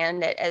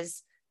understand it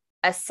as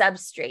a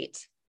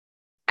substrate.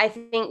 I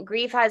think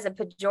grief has a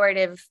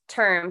pejorative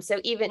term.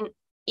 So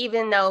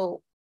even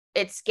though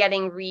it's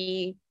getting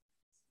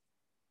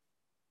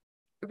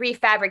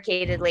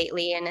refabricated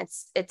lately and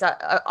it's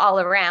all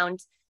around,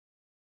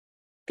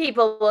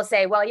 people will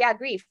say, well, yeah,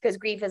 grief because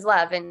grief is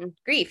love, and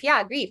grief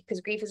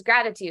because grief is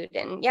gratitude,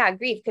 and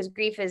grief because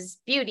grief is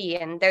beauty,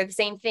 and they're the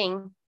same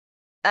thing.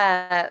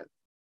 So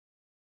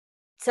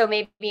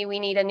maybe we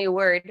need a new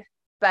word,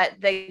 but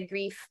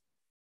the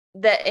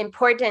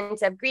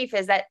importance of grief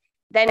is that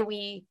then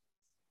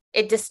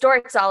it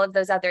distorts all of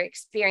those other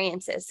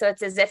experiences. So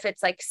it's as if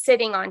it's like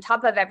sitting on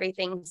top of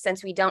everything,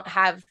 since we don't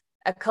have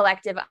a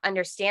collective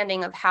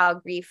understanding of how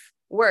grief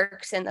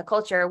works in the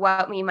culture,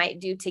 what we might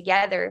do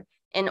together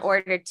in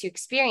order to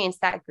experience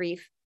that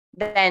grief.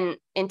 Then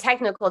in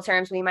technical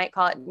terms, we might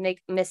call it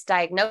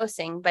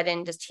misdiagnosing, but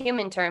in just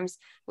human terms,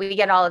 we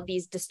get all of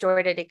these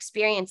distorted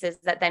experiences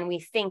that then we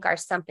think are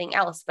something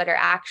else, but are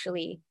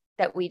actually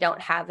that we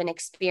don't have an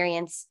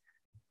experience,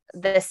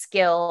 the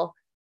skill,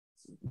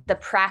 the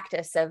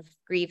practice of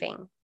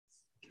grieving.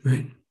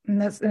 Right.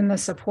 And the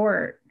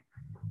support.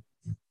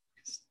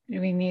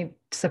 We need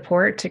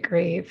support to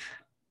grieve.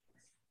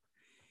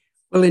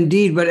 Well,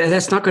 indeed, but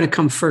that's not going to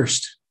come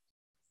first.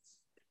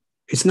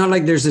 It's not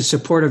like there's a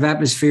supportive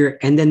atmosphere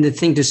and then the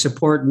thing to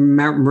support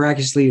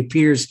miraculously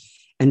appears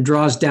and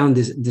draws down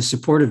the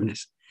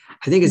supportiveness.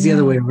 I think it's the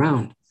other way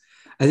around.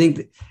 I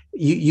think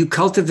you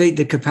cultivate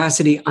the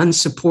capacity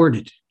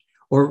unsupported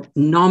or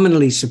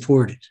nominally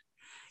supported.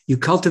 You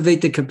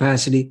cultivate the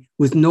capacity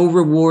with no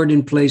reward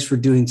in place for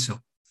doing so.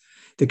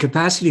 The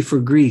capacity for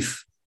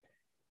grief.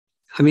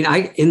 I mean,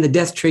 in the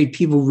death trade,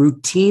 people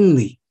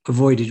routinely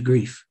avoided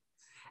grief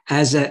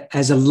as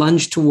a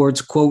lunge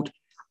towards, quote,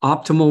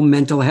 optimal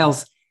mental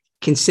health,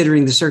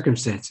 considering the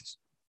circumstances.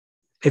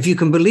 If you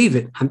can believe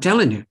it, I'm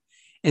telling you.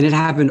 And it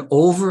happened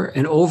over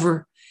and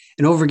over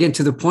and over again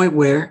to the point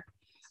where,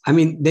 I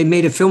mean, they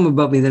made a film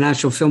about me, the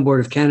National Film Board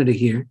of Canada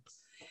here.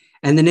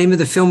 And the name of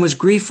the film was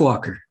Grief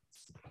Walker,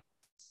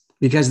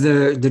 because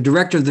the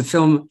director of the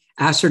film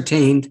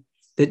ascertained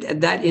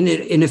that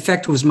in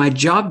effect was my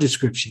job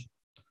description.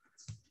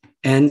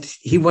 And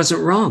he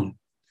wasn't wrong.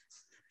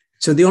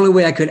 So the only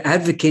way I could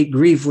advocate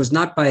grief was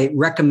not by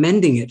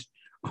recommending it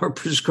or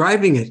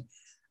prescribing it.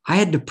 I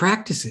had to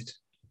practice it.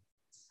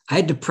 I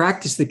had to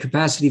practice the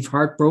capacity of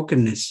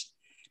heartbrokenness,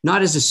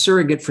 not as a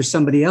surrogate for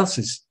somebody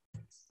else's,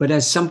 but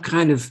as some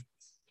kind of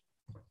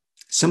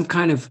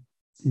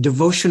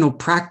devotional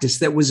practice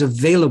that was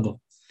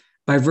available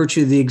by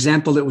virtue of the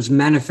example that was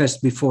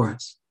manifest before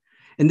us.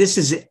 And this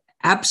is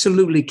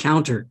absolutely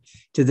counter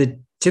to the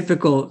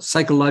typical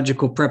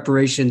psychological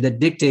preparation that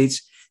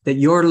dictates that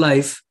your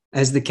life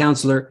as the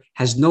counselor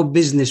has no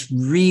business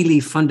really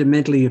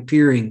fundamentally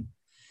appearing,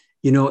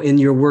 in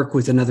your work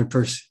with another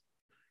person.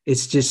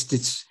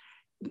 It's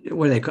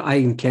what they call,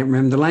 I can't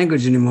remember the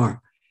language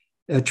anymore.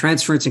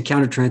 Transference and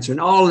countertransfer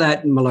and all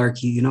that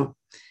malarkey,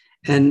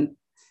 And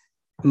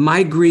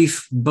my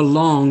grief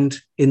belonged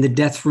in the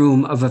death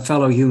room of a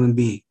fellow human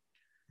being.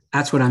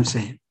 That's what I'm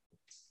saying.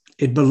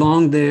 It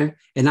belonged there,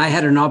 and I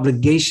had an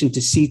obligation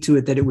to see to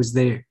it that it was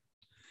there.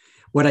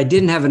 What I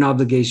didn't have an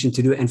obligation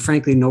to do, and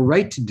frankly, no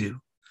right to do,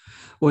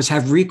 was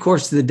have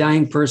recourse to the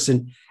dying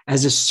person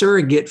as a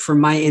surrogate for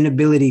my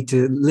inability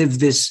to live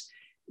this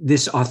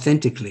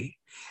authentically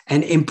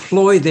and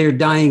employ their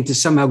dying to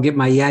somehow get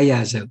my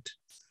yayas out.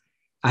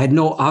 I had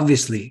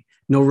obviously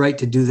no right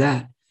to do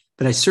that,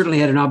 but I certainly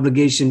had an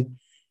obligation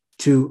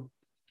to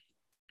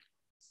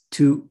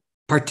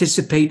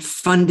participate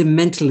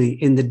fundamentally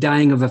in the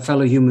dying of a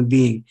fellow human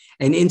being,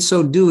 and in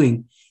so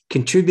doing,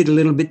 contribute a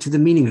little bit to the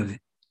meaning of it.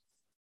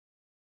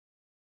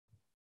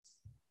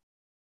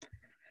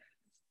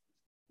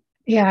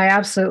 Yeah, I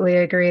absolutely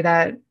agree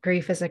that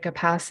grief is a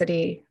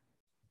capacity.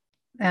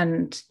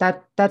 And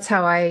that's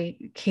how I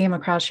came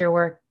across your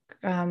work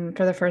for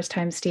the first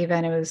time,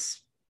 Stephen. It was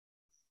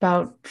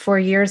about 4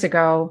 years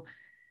ago.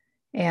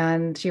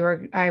 And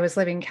I was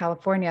living in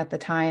California at the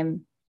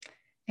time,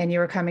 and you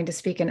were coming to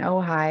speak in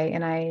Ojai.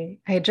 And I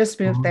had just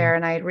moved there,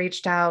 and I had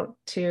reached out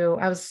to,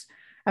 I was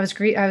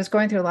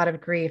going through a lot of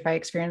grief. I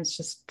experienced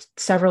just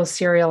several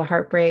serial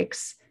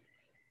heartbreaks.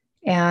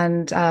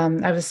 And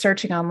I was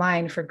searching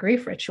online for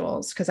grief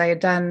rituals because I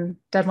had done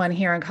one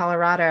here in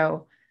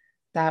Colorado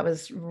that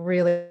was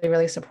really,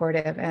 really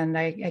supportive. And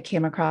I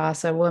came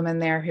across a woman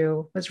there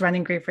who was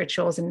running grief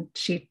rituals, and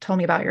she told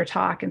me about your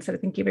talk and said, I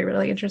think you'd be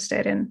really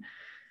interested in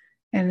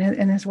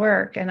his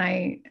work. And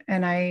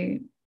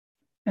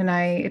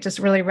it just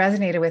really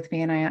resonated with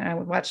me. And I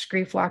watched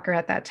Grief Walker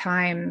at that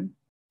time.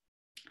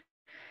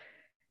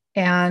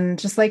 And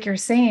just like you're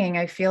saying,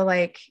 I feel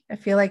like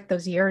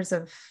those years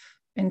of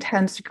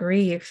intense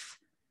grief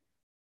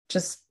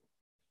just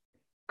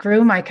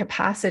grew my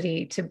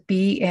capacity to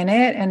be in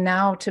it, and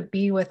now to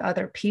be with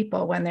other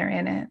people when they're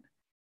in it.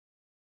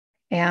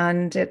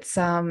 And it's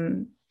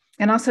and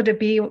also to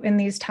be in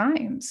these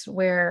times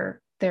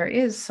where there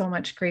is so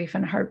much grief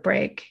and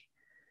heartbreak.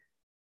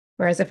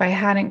 Whereas if I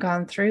hadn't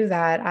gone through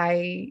that,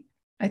 I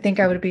think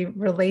I would be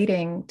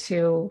relating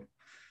to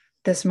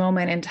this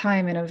moment in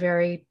time in a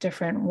very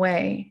different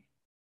way.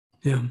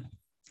 Yeah.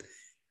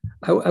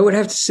 I would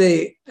have to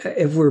say,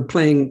 if we're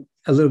playing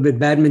a little bit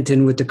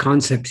badminton with the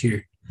concept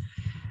here,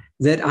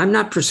 that I'm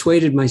not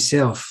persuaded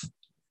myself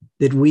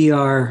that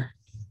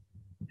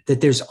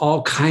there's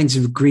all kinds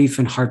of grief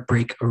and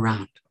heartbreak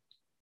around.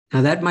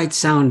 Now that might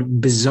sound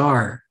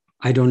bizarre.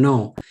 I don't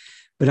know,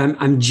 but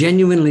I'm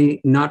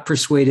genuinely not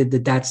persuaded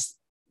that that's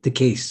the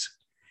case.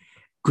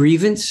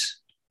 Grievance,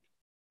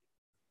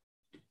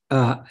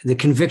 the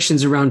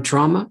convictions around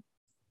trauma.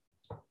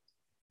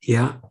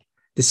 Yeah.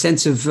 The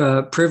sense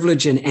of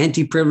privilege and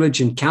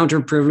anti-privilege and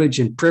counter-privilege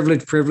and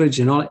privilege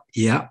and all.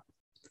 Yeah.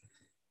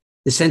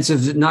 The sense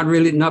of not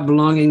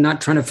belonging,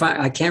 not trying to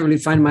find, I can't really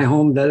find my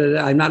home.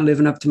 I'm not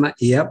living up to my,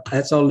 yep,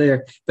 that's all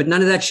there. But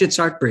none of that shit's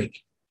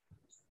heartbreak.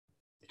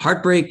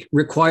 Heartbreak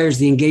requires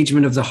the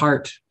engagement of the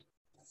heart,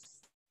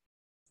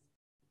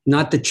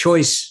 not the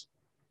choice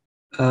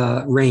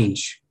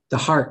range, the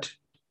heart.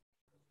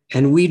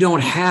 And we don't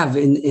have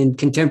in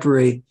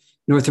contemporary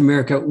North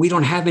America, we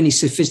don't have any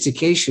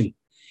sophistication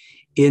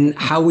in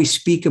how we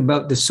speak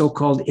about the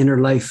so-called inner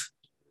life.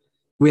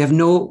 We have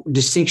no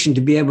distinction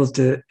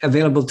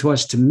available to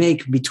us to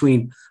make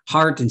between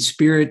heart and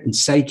spirit and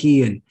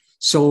psyche and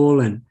soul.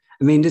 And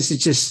I mean, this is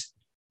just,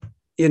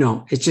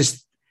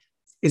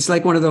 it's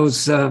like one of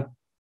those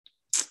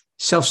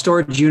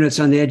self-storage units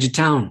on the edge of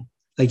town.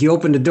 Like you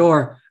open the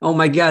door, oh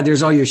my God,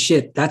 there's all your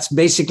shit. That's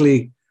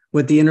basically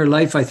what the inner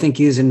life, I think,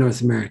 is in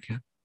North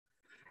America.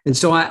 And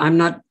so I'm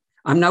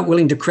not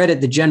willing to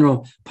credit the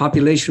general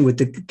population with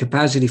the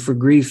capacity for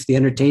grief, the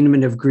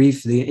entertainment of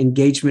grief, the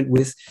engagement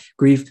with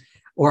grief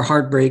or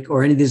heartbreak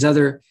or any of these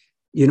other,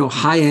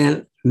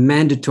 high-end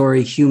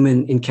mandatory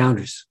human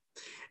encounters.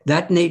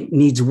 That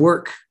needs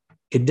work.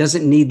 It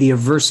doesn't need the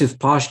aversive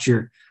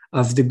posture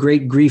of the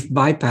great grief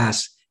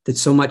bypass that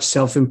so much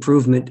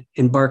self-improvement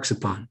embarks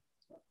upon.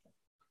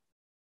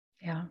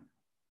 Yeah.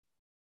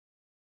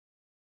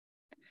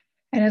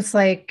 And it's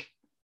like,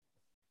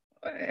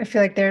 I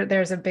feel like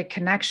there's a big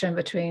connection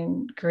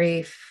between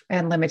grief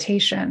and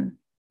limitation.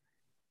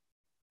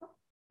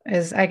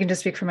 As I can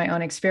just speak from my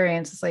own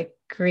experience, it's like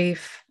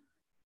grief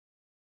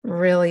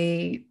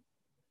really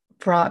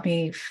brought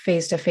me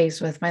face to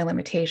face with my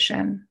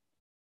limitation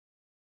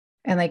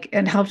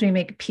and helped me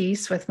make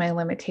peace with my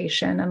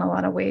limitation in a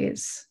lot of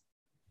ways.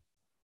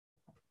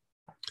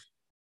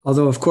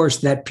 Although, of course,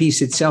 that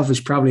peace itself is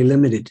probably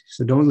limited.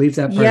 So don't leave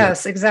that part.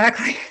 Yes,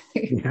 exactly.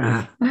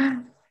 Yeah.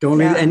 Don't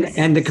leave,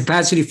 and the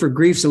capacity for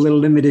grief's a little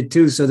limited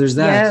too. So there's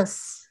that.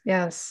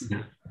 Yes.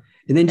 Yeah.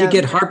 And then you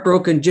get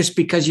heartbroken just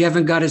because you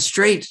haven't got it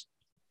straight.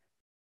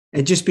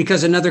 And just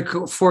because another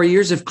 4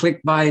 years have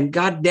clicked by, and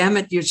God damn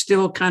it, you're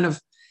still kind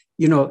of,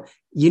 you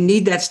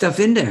need that stuff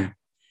in there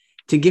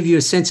to give you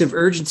a sense of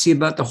urgency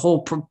about the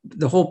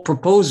whole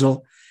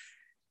proposal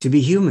to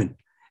be human.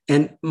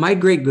 And my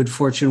great good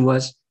fortune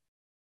was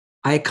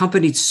I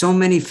accompanied so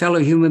many fellow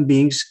human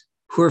beings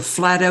who are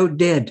flat out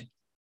dead.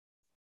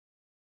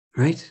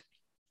 Right?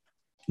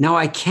 Now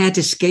I can't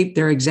escape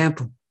their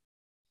example.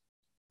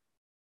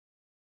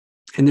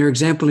 And their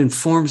example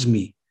informs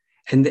me.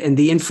 And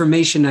the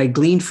information I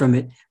gleaned from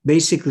it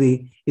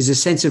basically is a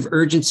sense of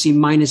urgency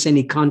minus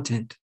any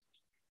content.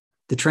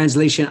 The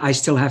translation I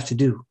still have to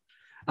do.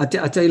 I'll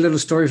tell you a little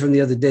story from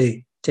the other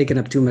day. Taking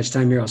up too much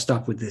time here, I'll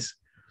stop with this.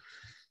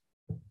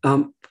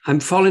 I'm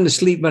falling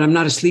asleep, but I'm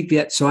not asleep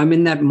yet. So I'm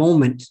in that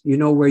moment,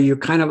 where you're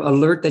kind of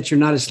alert that you're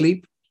not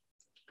asleep,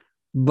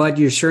 but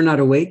you're sure not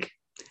awake.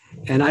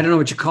 And I don't know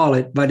what you call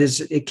it, but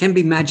it can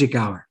be magic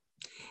hour.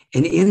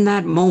 And in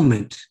that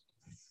moment,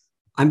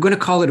 I'm going to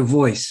call it a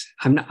voice.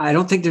 I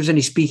don't think there's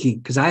any speaking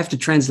because I have to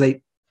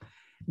translate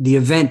the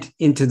event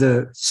into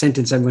the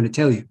sentence I'm going to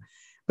tell you.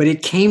 But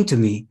it came to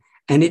me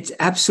and it's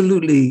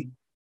absolutely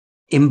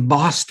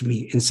embossed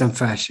me in some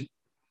fashion.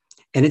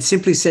 And it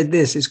simply said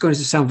this, it's going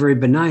to sound very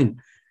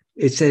benign.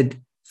 It said,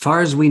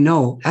 far as we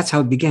know, that's how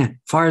it began.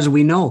 Far as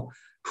we know,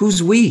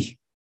 who's we?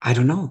 I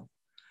don't know.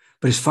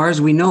 But as far as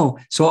we know,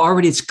 so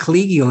already it's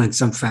collegial in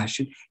some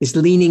fashion. It's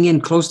leaning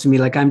in close to me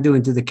like I'm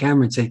doing to the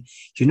camera and saying,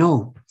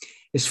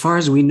 as far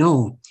as we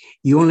know,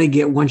 you only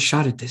get one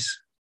shot at this.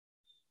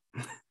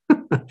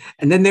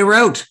 And then they were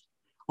out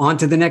on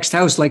to the next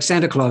house like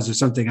Santa Claus or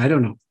something. I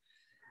don't know.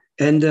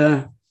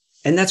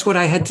 And that's what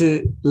I had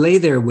to lay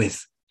there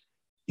with,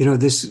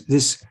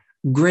 this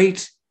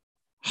great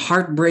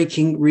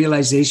heartbreaking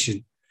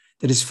realization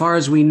that as far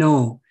as we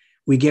know,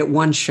 we get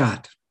one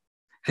shot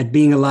at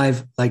being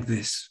alive like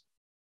this.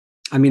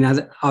 I mean,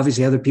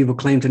 obviously other people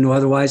claim to know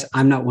otherwise.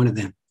 I'm not one of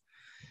them.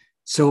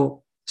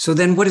 So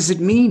then what does it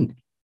mean?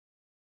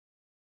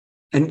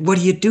 And what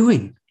are you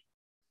doing?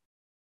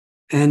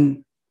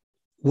 And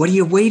what are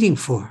you waiting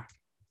for?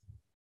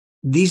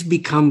 These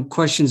become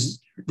questions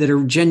that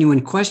are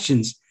genuine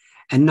questions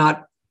and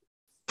not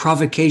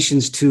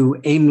provocations to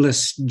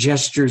aimless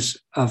gestures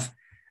of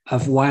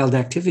wild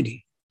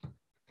activity.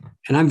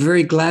 And I'm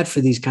very glad for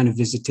these kind of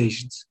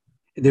visitations.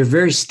 They're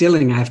very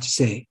stilling, I have to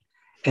say.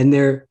 And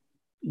there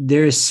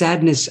is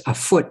sadness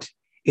afoot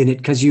in it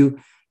because you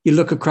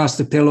look across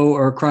the pillow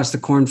or across the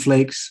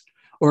cornflakes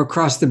or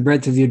across the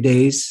breadth of your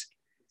days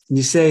and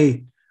you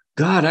say,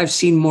 God, I've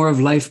seen more of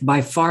life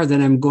by far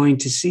than I'm going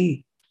to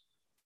see.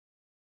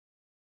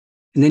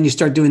 And then you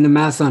start doing the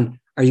math on,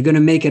 are you going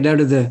to make it out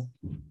of the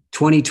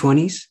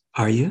 2020s?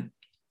 Are you?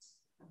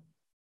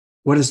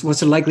 What's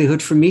the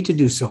likelihood for me to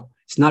do so?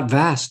 It's not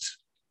vast.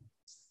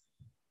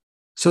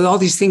 So all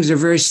these things are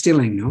very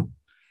stilling, no?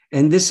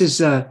 And this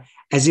is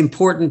as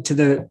important to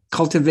the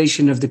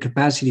cultivation of the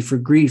capacity for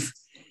grief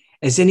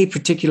as any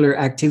particular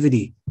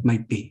activity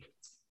might be.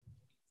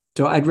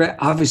 So I'd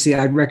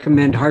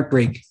recommend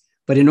heartbreak,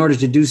 but in order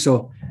to do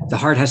so, the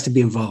heart has to be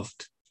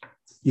involved.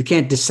 You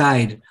can't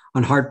decide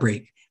on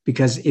heartbreak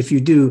because if you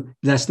do,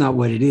 that's not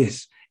what it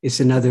is. It's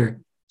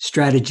another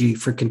strategy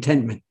for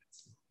contentment.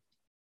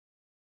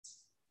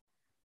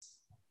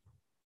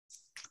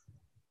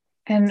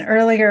 And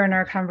earlier in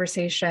our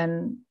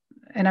conversation,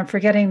 and I'm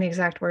forgetting the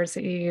exact words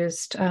that you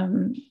used,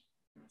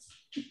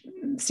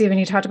 Stephen,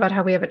 you talked about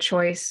how we have a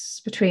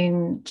choice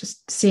between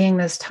just seeing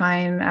this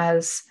time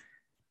as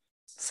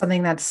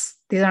something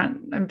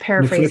I'm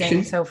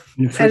paraphrasing. So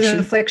as an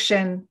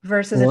affliction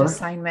versus an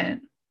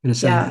assignment.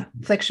 Yeah,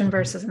 affliction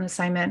versus an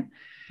assignment.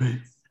 Right.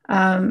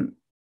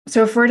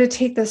 So if we're to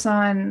take this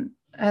on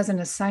as an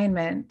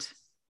assignment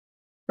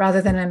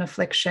rather than an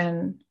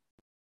affliction,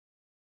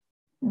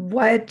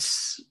 what,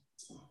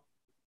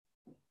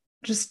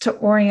 just to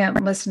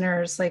orient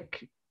listeners,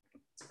 like,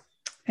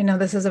 I know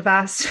this is a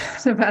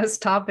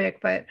vast topic,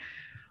 but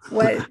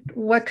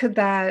what could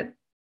that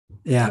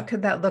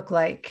look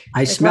like? I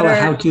like, smell a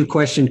how-to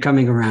question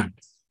coming around.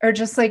 Or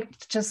just like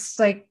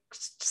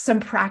some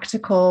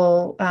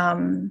practical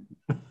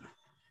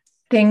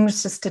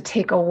things just to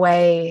take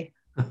away,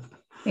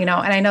 and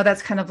I know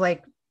that's kind of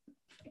like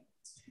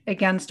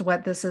against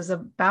what this is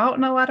about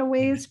in a lot of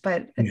ways,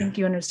 but I think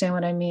you understand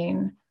what I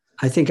mean.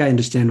 I think I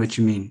understand what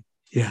you mean.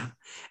 Yeah.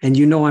 And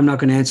I'm not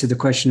going to answer the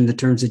question in the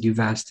terms that you've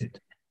asked it.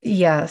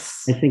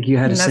 Yes. I think you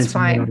had a sense that's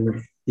fine. of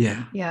it.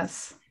 Yeah.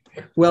 Yes.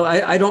 Well,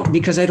 I don't,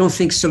 because I don't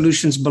think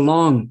solutions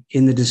belong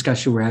in the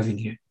discussion we're having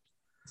here.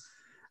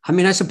 I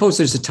mean, I suppose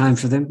there's a time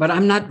for them, but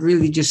I'm not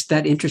really just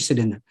that interested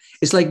in them.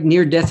 It's like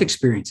near-death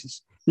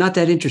experiences. Not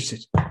that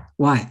interested.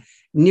 Why?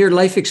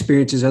 Near-life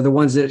experiences are the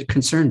ones that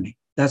concern me.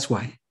 That's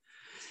why.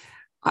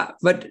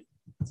 But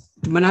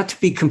not to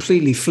be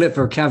completely flip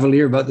or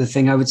cavalier about the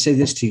thing, I would say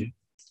this to you.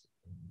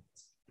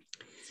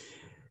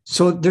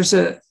 So there's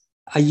a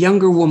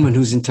younger woman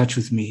who's in touch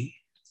with me,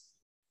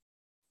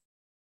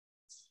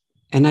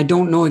 and I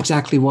don't know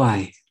exactly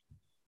why.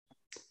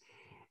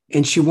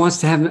 And she wants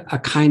to have a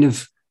kind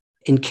of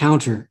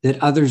encounter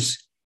that others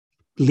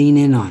lean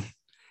in on.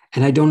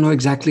 And I don't know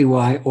exactly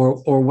why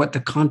or what the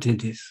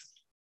content is.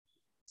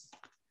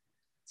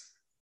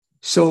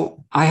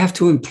 So I have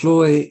to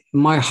employ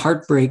my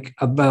heartbreak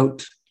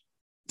about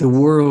the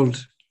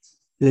world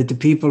that the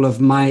people of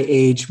my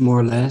age, more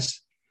or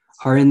less,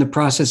 are in the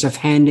process of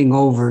handing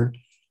over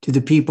to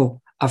the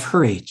people of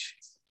her age.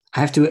 I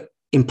have to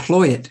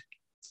employ it.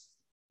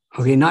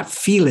 Okay, not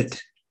feel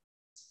it.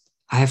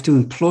 I have to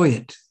employ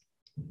it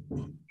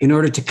in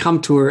order to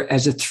come to her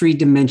as a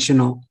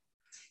three-dimensional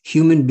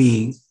human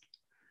being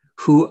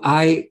who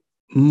I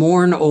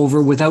mourn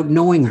over without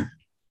knowing her.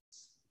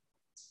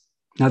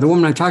 Now, the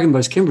woman I'm talking about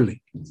is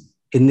Kimberly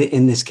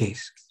in this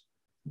case.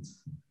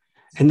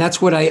 And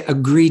that's what I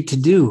agreed to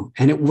do.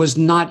 And it was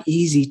not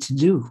easy to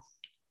do.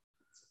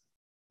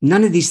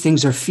 None of these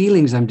things are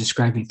feelings I'm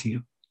describing to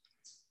you.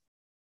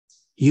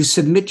 You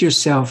submit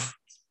yourself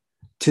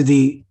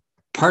to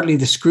partly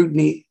the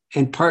scrutiny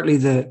and partly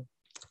the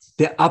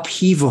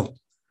upheaval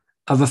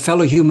of a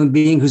fellow human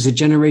being who's a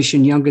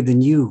generation younger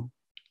than you.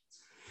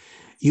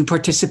 You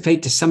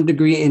participate to some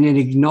degree in an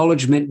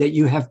acknowledgement that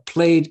you have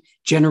played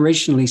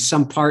generationally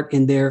some part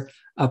in their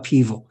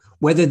upheaval.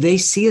 Whether they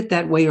see it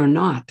that way or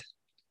not,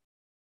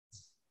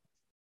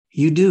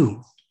 you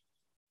do.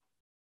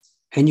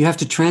 And you have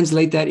to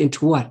translate that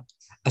into what?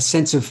 A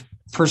sense of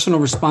personal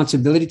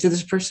responsibility to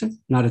this person?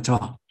 Not at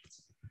all.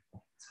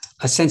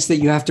 A sense that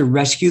you have to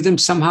rescue them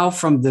somehow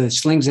from the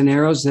slings and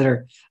arrows that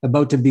are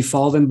about to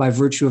befall them by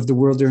virtue of the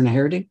world they're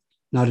inheriting?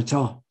 Not at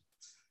all.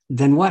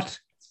 Then what?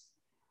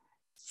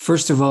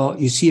 First of all,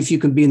 you see if you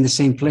can be in the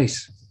same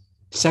place.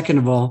 Second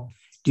of all,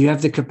 do you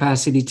have the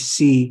capacity to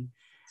see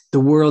the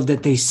world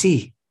that they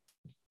see?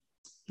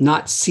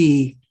 Not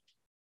see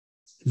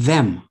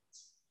them.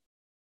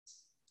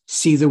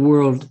 See the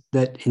world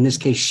that, in this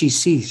case, she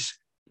sees.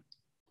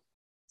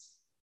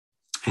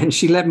 And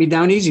she let me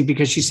down easy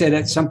because she said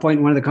at some point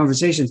in one of the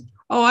conversations,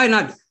 I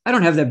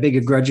don't have that big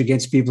a grudge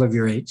against people of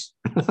your age.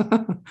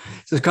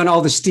 So kind of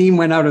all the steam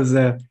went out of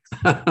the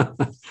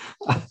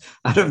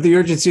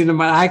urgency.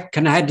 I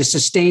kind of had to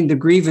sustain the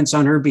grievance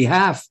on her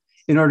behalf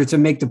in order to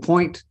make the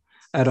point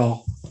at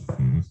all.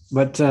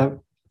 But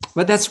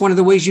that's one of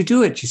the ways you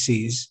do it, you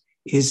see,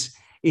 is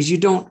you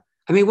don't,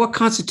 what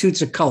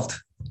constitutes a cult?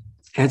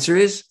 Answer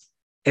is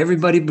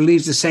everybody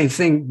believes the same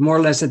thing more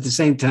or less at the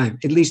same time,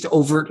 at least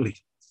overtly.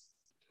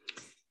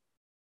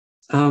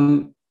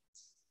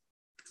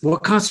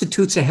 What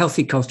constitutes a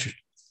healthy culture?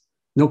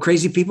 No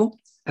crazy people?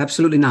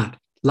 Absolutely not.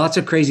 Lots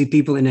of crazy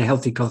people in a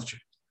healthy culture.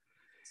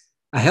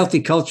 A healthy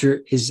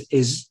culture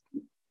is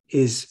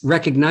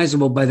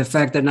recognizable by the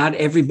fact that not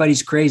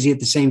everybody's crazy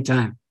at the same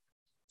time.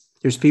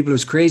 There's people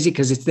who's crazy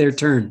because it's their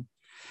turn.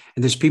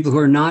 And there's people who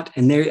are not,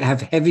 and they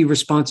have heavy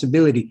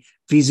responsibility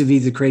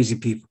vis-a-vis the crazy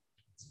people.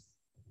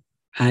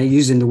 I'm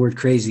using the word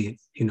crazy,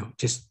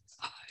 just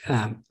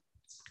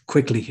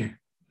quickly here.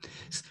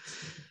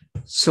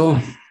 So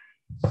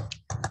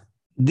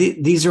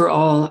these are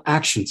all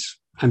actions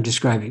I'm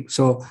describing.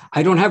 So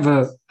I don't have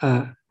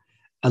a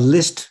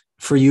list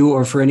for you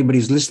or for anybody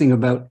who's listening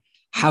about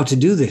how to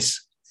do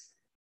this,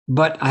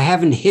 but I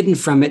haven't hidden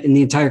from it in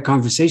the entire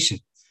conversation.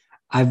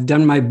 I've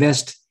done my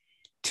best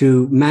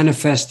to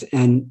manifest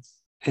and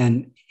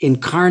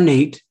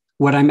incarnate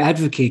what I'm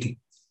advocating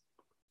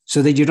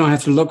so that you don't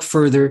have to look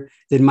further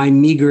than my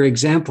meager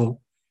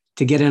example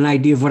to get an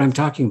idea of what I'm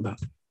talking about.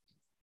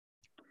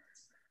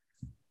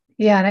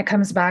 Yeah, and it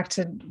comes back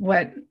to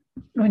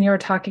when you were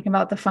talking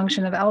about the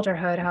function of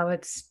elderhood, how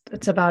it's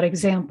about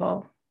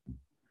example.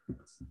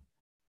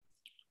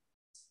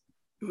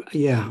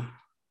 Yeah,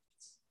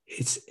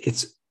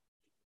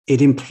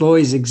 it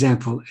employs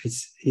example.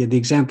 The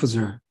examples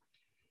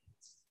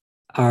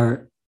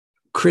are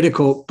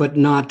critical, but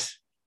not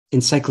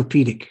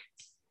encyclopedic.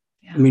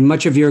 Yeah.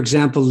 Much of your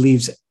example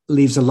leaves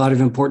leaves a lot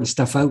of important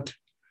stuff out.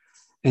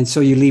 And so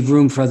you leave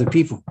room for other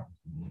people.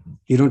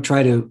 You don't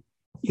try to,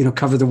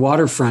 cover the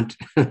waterfront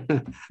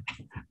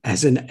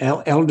as an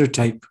elder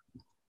type.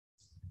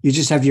 You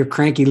just have your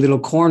cranky little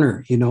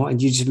corner,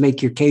 and you just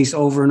make your case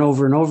over and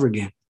over and over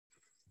again.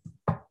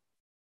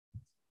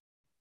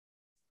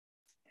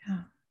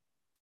 Yeah.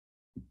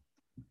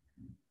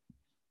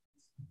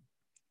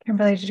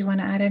 Kimberly, did you want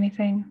to add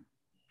anything?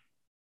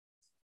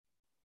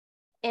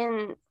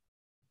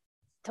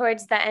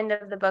 Towards the end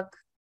of the book,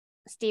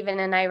 Stephen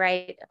and I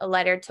write a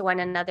letter to one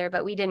another,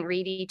 but we didn't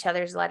read each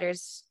other's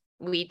letters.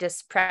 We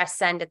just pressed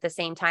send at the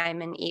same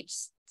time and each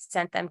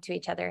sent them to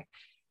each other.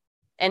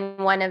 And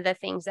one of the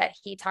things that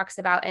he talks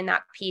about in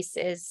that piece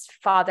is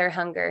father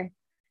hunger.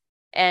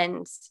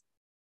 And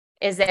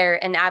is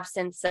there an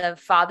absence of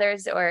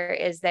fathers, or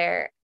is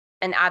there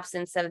an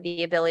absence of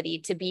the ability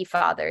to be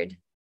fathered?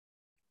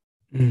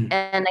 And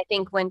I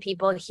think when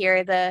people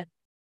hear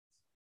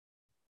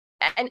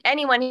and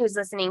anyone who's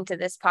listening to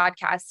this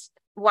podcast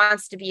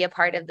wants to be a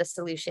part of the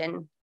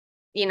solution,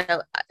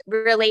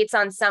 relates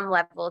on some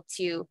level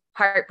to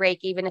heartbreak,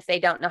 even if they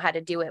don't know how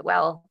to do it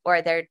well,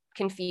 or they're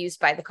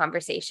confused by the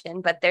conversation,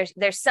 but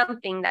there's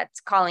something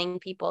that's calling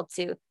people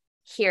to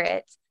hear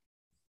it.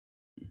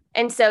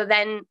 And so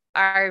then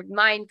our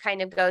mind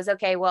kind of goes,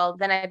 okay, well,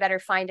 then I better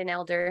find an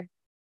elder,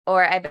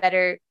 or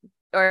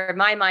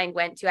my mind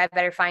went to, I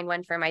better find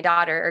one for my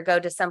daughter, or go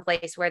to some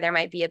place where there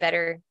might be a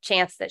better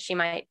chance that she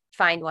might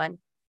find one.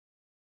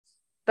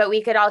 But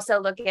we could also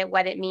look at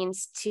what it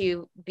means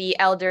to be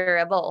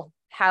elderable.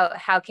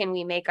 How can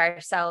we make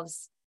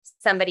ourselves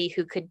somebody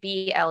who could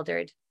be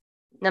eldered,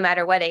 no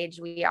matter what age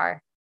we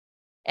are?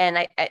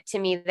 And to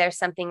me, there's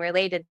something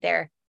related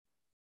there,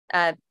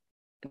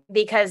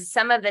 because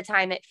some of the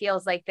time it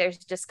feels like there's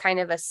just kind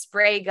of a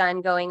spray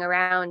gun going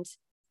around,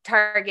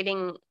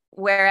 targeting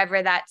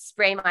wherever that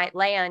spray might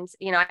land.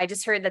 I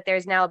just heard that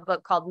there's now a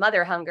book called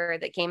Mother Hunger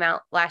that came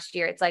out last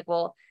year. It's like,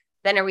 well,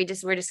 then we're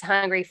just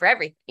hungry for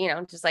everything,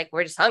 just like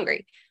we're just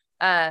hungry.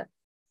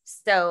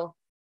 So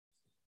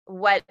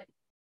what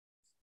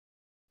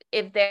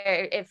if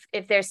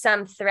there's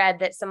some thread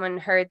that someone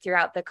heard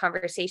throughout the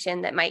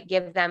conversation that might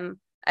give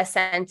them a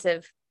sense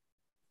of,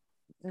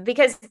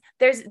 because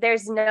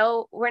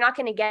we're not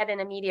going to get an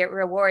immediate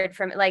reward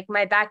from it. Like,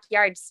 my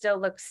backyard still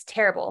looks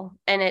terrible,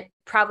 and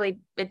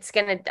it's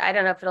going to, I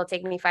don't know if it'll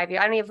take me 5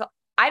 years.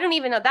 I don't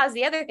even know. That was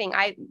the other thing.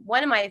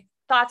 One of my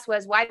thoughts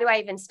was, why do I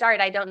even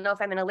start? I don't know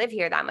if I'm going to live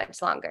here that much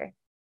longer.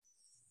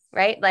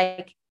 Right?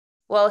 Like,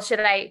 well, should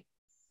I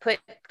put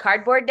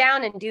cardboard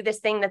down and do this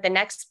thing that the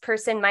next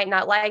person might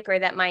not like, or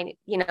that my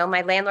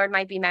landlord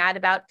might be mad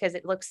about because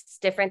it looks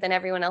different than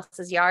everyone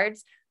else's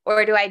yards?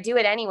 Or do I do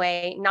it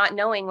anyway, not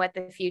knowing what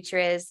the future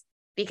is?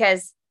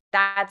 Because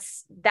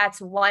that's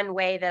one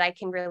way that I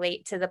can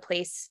relate to the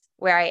place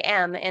where I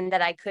am, and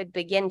that I could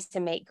begin to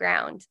make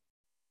ground.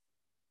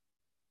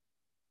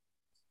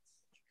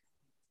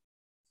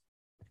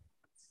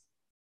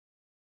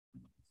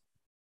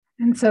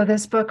 And so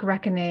this book,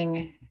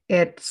 Reckoning,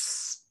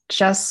 it's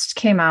just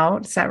came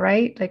out. Is that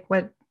right? Like,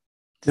 what?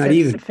 Not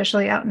even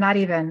officially out. Not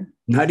even.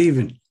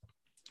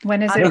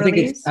 When is it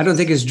released? I don't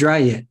think it's dry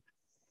yet.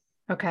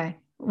 Okay.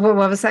 What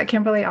was that,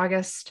 Kimberly?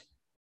 August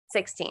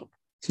 16th.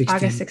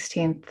 August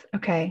 16th.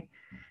 Okay.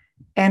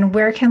 And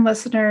where can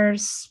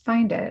listeners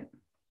find it?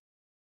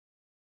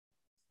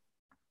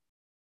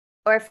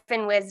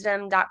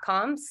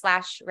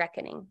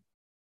 orphanwisdom.com/reckoning.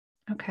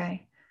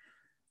 Okay.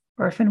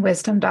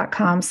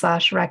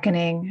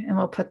 orphanwisdom.com/reckoning. And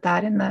we'll put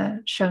that in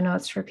the show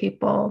notes for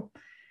people.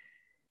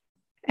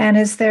 And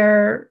is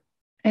there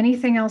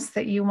anything else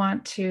that you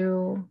want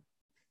to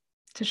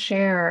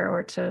share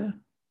or to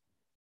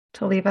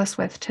leave us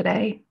with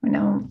today? We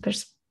know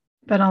there's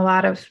been a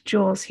lot of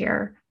jewels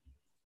here.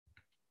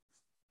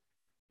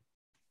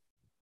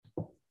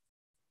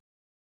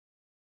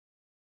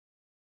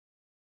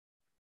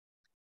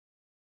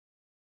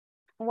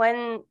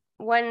 One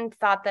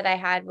thought that I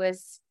had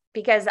was,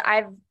 because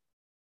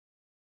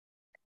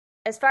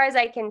as far as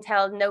I can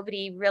tell,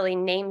 nobody really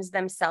names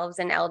themselves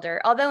an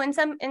elder. Although in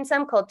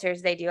some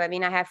cultures they do. I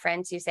mean, I have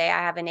friends who say, I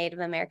have a Native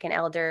American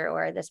elder,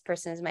 or this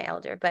person is my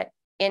elder. But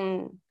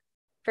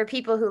for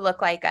people who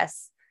look like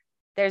us,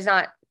 there's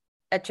not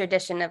a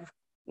tradition of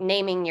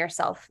naming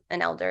yourself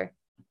an elder.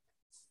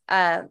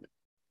 But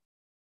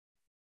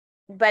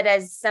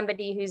as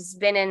somebody who's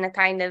been in a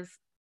kind of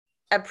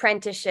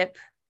apprenticeship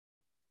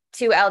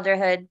to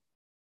elderhood,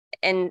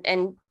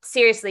 and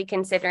seriously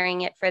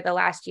considering it for the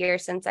last year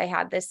since I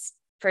had this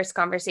first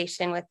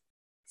conversation with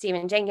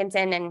Stephen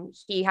Jenkinson, and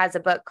he has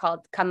a book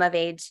called Come of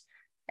Age,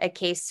 A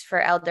Case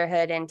for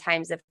Elderhood in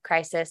Times of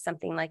Crisis,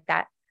 something like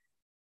that,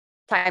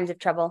 times of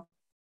trouble,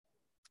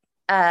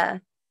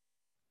 that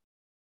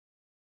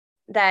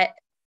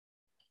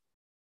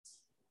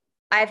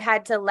I've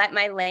had to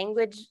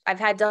I've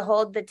had to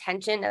hold the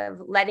tension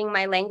of letting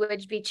my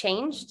language be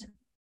changed,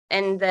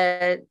 and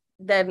the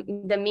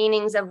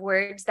meanings of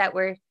words that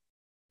were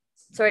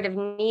sort of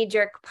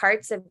knee-jerk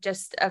parts of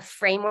just a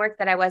framework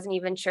that I wasn't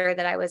even sure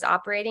that I was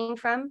operating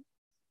from.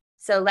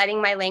 So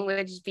letting my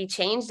language be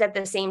changed at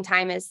the same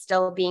time as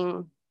still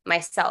being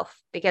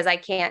myself, because I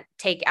can't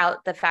take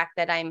out the fact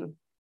that I'm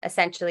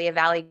essentially a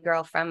Valley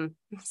girl from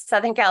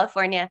Southern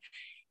California.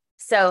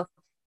 So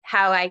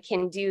how I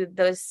can do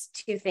those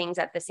two things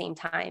at the same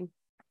time.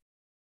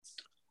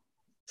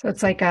 So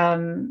it's like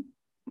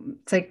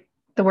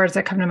the words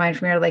that come to mind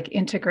from here, like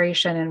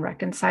integration and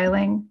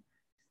reconciling.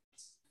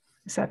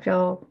 Does that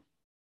feel?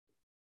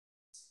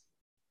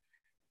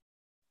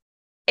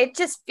 It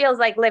just feels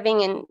like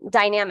living in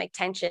dynamic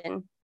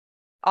tension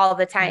all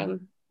the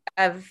time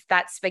of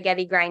that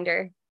spaghetti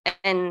grinder,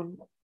 and,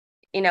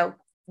 you know,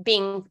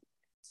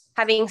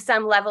 having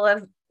some level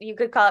of, you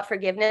could call it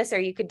forgiveness, or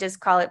you could just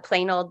call it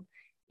plain old,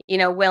 you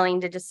know,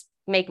 willing to just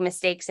make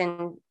mistakes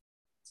and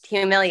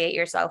humiliate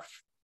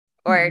yourself,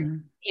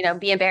 or, you know,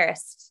 be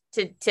embarrassed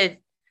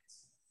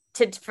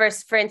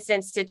for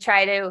instance, to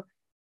try to,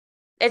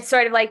 it's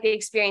sort of like the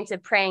experience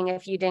of praying.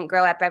 If you didn't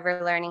grow up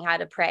ever learning how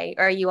to pray,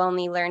 or you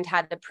only learned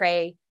how to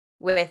pray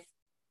with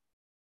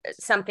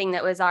something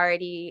that was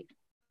already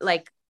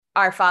like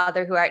our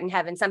Father who art in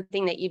heaven,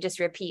 something that you just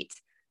repeat.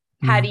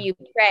 How do you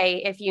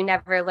pray if you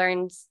never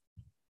learned?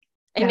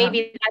 And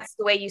maybe that's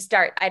the way you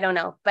start. I don't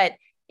know, but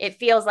it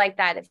feels like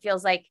that. It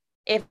feels like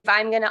if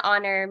I'm going to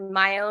honor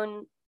my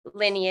own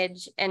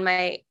lineage and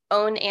my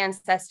own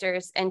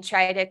ancestors and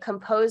try to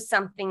compose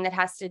something that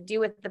has to do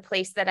with the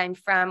place that I'm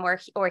from,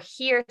 or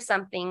hear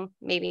something,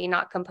 maybe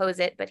not compose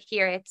it, but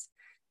hear it,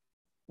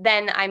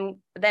 then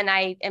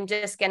I am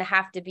just going to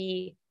have to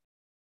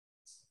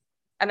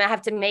I'm going to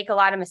have to make a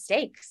lot of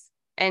mistakes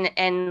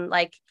and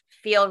like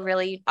feel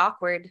really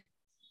awkward,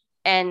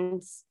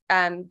 and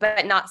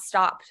but not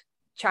stop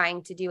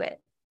trying to do it.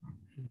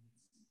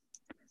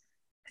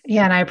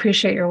 Yeah, and I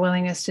appreciate your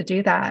willingness to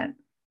do that,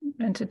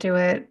 and to do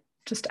it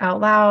just out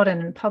loud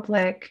and in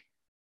public.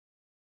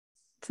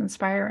 It's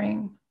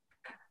inspiring.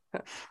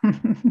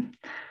 And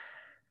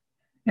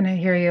I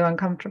hear you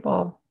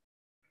uncomfortable.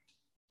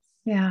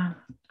 Yeah.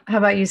 How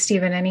about you,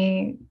 Stephen?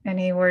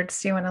 Any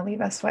words you want to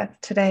leave us with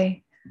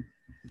today?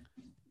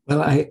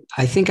 Well,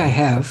 I think I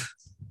have,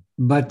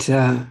 but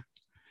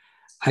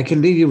I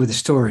can leave you with a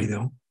story,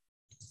 though.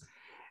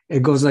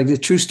 It goes like the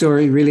true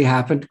story really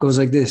happened. It goes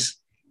like this.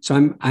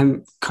 So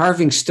I'm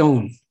carving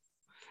stone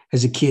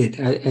as a kid,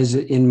 as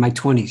in my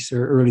 20s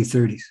or early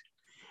 30s.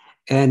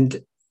 And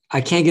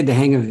I can't get the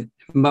hang of it.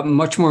 But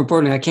much more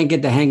importantly, I can't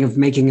get the hang of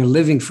making a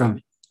living from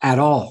it at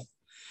all.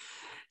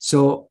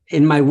 So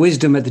in my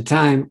wisdom at the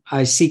time,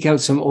 I seek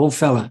out some old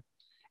fella.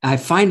 I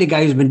find a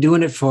guy who's been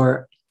doing it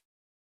for,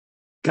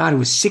 God, it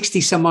was 60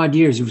 some odd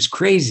years. It was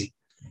crazy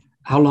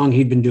how long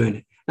he'd been doing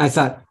it. And I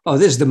thought, oh,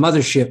 this is the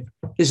mothership.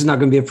 This is not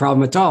going to be a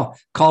problem at all.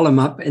 Call him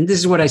up. And this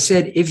is what I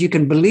said, if you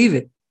can believe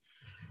it.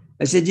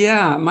 I said,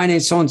 yeah, my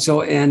name's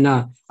so-and-so. And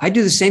I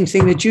do the same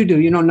thing that you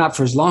do, you know, not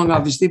for as long,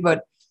 obviously,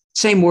 but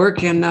same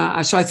work. And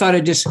so I thought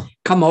I'd just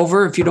come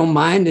over if you don't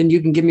mind. And you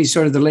can give me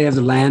sort of the lay of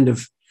the land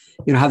of,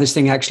 you know, how this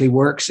thing actually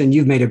works. And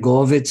you've made a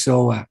go of it.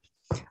 So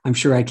I'm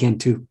sure I can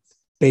too,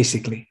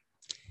 basically.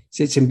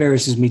 So it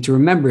embarrasses me to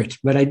remember it,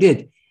 but I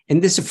did.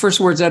 And the first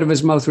words out of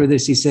his mouth were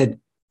this. He said,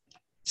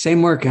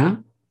 same work, huh?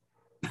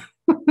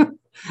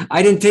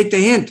 I didn't take the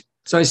hint.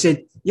 So I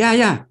said,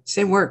 yeah,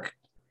 same work.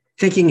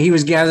 Thinking he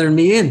was gathering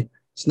me in.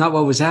 It's not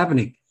what was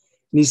happening.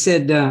 And he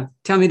said,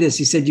 tell me this.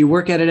 He said, you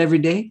work at it every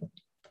day?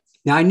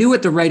 Now, I knew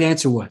what the right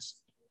answer was,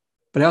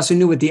 but I also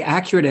knew what the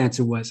accurate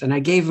answer was. And I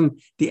gave him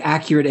the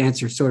accurate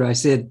answer. Sort of, I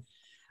said,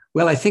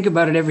 well, I think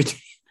about it every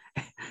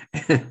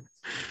day.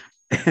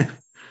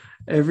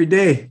 Every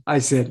day, I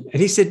said.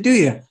 And he said, do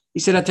you? He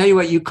said, I'll tell you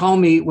what, you call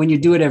me when you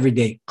do it every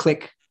day.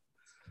 Click.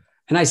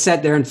 And I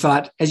sat there and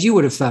thought, as you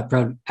would have thought,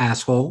 proud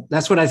asshole.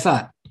 That's what I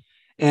thought.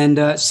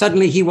 And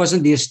suddenly he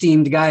wasn't the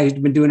esteemed guy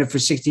who'd been doing it for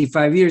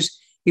 65 years.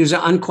 He was an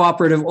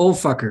uncooperative old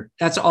fucker.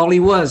 That's all he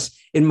was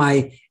in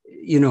my,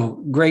 you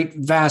know, great,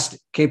 vast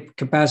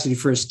capacity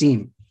for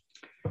esteem.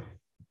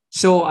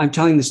 So I'm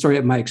telling the story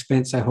at my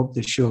expense. I hope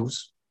this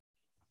shows.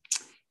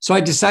 So I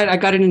decided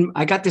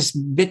I got this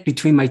bit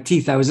between my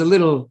teeth. I was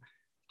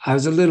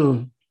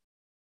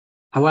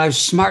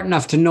smart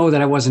enough to know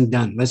that I wasn't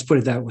done. Let's put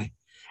it that way.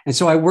 And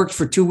so I worked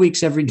for 2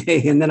 weeks every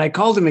day. And then I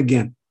called him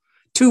again.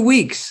 2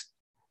 weeks.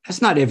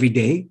 That's not every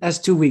day. That's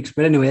 2 weeks.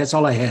 But anyway, that's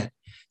all I had.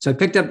 So I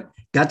picked up,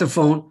 got the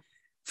phone.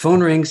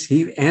 Phone rings.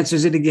 He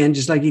answers it again,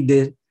 just like he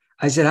did.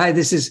 I said, hi,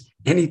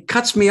 and he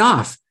cuts me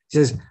off. He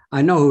says,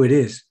 I know who it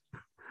is.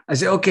 I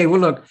said, okay,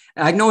 well, look,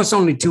 I know it's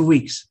only 2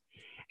 weeks.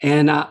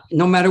 And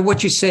no matter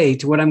what you say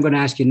to what I'm going to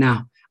ask you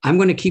now, I'm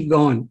going to keep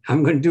going.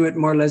 I'm going to do it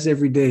more or less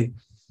every day.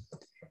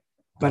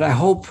 But I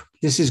hope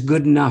this is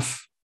good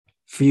enough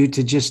for you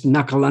to just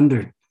knuckle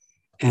under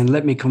and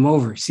let me come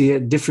over. See a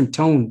different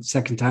tone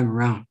second time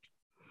around.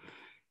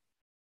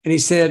 And he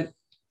said,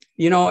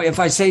 you know, if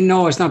I say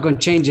no, it's not going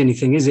to change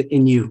anything, is it,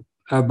 in you,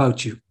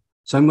 about you?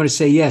 So I'm going to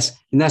say yes.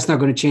 And that's not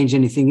going to change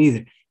anything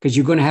either, because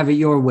you're going to have it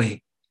your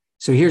way.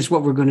 So here's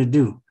what we're going to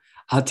do.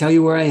 I'll tell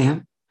you where I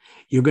am.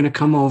 You're going to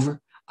come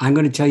over. I'm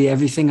going to tell you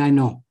everything I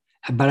know.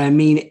 But I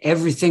mean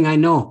everything I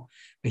know.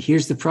 But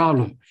here's the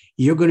problem.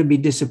 You're going to be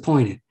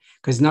disappointed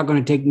because it's not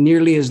going to take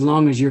nearly as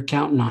long as you're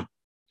counting on.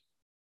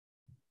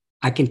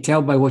 I can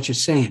tell by what you're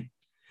saying,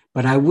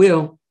 but I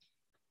will.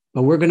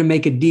 But we're going to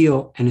make a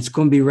deal, and it's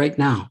going to be right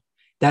now.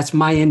 That's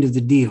my end of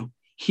the deal.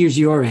 Here's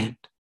your end.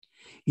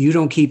 You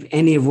don't keep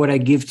any of what I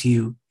give to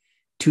you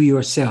to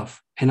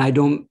yourself. And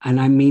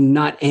I mean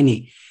not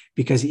any,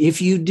 because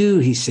if you do,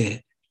 he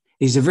said,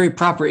 he's a very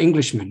proper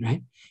Englishman,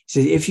 right? He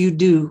said, if you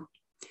do,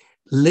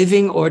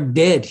 living or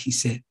dead, he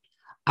said,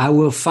 I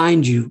will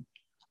find you.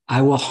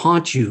 I will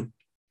haunt you.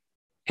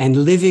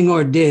 And living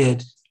or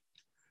dead,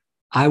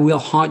 I will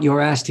haunt your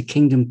ass to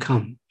kingdom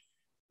come.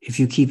 If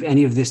you keep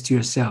any of this to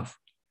yourself,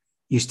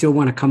 you still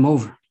want to come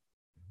over.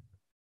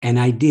 And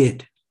I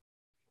did.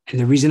 And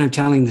the reason I'm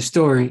telling the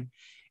story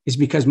is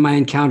because my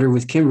encounter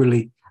with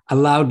Kimberly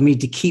allowed me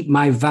to keep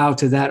my vow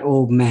to that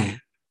old man.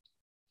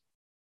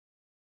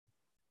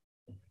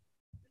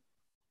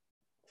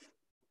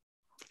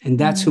 And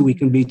that's who we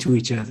can be to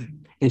each other.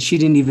 And she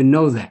didn't even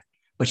know that,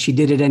 but she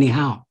did it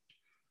anyhow.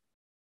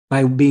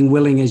 By being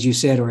willing, as you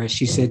said, or as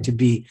she said, to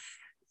be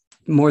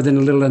more than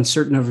a little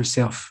uncertain of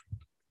herself.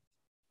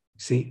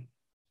 See?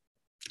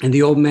 And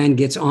the old man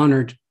gets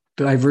honored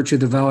by virtue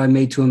of the vow I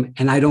made to him,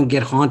 and I don't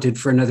get haunted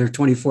for another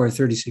 24 or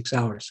 36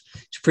 hours.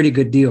 It's a pretty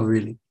good deal,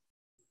 really.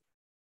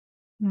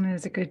 It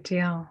is a good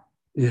deal.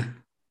 Yeah.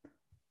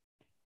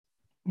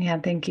 Yeah,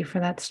 thank you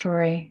for that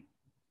story.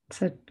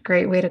 It's a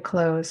great way to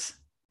close.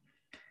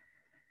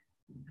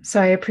 So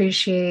I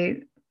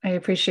appreciate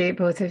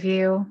both of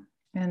you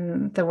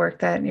and the work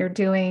that you're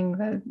doing,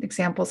 the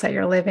examples that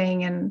you're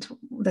living, and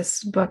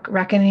this book,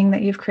 Reckoning,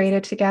 that you've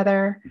created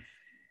together.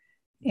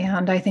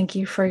 And I thank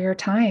you for your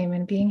time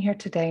and being here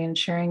today and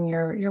sharing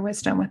your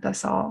wisdom with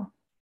us all.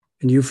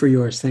 And you for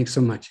yours. Thanks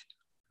so much.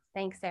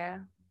 Thanks,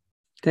 Sarah.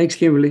 Thanks,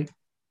 Kimberly.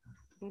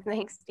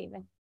 Thanks,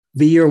 Stephen.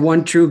 Be your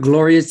one true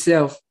glorious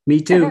self. Me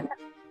too.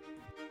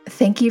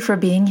 Thank you for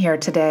being here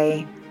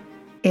today.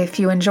 If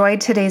you enjoyed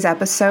today's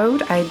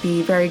episode, I'd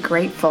be very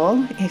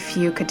grateful if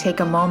you could take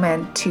a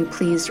moment to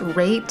please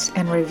rate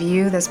and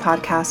review this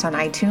podcast on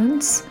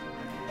iTunes.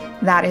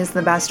 That is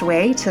the best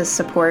way to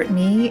support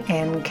me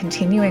in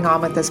continuing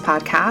on with this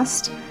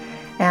podcast,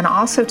 and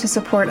also to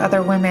support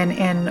other women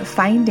in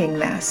finding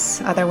this,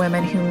 other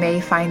women who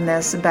may find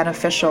this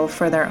beneficial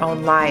for their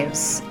own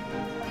lives.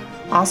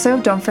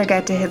 Also, don't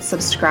forget to hit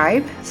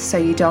subscribe so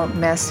you don't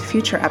miss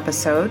future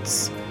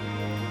episodes.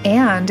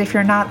 And if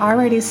you're not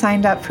already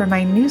signed up for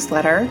my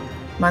newsletter,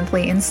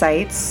 Monthly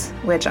Insights,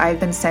 which I've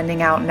been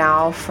sending out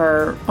now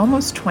for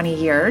almost 20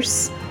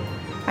 years,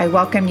 I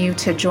welcome you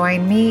to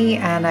join me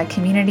and a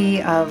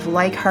community of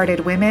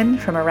like-hearted women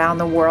from around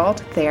the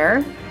world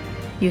there.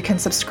 You can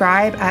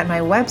subscribe at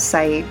my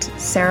website,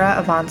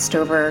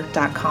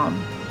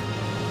 sarahavansdover.com.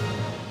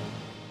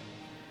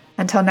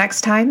 Until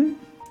next time,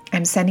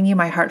 I'm sending you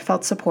my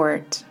heartfelt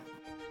support.